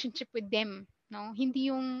build relationship with them. No? Hindi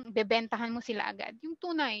yung bebentahan mo sila agad. Yung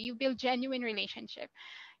tunay, you build genuine relationship.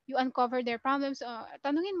 You uncover their problems.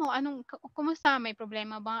 Tanungin mo, kumusta? May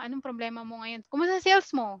problema ba? Anong problema mo ngayon? Kumusta sales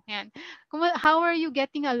mo? Yan. How are you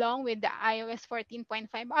getting along with the iOS 14.5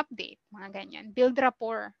 update? Mga ganyan. Build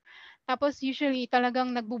rapport. Tapos usually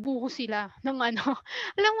talagang nagbubuho sila ng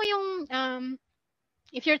alam mo yung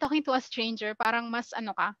if you're talking to a stranger, parang mas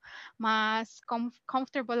mas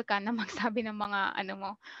comfortable ka na magsabi ng mga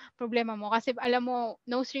problema mo kasi alam mo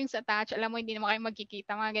no strings attached, alam mo hindi naman kayo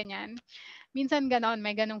magkikita, mga ganyan. Minsan ganon,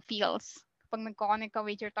 may ganong feels pag nagko-connect ka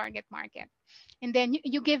with your target market. And then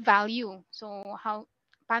you give value. So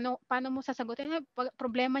paano mo sasagutin?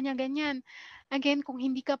 Problema niya ganyan. Again, kung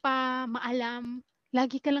hindi ka pa maalam,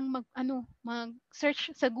 lagi ka lang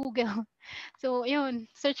mag-search sa Google. So, yun,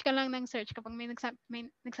 search ka lang ng search kapag may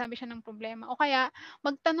nagsabi siya ng problema. O kaya,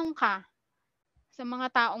 magtanong ka sa mga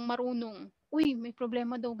taong marunong. Uy, may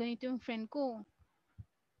problema daw ganito yung friend ko.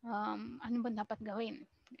 Ano ba dapat gawin?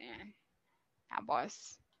 Ayan.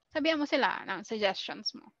 Tapos, sabihan mo sila ng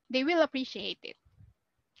suggestions mo. They will appreciate it.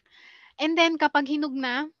 And then, kapag hinug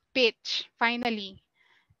na, pitch, finally.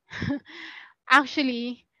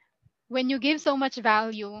 Actually, when you give so much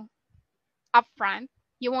value upfront,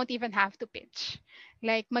 you won't even have to pitch.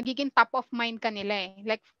 Like, magiging top of mind ka nila eh.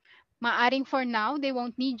 Like, maaring for now, they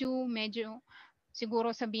won't need you. Medyo,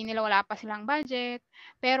 siguro sabihin nila wala pa silang budget.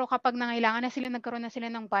 Pero kapag nagkaroon na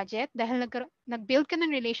sila ng budget, dahil nag-build ka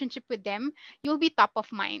ng relationship with them, you'll be top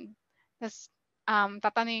of mind. Tapos,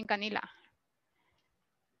 tatanungin ka nila.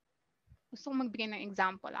 Gusto kong magbigay ng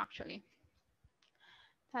example actually.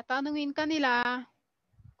 Tatanungin ka nila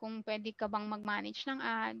kung pwede ka bang mag-manage ng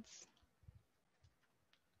ads.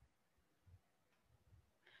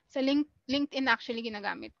 Sa LinkedIn actually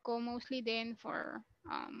ginagamit ko mostly din for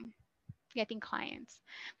getting clients.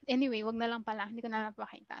 Anyway, wag na lang pala. Hindi ko na lang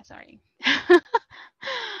pakita. Sorry.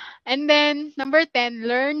 And then, number 10,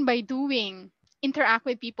 learn by doing. Interact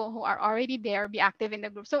with people who are already there, be active in the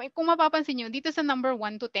group. So, kung mapapansin nyo, dito sa number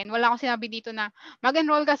 1 to 10, wala akong sinabi dito na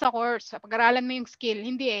mag-enroll ka sa course, pag-aralan mo yung skill.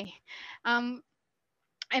 Hindi eh.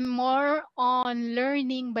 I'm more on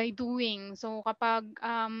learning by doing. So, kapag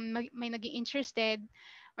may naging interested,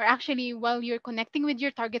 or actually while you're connecting with your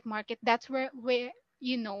target market, that's where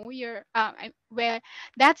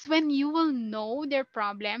that's when you will know their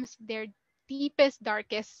problems, their deepest,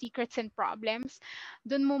 darkest secrets and problems.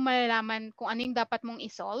 Doon mo malalaman kung ano yung dapat mong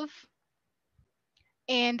isolve.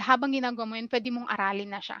 And habang ginagawa mo yun, pwede mong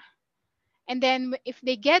aralin na siya. And then, if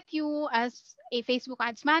they get you as a Facebook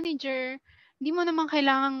Ads Manager, hindi mo naman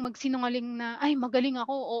kailangang magsinungaling na, ay, magaling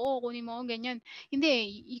ako, oo, kunin mo, ganyan.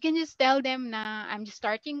 Hindi, you can just tell them na, I'm just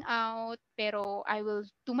starting out, pero I will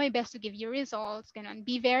do my best to give you results, ganun.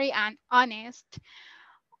 Be very honest.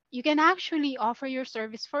 You can actually offer your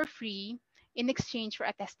service for free in exchange for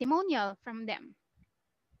a testimonial from them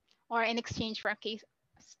or in exchange for a case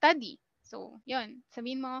study. So, yun.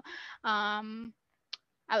 Sabihin mo,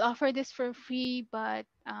 I'll offer this for free, but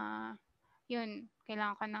yun,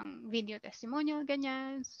 kailangan ko ng video testimonial,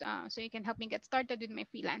 ganyan. So you can help me get started with my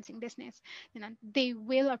freelancing business. And they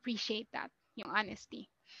will appreciate that, yung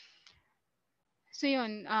honesty. So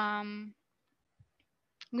yun,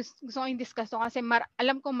 gusto ko yung discuss to kasi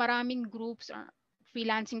alam ko maraming groups or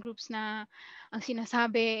freelancing groups na ang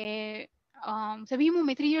sinasabi sabihin mo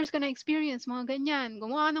may 3 years ka na experience, mga ganyan,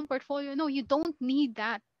 gumawa ng portfolio. No, you don't need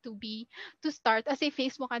that to start as a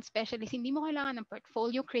Facebook ad specialist. Hindi mo kailangan ng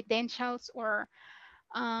portfolio, credentials, or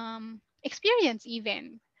experience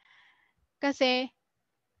even. Kasi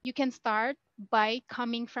you can start by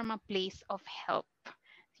coming from a place of help.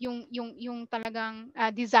 Yung talagang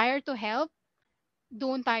desire to help,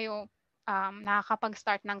 doon tayo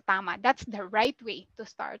nakakapag-start ng tama. That's the right way to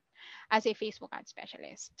start as a Facebook ad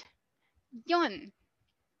specialist. Yun.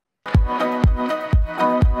 Do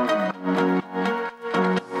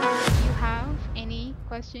you have any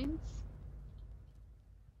questions?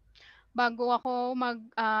 Bago ako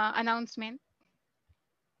mag-announcement.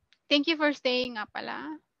 Thank you for staying nga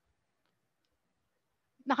pala.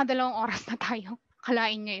 Nakadalawang oras na tayo.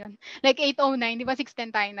 Kalain nyo yun. Like 8:09, di ba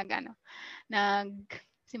 6:10 tayo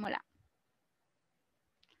nagsimula.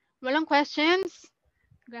 Walang questions?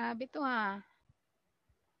 Grabe to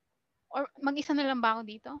Or mag-isa na lang ba ako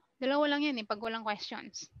dito? Dalawa lang yan pag walang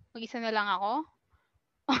questions. Mag-isa na lang ako?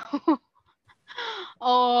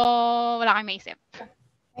 Wala kayong maisip?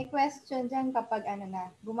 May question dyan kapag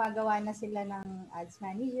gumagawa na sila ng ads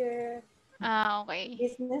manager. Okay.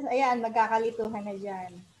 Business, ayan, magkakalituhan na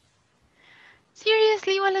dyan.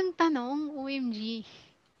 Seriously, walang tanong? OMG.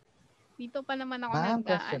 Dito pa naman ako Ma'am,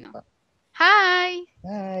 question pa. Hi!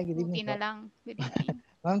 Hi, good evening Buti na lang. Good evening.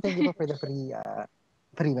 Ma'am, thank you po for the free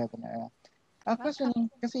webinar. Ang question,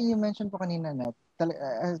 kasi you mentioned po kanina na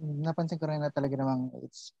napansin ko rin na talaga namang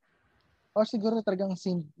siguro talagang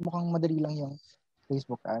mukhang madali lang yung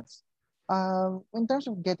Facebook ads. In terms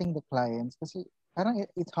of getting the clients, kasi parang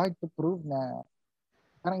it's hard to prove na,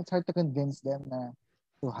 parang it's hard to convince them na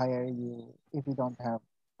to hire you if you don't have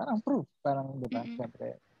parang proof. Parang, di ba?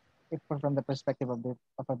 Siyempre, if from the perspective of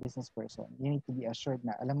a business person, you need to be assured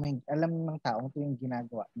na alam ng taong ito yung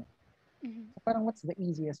ginagawa mo. So parang what's the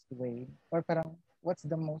easiest way or parang what's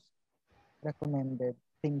the most recommended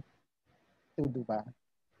thing to do ba?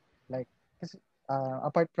 Like, kasi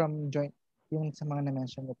apart from yung sa mga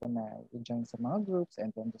na-mention ko na i-join sa mga groups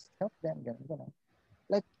and then just help them, ganun.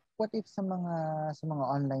 Like, what if sa mga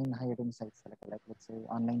online hiring sites talaga, like let's say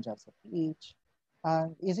online jobs at PH,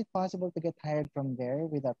 is it possible to get hired from there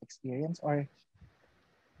without experience or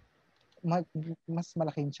mas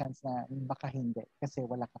malaking chance na baka hindi kasi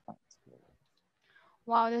wala ka pang experience?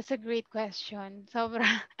 Wow, that's a great question. Sobra.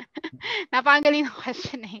 Napakagaling ng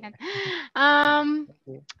question na yan.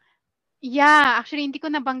 Yeah, actually hindi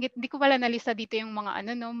ko pala nalista dito yung mga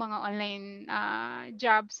mga online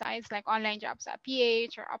job sites like online jobs at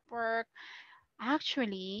PH or Upwork.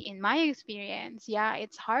 Actually, in my experience, yeah,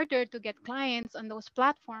 it's harder to get clients on those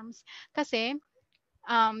platforms kasi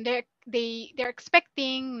they're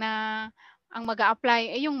expecting na ang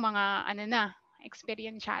mag-a-apply ay yung mga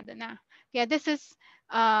experienced na. Yeah, this is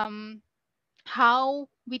how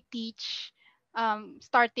we teach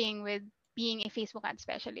starting with being a Facebook ad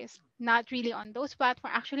specialist. Not really on those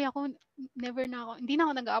platforms. Actually, hindi na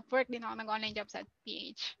ako nag-Upwork, hindi na ako nag-online jobs at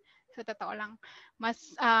PH. Sa totoo lang.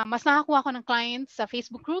 Mas nakakuha ko ng clients sa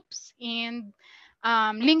Facebook groups and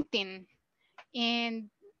LinkedIn. And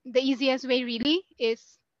the easiest way really is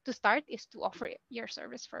to offer your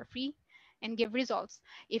service for free and give results.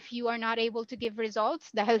 If you are not able to give results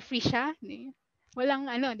dahil free siya, walang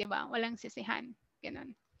di ba? Walang sisihan.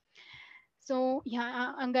 Ganun. So,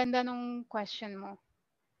 yeah, ang ganda nung question mo.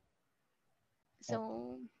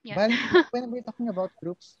 So, yeah. But when we're talking about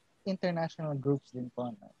groups, international groups din po,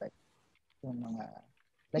 like yung mga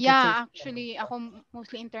actually, ako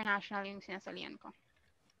mostly international yung sinasalihan ko.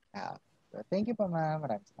 So thank you po, ma'am.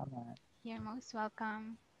 Maraming salamat. You're most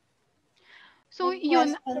welcome. So,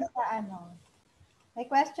 may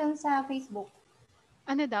question sa Facebook.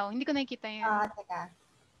 Ano daw? Hindi ko nakikita yan. Teka.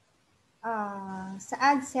 Sa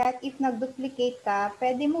ad set, if nag-duplicate ka,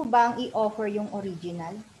 pwede mo bang i-offer yung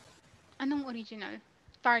original? Anong original?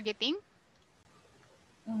 Targeting?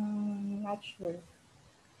 Not sure.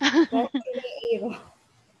 Question ni Aero.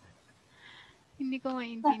 Hindi ko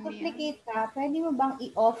maintindihan. Nag-duplicate ka, pwede mo bang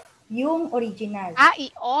i-off yung original?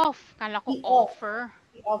 I-off. Kala ko I-off. offer.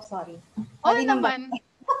 I-off, sorry. Oo naman.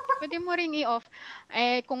 Pwede mo ring i-off.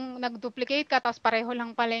 Kung nag-duplicate ka tapos pareho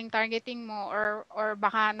lang pala yung targeting mo or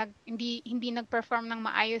baka hindi nag-perform ng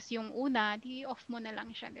maayos yung una, di off mo na lang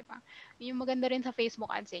siya, di ba? Yung maganda rin sa Facebook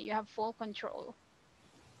ads you have full control.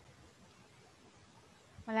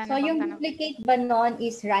 Wala So, yung duplicate ba nun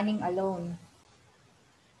is running alone?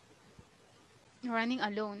 Running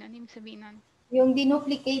alone? Ano yung sabihin nun? Yung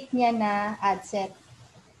dinuplicate niya na ad set.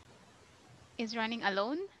 Is running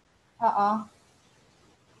alone? Oo.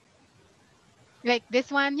 Like this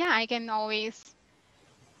one, yeah, I can always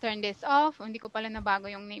turn this off. Hindi ko pala nabago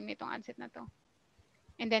yung name nitong ad set na to.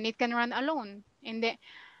 And then it can run alone. And then,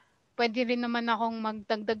 pwede rin naman akong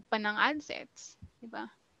magdagdag pa ng ad sets. Diba?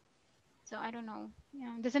 So, I don't know.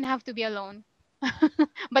 Yeah, it doesn't have to be alone.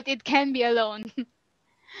 But it can be alone.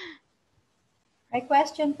 May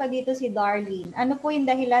question pa dito si Darlene. Ano po yung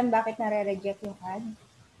dahilan bakit nare-reject yung ad?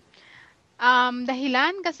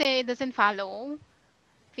 Dahilan kasi it doesn't follow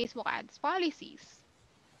Facebook ads policies.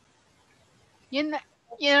 Yun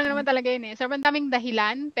lang naman talaga yun eh. So, daming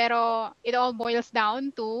dahilan, pero it all boils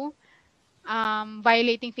down to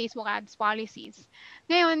violating Facebook ads policies.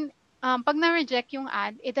 Ngayon, pag na-reject yung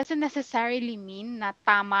ad, it doesn't necessarily mean na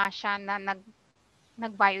tama siya na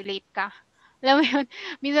nag-violate ka. Alam mo yun?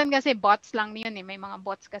 Minsan kasi bots lang yun eh. May mga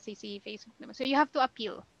bots kasi si Facebook. So, you have to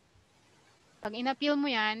appeal. Pag in-appeal mo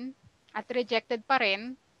yan, at rejected pa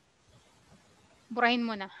rin, burahin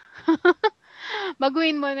mo na.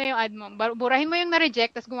 Baguhin mo na yung ad mo. Burahin mo yung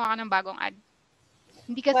na-reject, tapos gumawa ka ng bagong ad.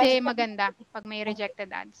 Hindi kasi maganda pag may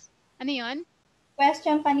rejected ads. Ano yun?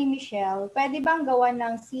 Question pa ni Michelle, pwede bang gawa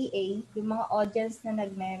ng CA yung mga audience na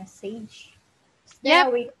nag-message? Is there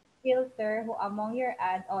a way to filter who among your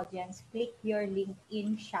ad audience click your link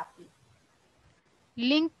in Shopee?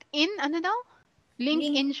 LinkedIn? Ano daw? Link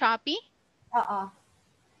in Shopee? Oo.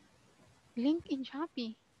 Link in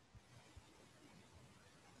Shopee.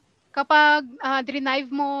 Kapag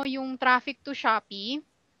drive mo yung traffic to Shopee,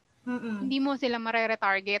 hindi mo sila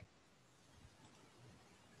mare-retarget.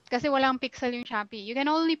 Kasi walang pixel yung Shopee. You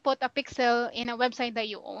can only put a pixel in a website that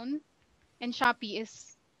you own. And Shopee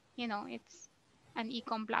is, it's an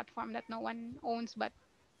e-com platform that no one owns but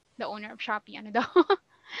the owner of Shopee. Ano daw?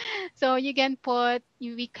 So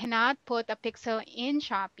we cannot put a pixel in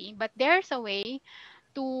Shopee, but there's a way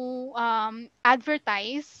to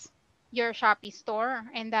advertise your Shopee store,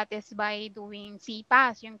 and that is by doing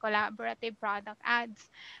CPAS, yung collaborative product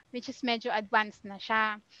ads, which is medyo advanced na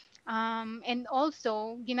siya. And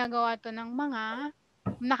also, ginagawa to ng mga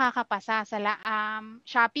nakakapasa sa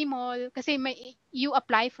Shopee Mall kasi you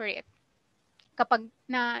apply for it. Kapag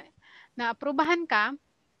na-aprobahan ka,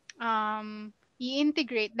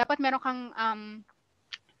 i-integrate, dapat meron kang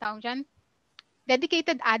tawag dyan,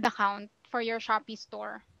 dedicated ad account for your Shopee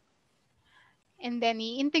store. And then,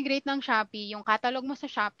 i-integrate ng Shopee yung catalog mo sa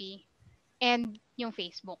Shopee and yung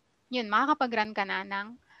Facebook. Yun, makakapag-run ka na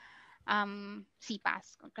ng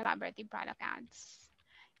CPAS, Collaborative Product Ads.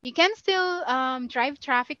 You can still drive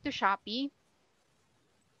traffic to Shopee.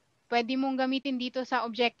 Pwede mong gamitin dito sa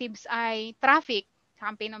objectives ay traffic,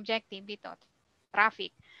 campaign objective dito, traffic.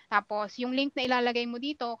 Tapos, yung link na ilalagay mo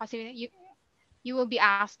dito, kasi you will be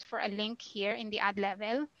asked for a link here in the ad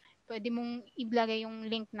level. Pwede mong ilagay yung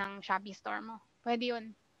link ng Shopee store mo. Pwede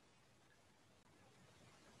yun.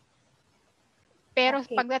 Pero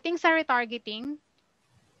pagdating sa retargeting,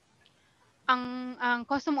 ang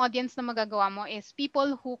custom audience na magagawa mo is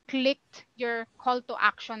people who clicked your call to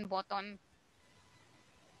action button.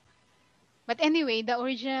 But anyway, the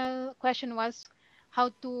original question was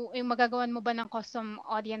yung magagawan mo ba ng custom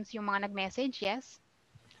audience yung mga nag-message? Yes.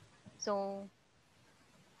 So,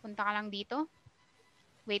 punta ka lang dito.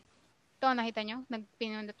 Wait. Ito, nakita nyo?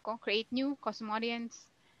 Pinundot ko. Create new, custom audience,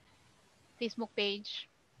 Facebook page.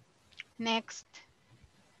 Next.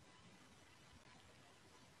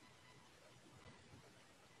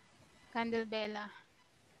 Candlebella.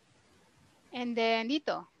 And then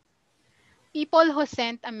dito. People who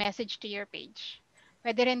sent a message to your page.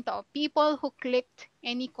 Pwede rin to. People who clicked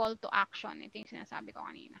any call to action. Ito yung sinasabi ko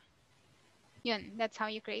kanina. Yun. That's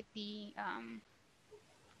how you create the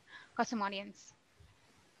custom audience.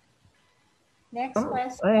 Next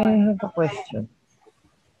question. I have a question.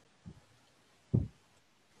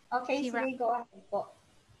 Okay, sige, go ahead po.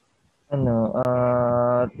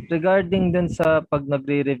 Regarding dun sa pag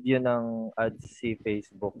nagre-review ng ads si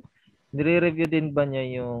Facebook, nire-review din ba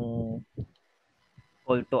niya yung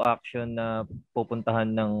call to action na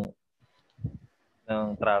pupuntahan ng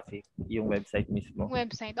traffic, yung website mismo?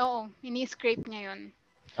 Website, oo. Ini-scrape niya yun.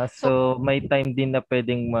 So, may time din na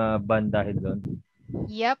pwedeng ma-ban dahil doon?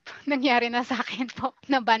 Yep. Nangyari na sa akin po.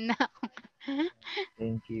 Na-ban na ako.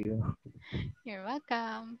 Thank you. You're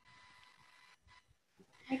welcome.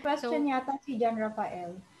 May question So, yata si John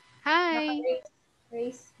Rafael. Hi!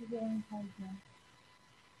 Raise yung hand mo.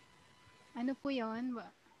 Ano po yun?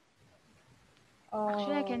 Oh,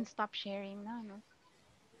 Actually, I can stop sharing na, no?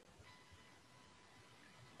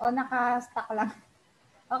 naka-stuck lang.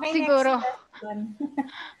 Okay, Siguro. next question.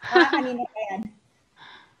 Kanina pa yan.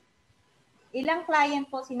 Ilang client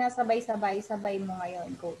po sinasabay-sabay mo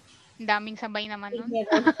ngayon, coach? Ang daming sabay naman nun.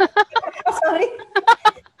 Sorry.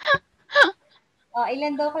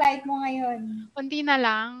 Ilan daw client mo ngayon? Kunti na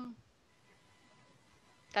lang.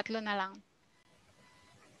 3 na lang.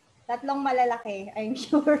 3 malalaki, I'm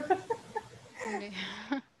sure.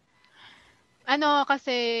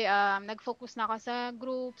 Kasi nag-focus na ako sa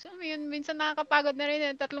groups. Yun, minsan nakakapagod na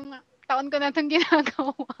rin. 3 taon ko na itong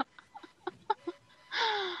ginagawa.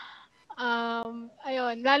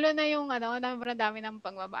 Ayun, lalo na yung dami ng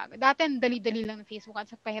pagbabago. Dati dali-dali lang ng Facebook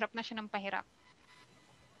at pahirap na siya ng pahirap.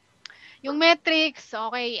 Yung metrics,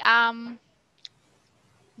 okay,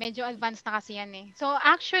 medyo advanced na kasi yan eh. So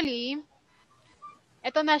actually,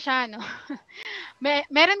 eto na siya, no?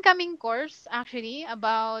 Meron kaming course actually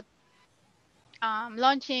about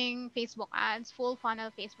launching Facebook ads, full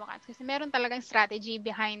funnel Facebook ads. Kasi meron talagang strategy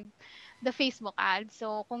behind the Facebook ads.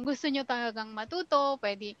 So, kung gusto nyo talagang matuto,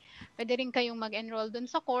 pwede rin kayong mag-enroll dun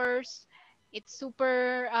sa course. It's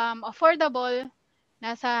super affordable.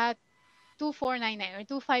 Nasa 2,499 or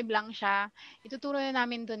 2,500 lang siya. Ituturo na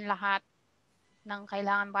namin dun lahat ng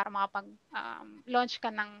kailangan para makapag-launch ka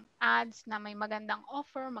ng ads na may magandang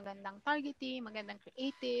offer, magandang targeting, magandang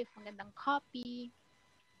creative, magandang copy.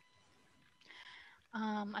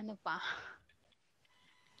 Ano pa?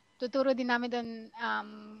 Tuturo din namin doon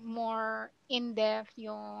more in-depth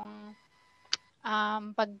yung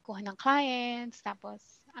pagkuha ng clients, tapos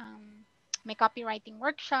may copywriting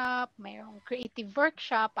workshop, mayroong creative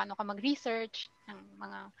workshop, paano ka mag-research ng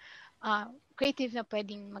mga creative na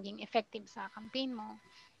pwedeng maging effective sa campaign mo.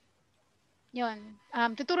 Yun.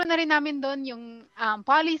 Tuturo na rin namin doon yung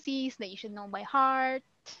policies that you should know by heart.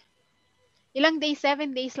 Ilang days,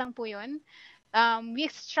 7 days lang po yun. We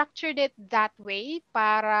structured it that way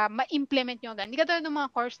para ma-implement nyo agad. Hindi katulad ng mga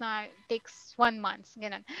course na takes 1 month.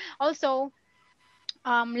 Ganun. Also,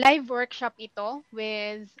 live workshop ito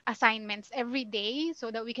with assignments every day so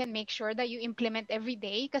that we can make sure that you implement every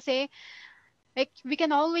day. Kasi, like, we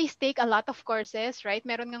can always take a lot of courses, right?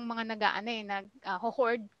 Meron ngang mga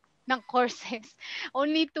nag-hoard ng courses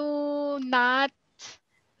only to not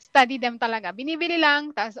study them talaga. Binibili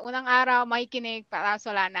lang, tapos unang araw, makikinig, para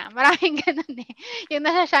wala na. Maraming ganun eh. Yung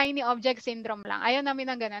nasa shiny object syndrome lang. Ayaw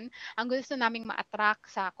namin ng ganun. Ang gusto naming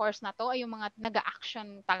ma-attract sa course na to ay yung mga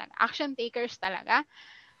nag-action talaga. Action takers talaga.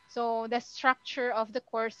 So, the structure of the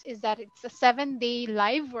course is that it's a 7-day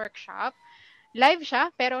live workshop. Live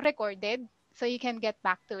siya, pero recorded. So, you can get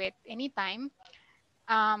back to it anytime.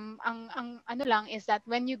 Ang ano lang is that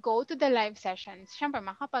when you go to the live sessions, syempre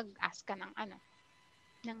makapag-ask ka ng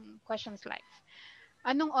questions live.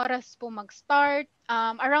 Anong oras po mag-start?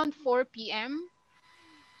 Around 4 p.m.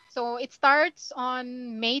 So, it starts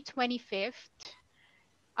on May 25th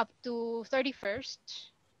up to 31st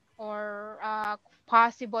or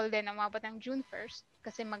possible din na umabot ng June 1st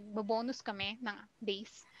kasi magbo-bonus kami ng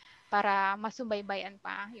days para masubaybayan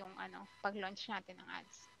pa yung pag-launch natin ng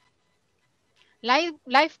ads.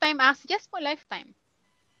 Lifetime access, yes po, lifetime.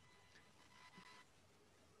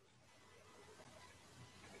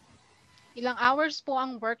 Ilang hours po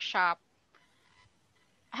ang workshop?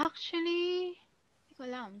 Actually, hindi ko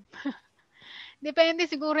alam. Depende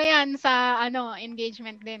siguro yan sa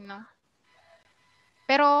engagement din, no?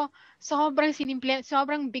 Pero sobrang sinimple,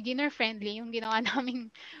 sobrang beginner friendly yung ginawa naming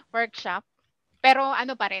workshop. Pero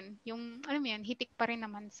pa rin, yung hitik pa rin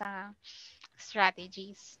naman sa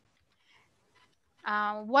strategies.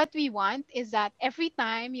 What we want is that every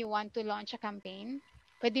time you want to launch a campaign,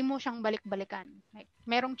 pwede mo siyang balik-balikan. Like,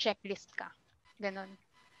 merong checklist ka. Ganon.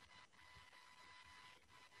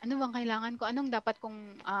 Ano bang kailangan ko? Anong dapat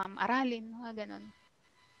kong aralin? Ganon.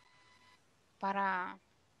 Para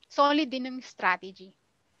solid din yung strategy.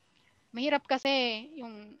 Mahirap kasi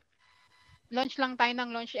yung launch lang tayo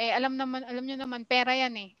ng launch. Alam nyo naman, pera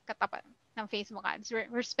yan katapat ng Facebook ads.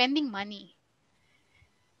 We're spending money.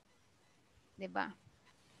 Diba?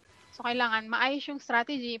 So, kailangan maayos yung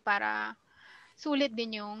strategy para sulit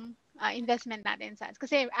din yung investment natin sa ads.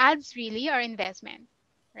 Kasi ads really are investment,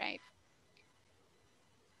 right?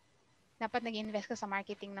 Dapat nag-invest ka sa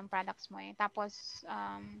marketing ng products mo eh. Tapos,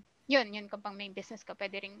 yun kapag may business ka,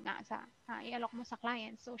 pwede rin nga i-alok mo sa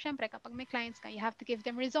clients. So, syempre, kapag may clients ka, you have to give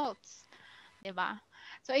them results. Diba?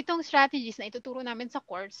 So, itong strategies na ituturo namin sa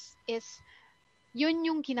course is, yun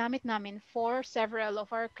yung ginamit namin for several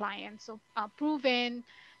of our clients. So, proven,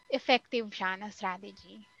 effective siya na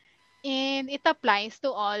strategy. And it applies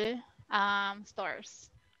to all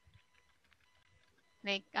stores.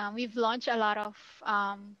 Like, we've launched a lot of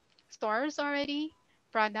stores already,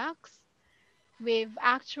 products. We've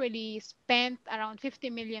actually spent around $50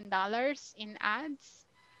 million in ads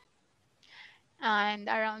and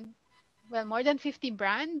around, more than 50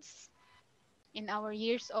 brands in our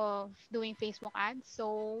years of doing Facebook ads.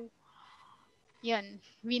 So, yun,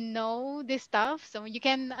 we know this stuff. So, you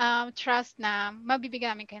can trust na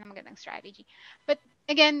mabibigyan namin kayo ng magandang strategy. But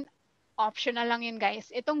again, optional lang yun, guys.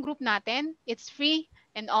 Itong group natin, it's free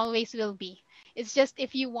and always will be. It's just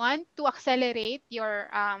if you want to accelerate your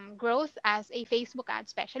growth as a Facebook ad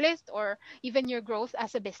specialist or even your growth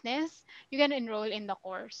as a business, you can enroll in the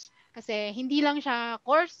course. Kasi hindi lang siya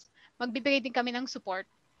course, magbibigay din kami ng support.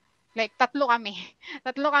 Like, tatlo kami.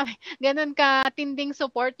 Tatlo kami. Ganun katinding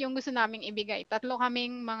support yung gusto naming ibigay. Tatlo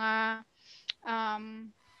kaming mga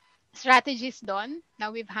strategies doon.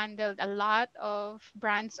 Now, we've handled a lot of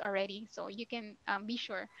brands already. So, you can be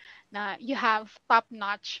sure na you have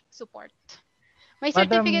top-notch support. May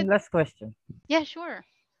Madam, certificate. last question. Yeah, sure.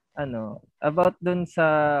 About dun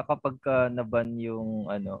sa kapag naban yung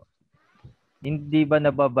hindi ba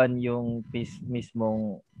nababan yung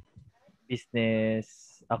mismong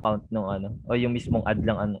business account nung o yung mismong ad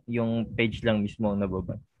lang yung page lang mismo ang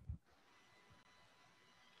nababan?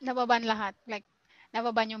 Nababan lahat. Like,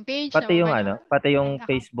 nababan yung page, Pati yung pati yung ad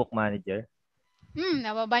Facebook Manager.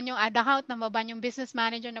 Nababan yung ad account, nababan yung business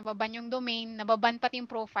manager, nababan yung domain, nababan pati yung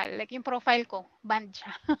profile. Like, yung profile ko, banned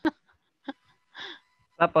siya.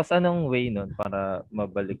 Tapos, anong way nun para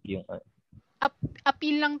mabalik yung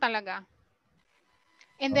appeal lang talaga.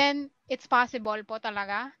 And then, it's possible po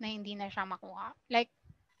talaga na hindi na siya makuha. Like,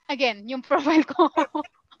 again, yung profile ko.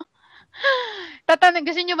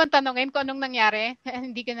 Gusto nyo bang tanongin kung anong nangyari?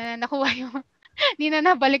 Hindi ko na nakuha yung, hindi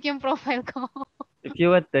na nabalik yung profile ko. If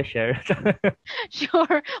you want to share.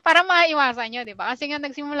 Sure. Para maiwasan nyo, di ba? Kasi nga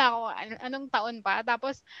nagsimula ako, anong taon pa.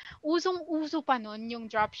 Tapos, usong-uso pa nun yung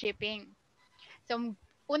dropshipping. So,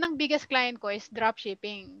 unang biggest client ko is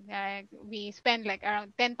dropshipping. We spend like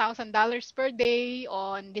around $10,000 per day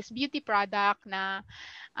on this beauty product na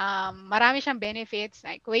marami siyang benefits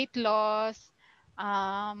like weight loss,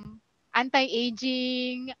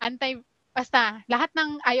 anti-aging, basta lahat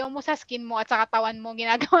ng ayaw mo sa skin mo at sa katawan mo,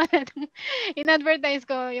 ginagawa natin. In-advertise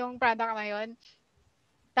ko yung product na yun.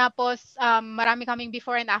 Tapos, marami kaming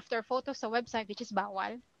before and after photos sa website, which is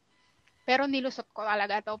bawal. Pero nilusot ko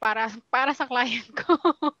talaga to para sa client ko.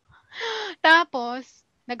 Tapos,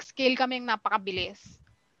 nag-scale kaming napakabilis.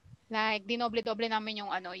 Like, dinoble-doble namin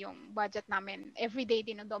yung budget namin. Every day,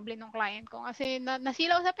 dinodoble ng client ko. Kasi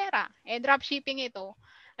nasilaw sa pera. Dropshipping ito.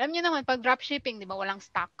 Alam niyo naman, pag dropshipping, di ba, walang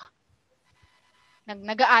stock.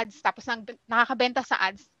 Nag-ads, tapos nakakabenta sa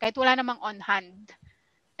ads, kahit wala namang on hand.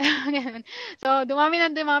 So, dumami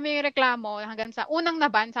yung reklamo hanggang sa unang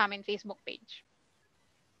naban sa amin Facebook page.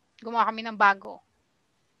 Gumawa kami ng bago.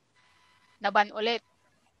 Naban ulit.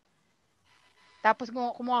 Tapos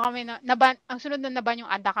kumuha kami naban, ang sunod na naban yung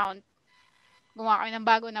ad account. Gumawa kami ng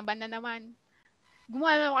bago, naban na naman.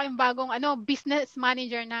 Gumawa na kami ng bagong business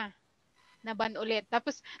manager na. Naban ulit.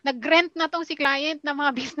 Tapos nag-rent na tong si client ng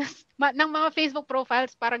mga business ng mga Facebook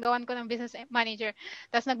profiles para gawan ko ng business manager.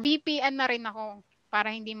 Tapos nag-VPN na rin ako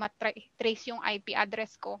para hindi matrace yung IP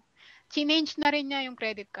address ko. Change na rin niya yung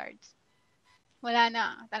credit cards. Wala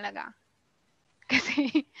na talaga.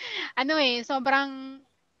 Kasi, sobrang,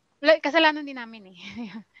 kasalanan din namin eh.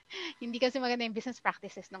 Hindi kasi maganda yung business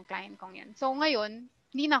practices ng client kong yun. So, ngayon,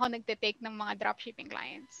 hindi na ako nagte-take ng mga dropshipping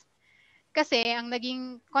clients. Kasi, ang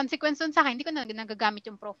naging consequence dun sa akin, hindi ko na nagagamit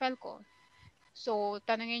yung profile ko. So,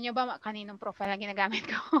 tanongin niyo ba kaninong profile ang ginagamit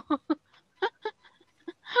ko?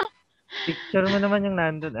 Picture mo naman yung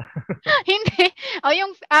nandun Hindi.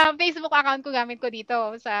 Yung Facebook account ko gamit ko dito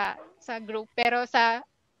sa group. Pero sa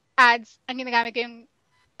ads, ang ginagamit ko yung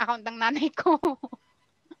account ng nanay ko.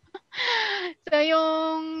 So,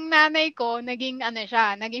 yung nanay ko, naging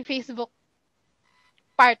Facebook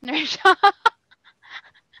partner siya.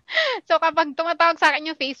 So, kapag tumatawag sa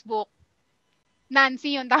akin yung Facebook,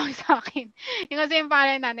 Nancy yung tawag sa akin. Yung kasi yung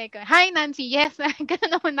pangalan ng nanay ko. Hi, Nancy. Yes.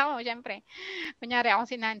 Ganun naman ako, syempre. Kunyari ako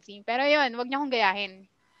si Nancy. Pero yun, wag niyo akong gayahin.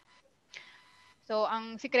 So,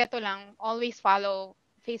 ang sikreto lang, always follow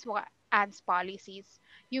Facebook ads policies.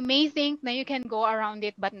 You may think na you can go around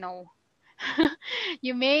it, but no.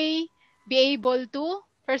 You may be able to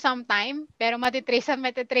for some time, pero matitrace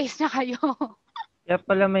na kayo. Kaya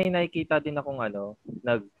pala may nakikita din akong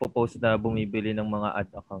nagpo-post na bumibili ng mga ad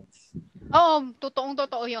accounts. Oo,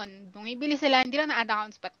 totoong-totoo yun. Bumibili sila, hindi lang na ad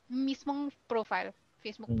accounts, but mismong profile,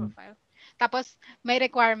 Facebook profile. Tapos, may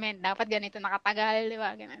requirement, dapat ganito nakatagal, di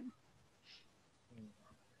ba? Ganun.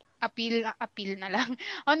 Appeal na lang.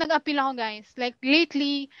 Nag-appeal ako, guys. Like,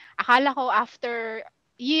 lately, akala ko after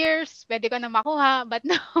years, pwede ko na makuha, but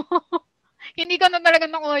no. Hindi ko na talaga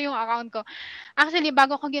nakuha yung account ko. Actually,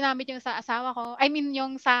 bago ko ginamit yung sa asawa ko, I mean,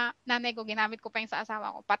 yung sa nanay ko, ginamit ko pa yung sa asawa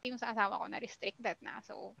ko. Pati yung sa asawa ko, na-restricted na.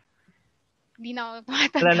 So, hindi na ako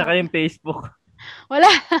tumatanggap. Wala na kayong Facebook. Wala.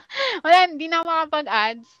 Hindi na ako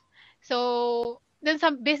makapag-ads. So, dun sa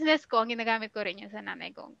business ko, ang ginagamit ko rin yung sa nanay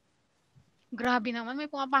ko. Grabe naman, may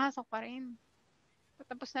pumapasok pa rin.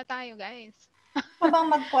 Tapos na tayo, guys. Habang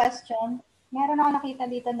mag-question, meron ako nakita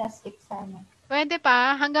dito na skip sana. Pwede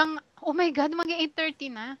pa, hanggang, oh my God, mag-8:30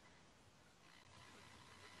 na.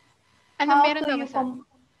 Meron daw isa?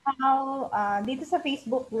 Dito sa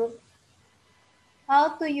Facebook group,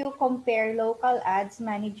 how do you compare local ads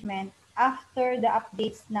management after the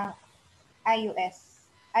updates ng iOS?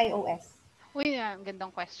 Uy,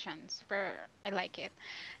 gandang questions. I like it.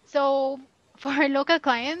 So, for local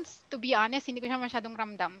clients, to be honest, hindi ko siya masyadong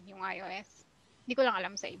ramdam yung iOS. Hindi ko lang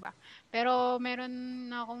alam sa iba. Pero meron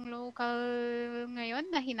na akong local ngayon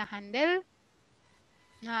na hinahandle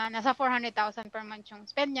na nasa 400,000 per month yung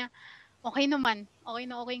spend niya. Okay naman. Okay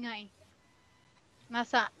na okay nga eh.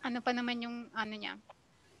 Nasa, pa naman yung, niya.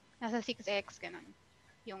 Nasa 6x, ganun.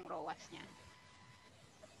 Yung ROAS niya.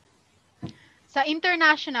 Sa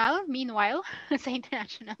international, meanwhile, sa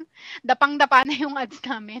international, dapang-dapa na yung ads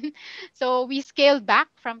namin. So, we scaled back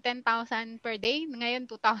from 10,000 per day. Ngayon,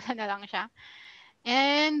 2,000 na lang siya.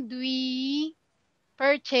 And we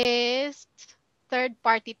purchased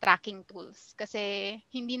third-party tracking tools kasi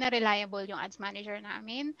hindi na reliable yung ads manager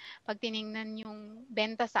namin. Pag tiningnan yung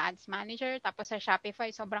benta sa ads manager, tapos sa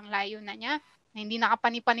Shopify, sobrang layo na niya. Hindi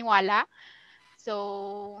nakapani-paniwala.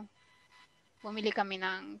 So, bumili kami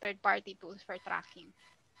ng third-party tools for tracking.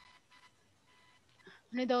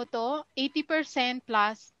 Ano daw to? 80%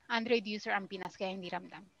 plus Android user ang Pinas kaya hindi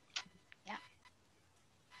ramdam.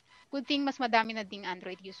 Good thing mas madami na ding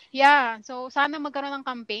Android user. Yeah, so sana magkaroon ng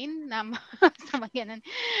campaign na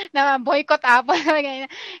na boycott Apple.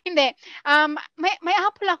 Hindi. May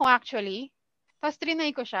Apple ako actually. Tapos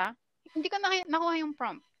trinay ko siya. Hindi ko nakuha yung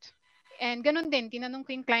prompt. And ganun din, tinanong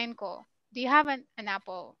ko yung client ko, do you have an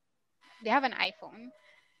Apple? Do you have an iPhone?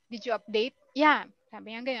 Did you update? Yeah.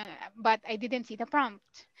 Sabi niya ganyan. But I didn't see the prompt.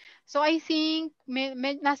 So I think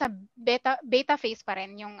nasa beta phase pa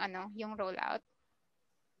rin yung rollout.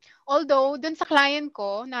 Although, dun sa client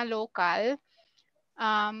ko na local,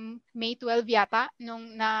 May 12 yata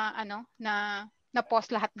nung na-pause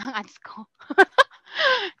lahat ng ads ko.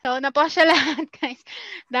 So, na-pause siya lahat, guys.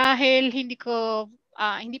 Dahil hindi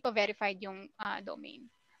pa verified yung domain.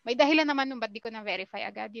 May dahilan naman nung ba't di ko na-verify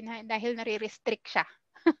agad. Dahil nare-restrict siya.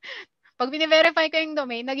 Pag bine-verify ko yung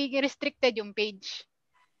domain, nagiging restricted yung page.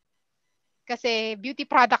 Kasi beauty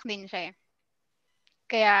product din siya eh.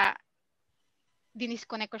 Kaya,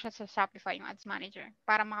 dinisconnect ko siya sa Shopify yung ads manager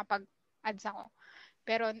para makapag-ads ako.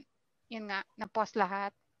 Pero, yun nga, na-pause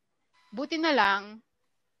lahat. Buti na lang,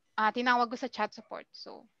 tinawag ko sa chat support.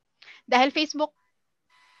 So, dahil Facebook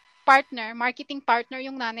partner, marketing partner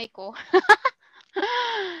yung nanay ko,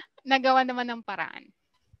 nagawa naman ng paraan.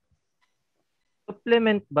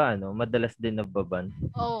 Supplement ba, madalas din nababan?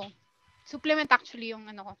 Oh, supplement actually yung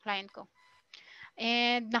client ko.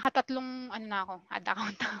 And nakatatlong ad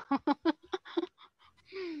account ako.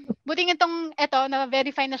 Buting ito,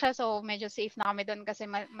 na-verify na siya, so medyo safe na kami doon kasi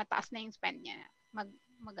mataas na yung spend niya.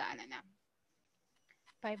 Mag-aana na.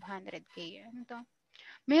 500K. Ano to?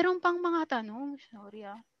 Meron pang mga tanong. Sorry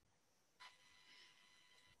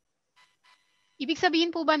Ibig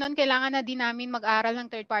sabihin po ba nun, kailangan na din namin mag-aral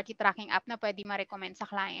ng third-party tracking app na pwede ma-recommend sa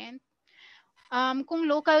client? Kung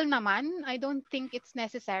local naman, I don't think it's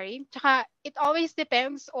necessary. Tsaka, it always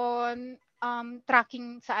depends on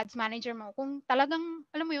tracking sa ads manager mo. Kung talagang,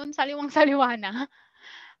 alam mo yun, saliwang-saliwa na,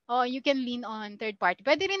 you can lean on third party.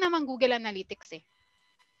 Pwede rin naman Google Analytics eh.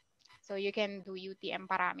 So, you can do UTM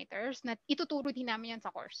parameters na ituturo din namin yan sa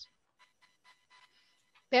course.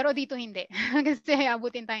 Pero dito hindi. Kasi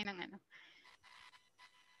abutin tayo ng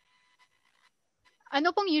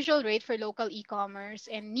Ano pong usual rate for local e-commerce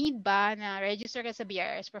and need ba na register ka sa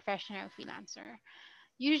BIR as professional freelancer?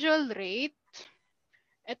 Usual rate,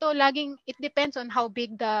 ito laging it depends on how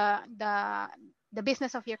big the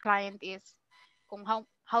business of your client is. Kung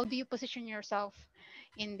how do you position yourself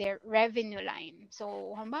in their revenue line.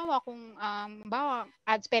 So, halimbawa kung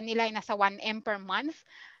ad spend nila ay nasa 1M per month,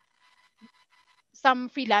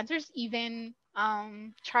 some freelancers even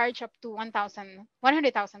charge up to 100,000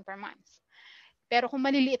 per month. Pero kung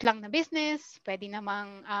maliliit lang na business, pwede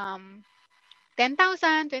namang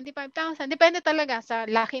 10,000, 25,000. Depende talaga sa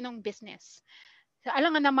laki ng business. So,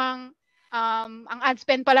 alam nga namang ang ad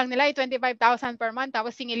spend pa lang nila ay 25,000 per month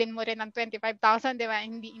tapos singilin mo rin ng 25,000, di ba?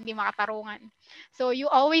 Hindi makatarungan. So, you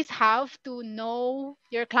always have to know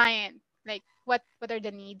your client. Like, what are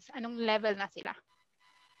the needs? Anong level na sila?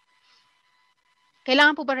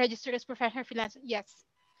 Kailangan po ba register as professional freelancer? Yes.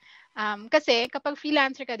 Kasi kapag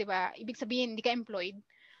freelancer ka, di ba, ibig sabihin hindi ka employed.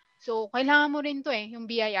 So, kailangan mo rin to yung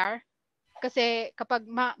BIR. Kasi kapag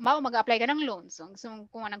mag-apply ka ng loans, so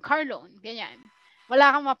kung ng car loan, ganyan,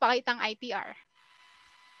 wala kang mapakitang ITR.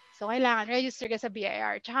 So, kailangan register ka sa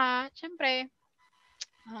BIR. Tsaka, syempre,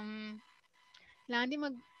 kailangan din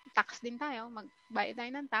mag-tax din tayo. Magbayad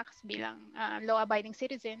tayo ng tax bilang law-abiding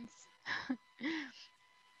citizens.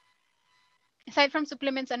 Aside from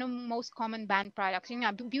supplements, anong most common banned products? Yun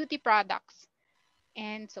nga, beauty products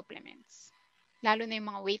and supplements. Lalo na yung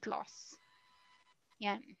mga weight loss.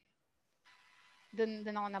 Yan. Doon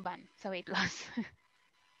ako na-ban sa weight loss.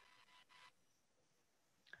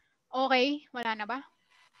 Okay, wala na ba?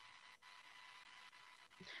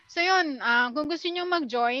 So yun, kung gusto niyo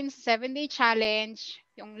mag-join sa 7-day challenge,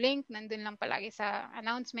 yung link nandun lang palagi sa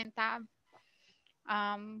announcement tab.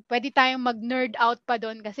 Pwede tayong mag-nerd out pa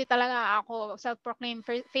doon kasi talaga ako self-proclaimed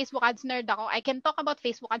Facebook ads nerd ako. I can talk about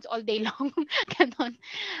Facebook ads all day long. Ganon.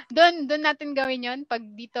 Doon natin gawin yon pag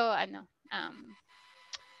dito ano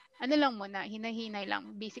lang muna, hinay-hinay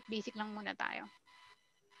lang, basic lang muna tayo.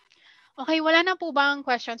 Okay, wala na po bang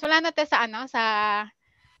questions? Wala na sa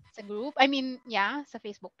sa group? I mean, yeah, sa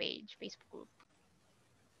Facebook page, Facebook group.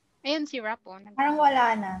 Ayun si Rap po. Parang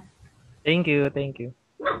wala na. Thank you.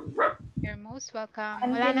 You're most welcome.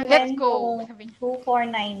 Until Wala na, let's go.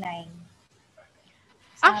 2499.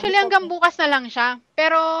 Actually, hanggang bukas na lang siya.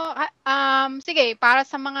 Pero, sige, para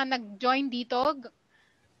sa mga nag-join dito,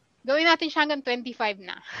 gawin natin siya hanggang 25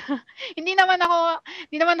 na. hindi naman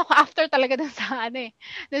ako after talaga dun sa,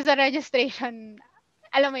 dun sa registration.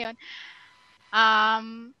 Alam mo yun?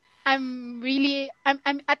 I'm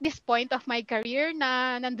at this point of my career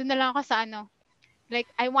na nandun na lang ako sa like,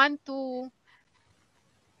 I want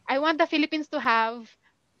the Philippines to have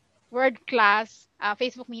world-class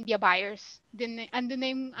Facebook media buyers. Andun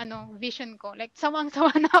na yung vision ko. Like,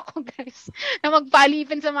 sawang-sawa na ako, guys, na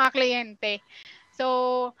magpalipin sa mga kliyente.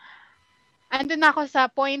 So, andun na ako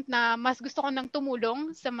sa point na mas gusto ko nang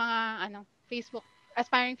tumulong sa mga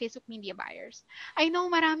aspiring Facebook media buyers. I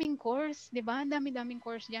know maraming course, 'di ba? Dami-daming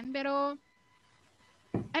course diyan, pero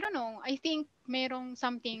I don't know. I think merong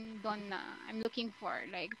something doon na I'm looking for,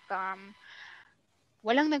 like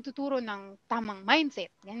walang nagtuturo ng tamang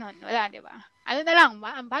mindset. Ganon. Wala, 'di ba? Ano na lang,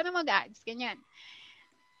 paano mag-ads, ganyan.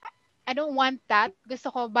 I don't want that.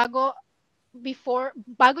 Gusto ko bago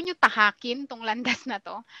nyo tahakin tong landas na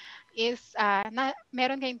to is na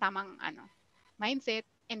meron kayong tamang mindset,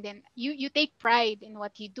 and then you take pride in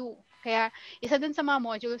what you do. Kaya isa dun sa mga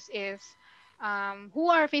modules is who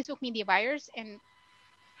are Facebook media buyers and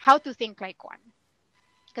how to think like one.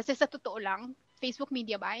 Kasi sa totoo lang, Facebook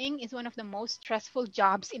media buying is one of the most stressful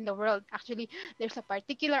jobs in the world. Actually, there's a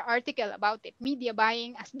particular article about it. Media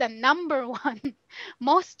buying as the number one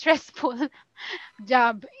most stressful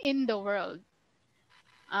job in the world.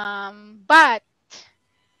 But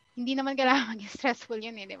hindi naman kailangan maging stressful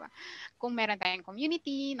yun di ba? Kung meron tayong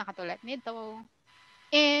community na katulad nito,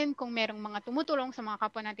 and kung merong mga tumutulong sa mga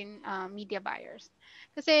kapwa natin media buyers.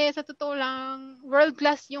 Kasi sa totoo lang,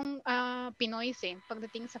 world-class yung Pinoy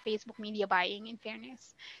pagdating sa Facebook media buying, in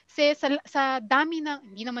fairness. Kasi sa dami na,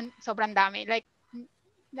 hindi naman sobrang dami, like,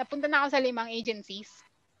 napunta na ako sa 5 agencies,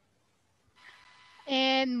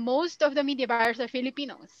 and most of the media buyers are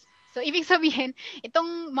Filipinos. So, ibig sabihin,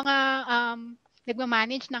 itong mga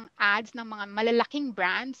nagmamanage ng ads ng mga malalaking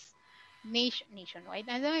brands nationwide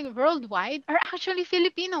and worldwide are actually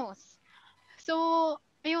Filipinos. So,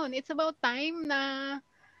 ayun, it's about time na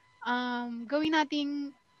gawin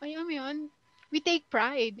nating, we take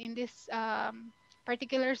pride in this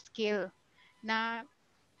particular skill na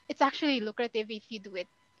it's actually lucrative if you do it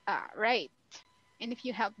right. And if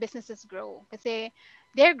you help businesses grow. Kasi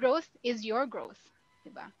their growth is your growth.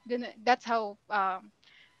 Diba? That's how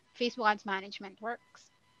Facebook ads management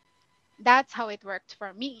works. That's how it worked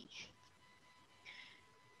for me.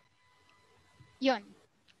 Yun.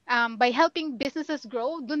 By helping businesses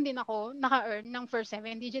grow, dun din ako naka-earn ng first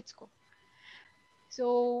 7 digits ko.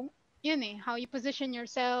 So, yun how you position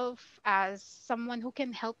yourself as someone who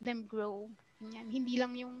can help them grow. Yan. Hindi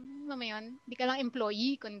lang yung, alam mo yun, hindi ka lang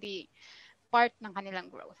employee, kundi part ng kanilang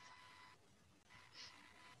growth.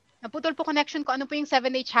 Naputol po connection ko. Ano po yung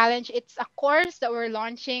 7-day challenge? It's a course that we're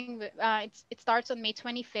launching. It starts on May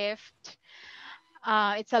 25th.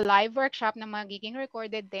 It's a live workshop na magiging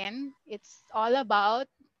recorded din. It's all about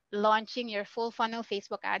launching your full funnel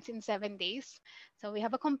Facebook ads in 7 days. So we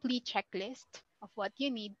have a complete checklist of what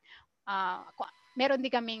you need. Meron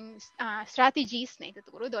din kaming strategies na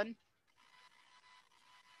ituturo doon.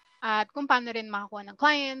 At kung paano rin makakuha ng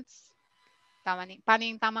clients, paano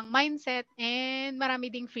yung tamang mindset, and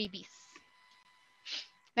marami ding freebies.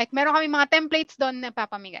 Like, meron kami mga templates doon na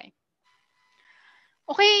papamigay.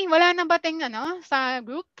 Okay, wala na ba tayong sa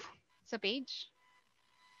group, sa page?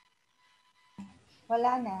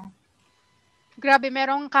 Wala na. Grabe,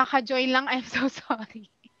 merong kaka-join lang. I'm so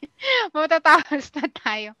sorry. Matatapos na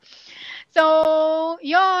tayo. So,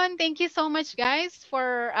 yun. Thank you so much, guys,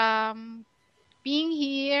 for being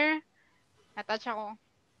here. Natouch ako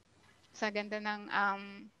sa ganda ng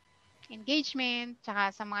engagement,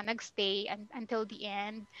 tsaka sa mga nagstay until the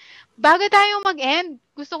end. Bago tayo mag-end,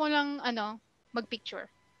 gusto ko lang mag-picture.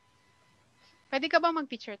 Pwede ka ba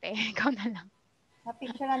mag-picture, te? Ikaw na lang.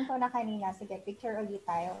 Na-picturean ko na kanina. Sige, picture ulit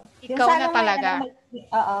tayo. Ikaw na talaga.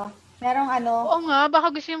 Oo. Merong Oo nga,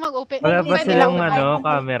 baka gusto nyo mag-open. Wala ba silang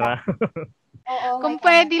camera? Oo. Kung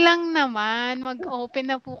pwede lang naman,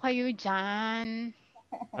 mag-open na po kayo dyan.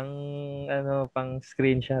 Ang pang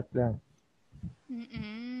screenshot lang.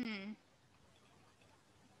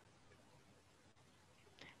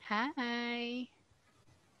 Hi.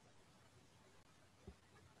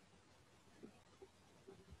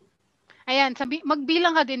 Ayan,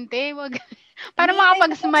 magbilang ka din, te. Para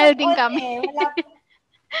makapag-smile din kami. Wala.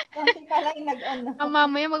 Kasi pala yung nag-on.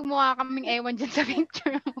 Mamaya magmukha kaming ewan dyan sa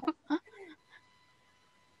picture mo.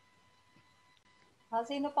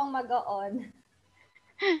 Sino pang mag-on?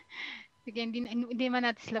 Sige, hindi man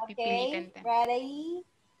natin sila pipilitin. Okay, ready?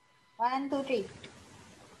 1, 2,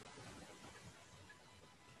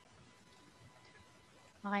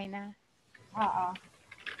 3. Okay na. Oo.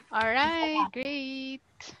 Alright, great.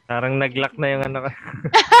 Parang nag-lock na yung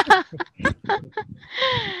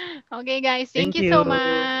Okay, guys. Thank you so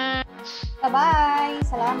much. Bye-bye.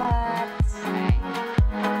 Salamat.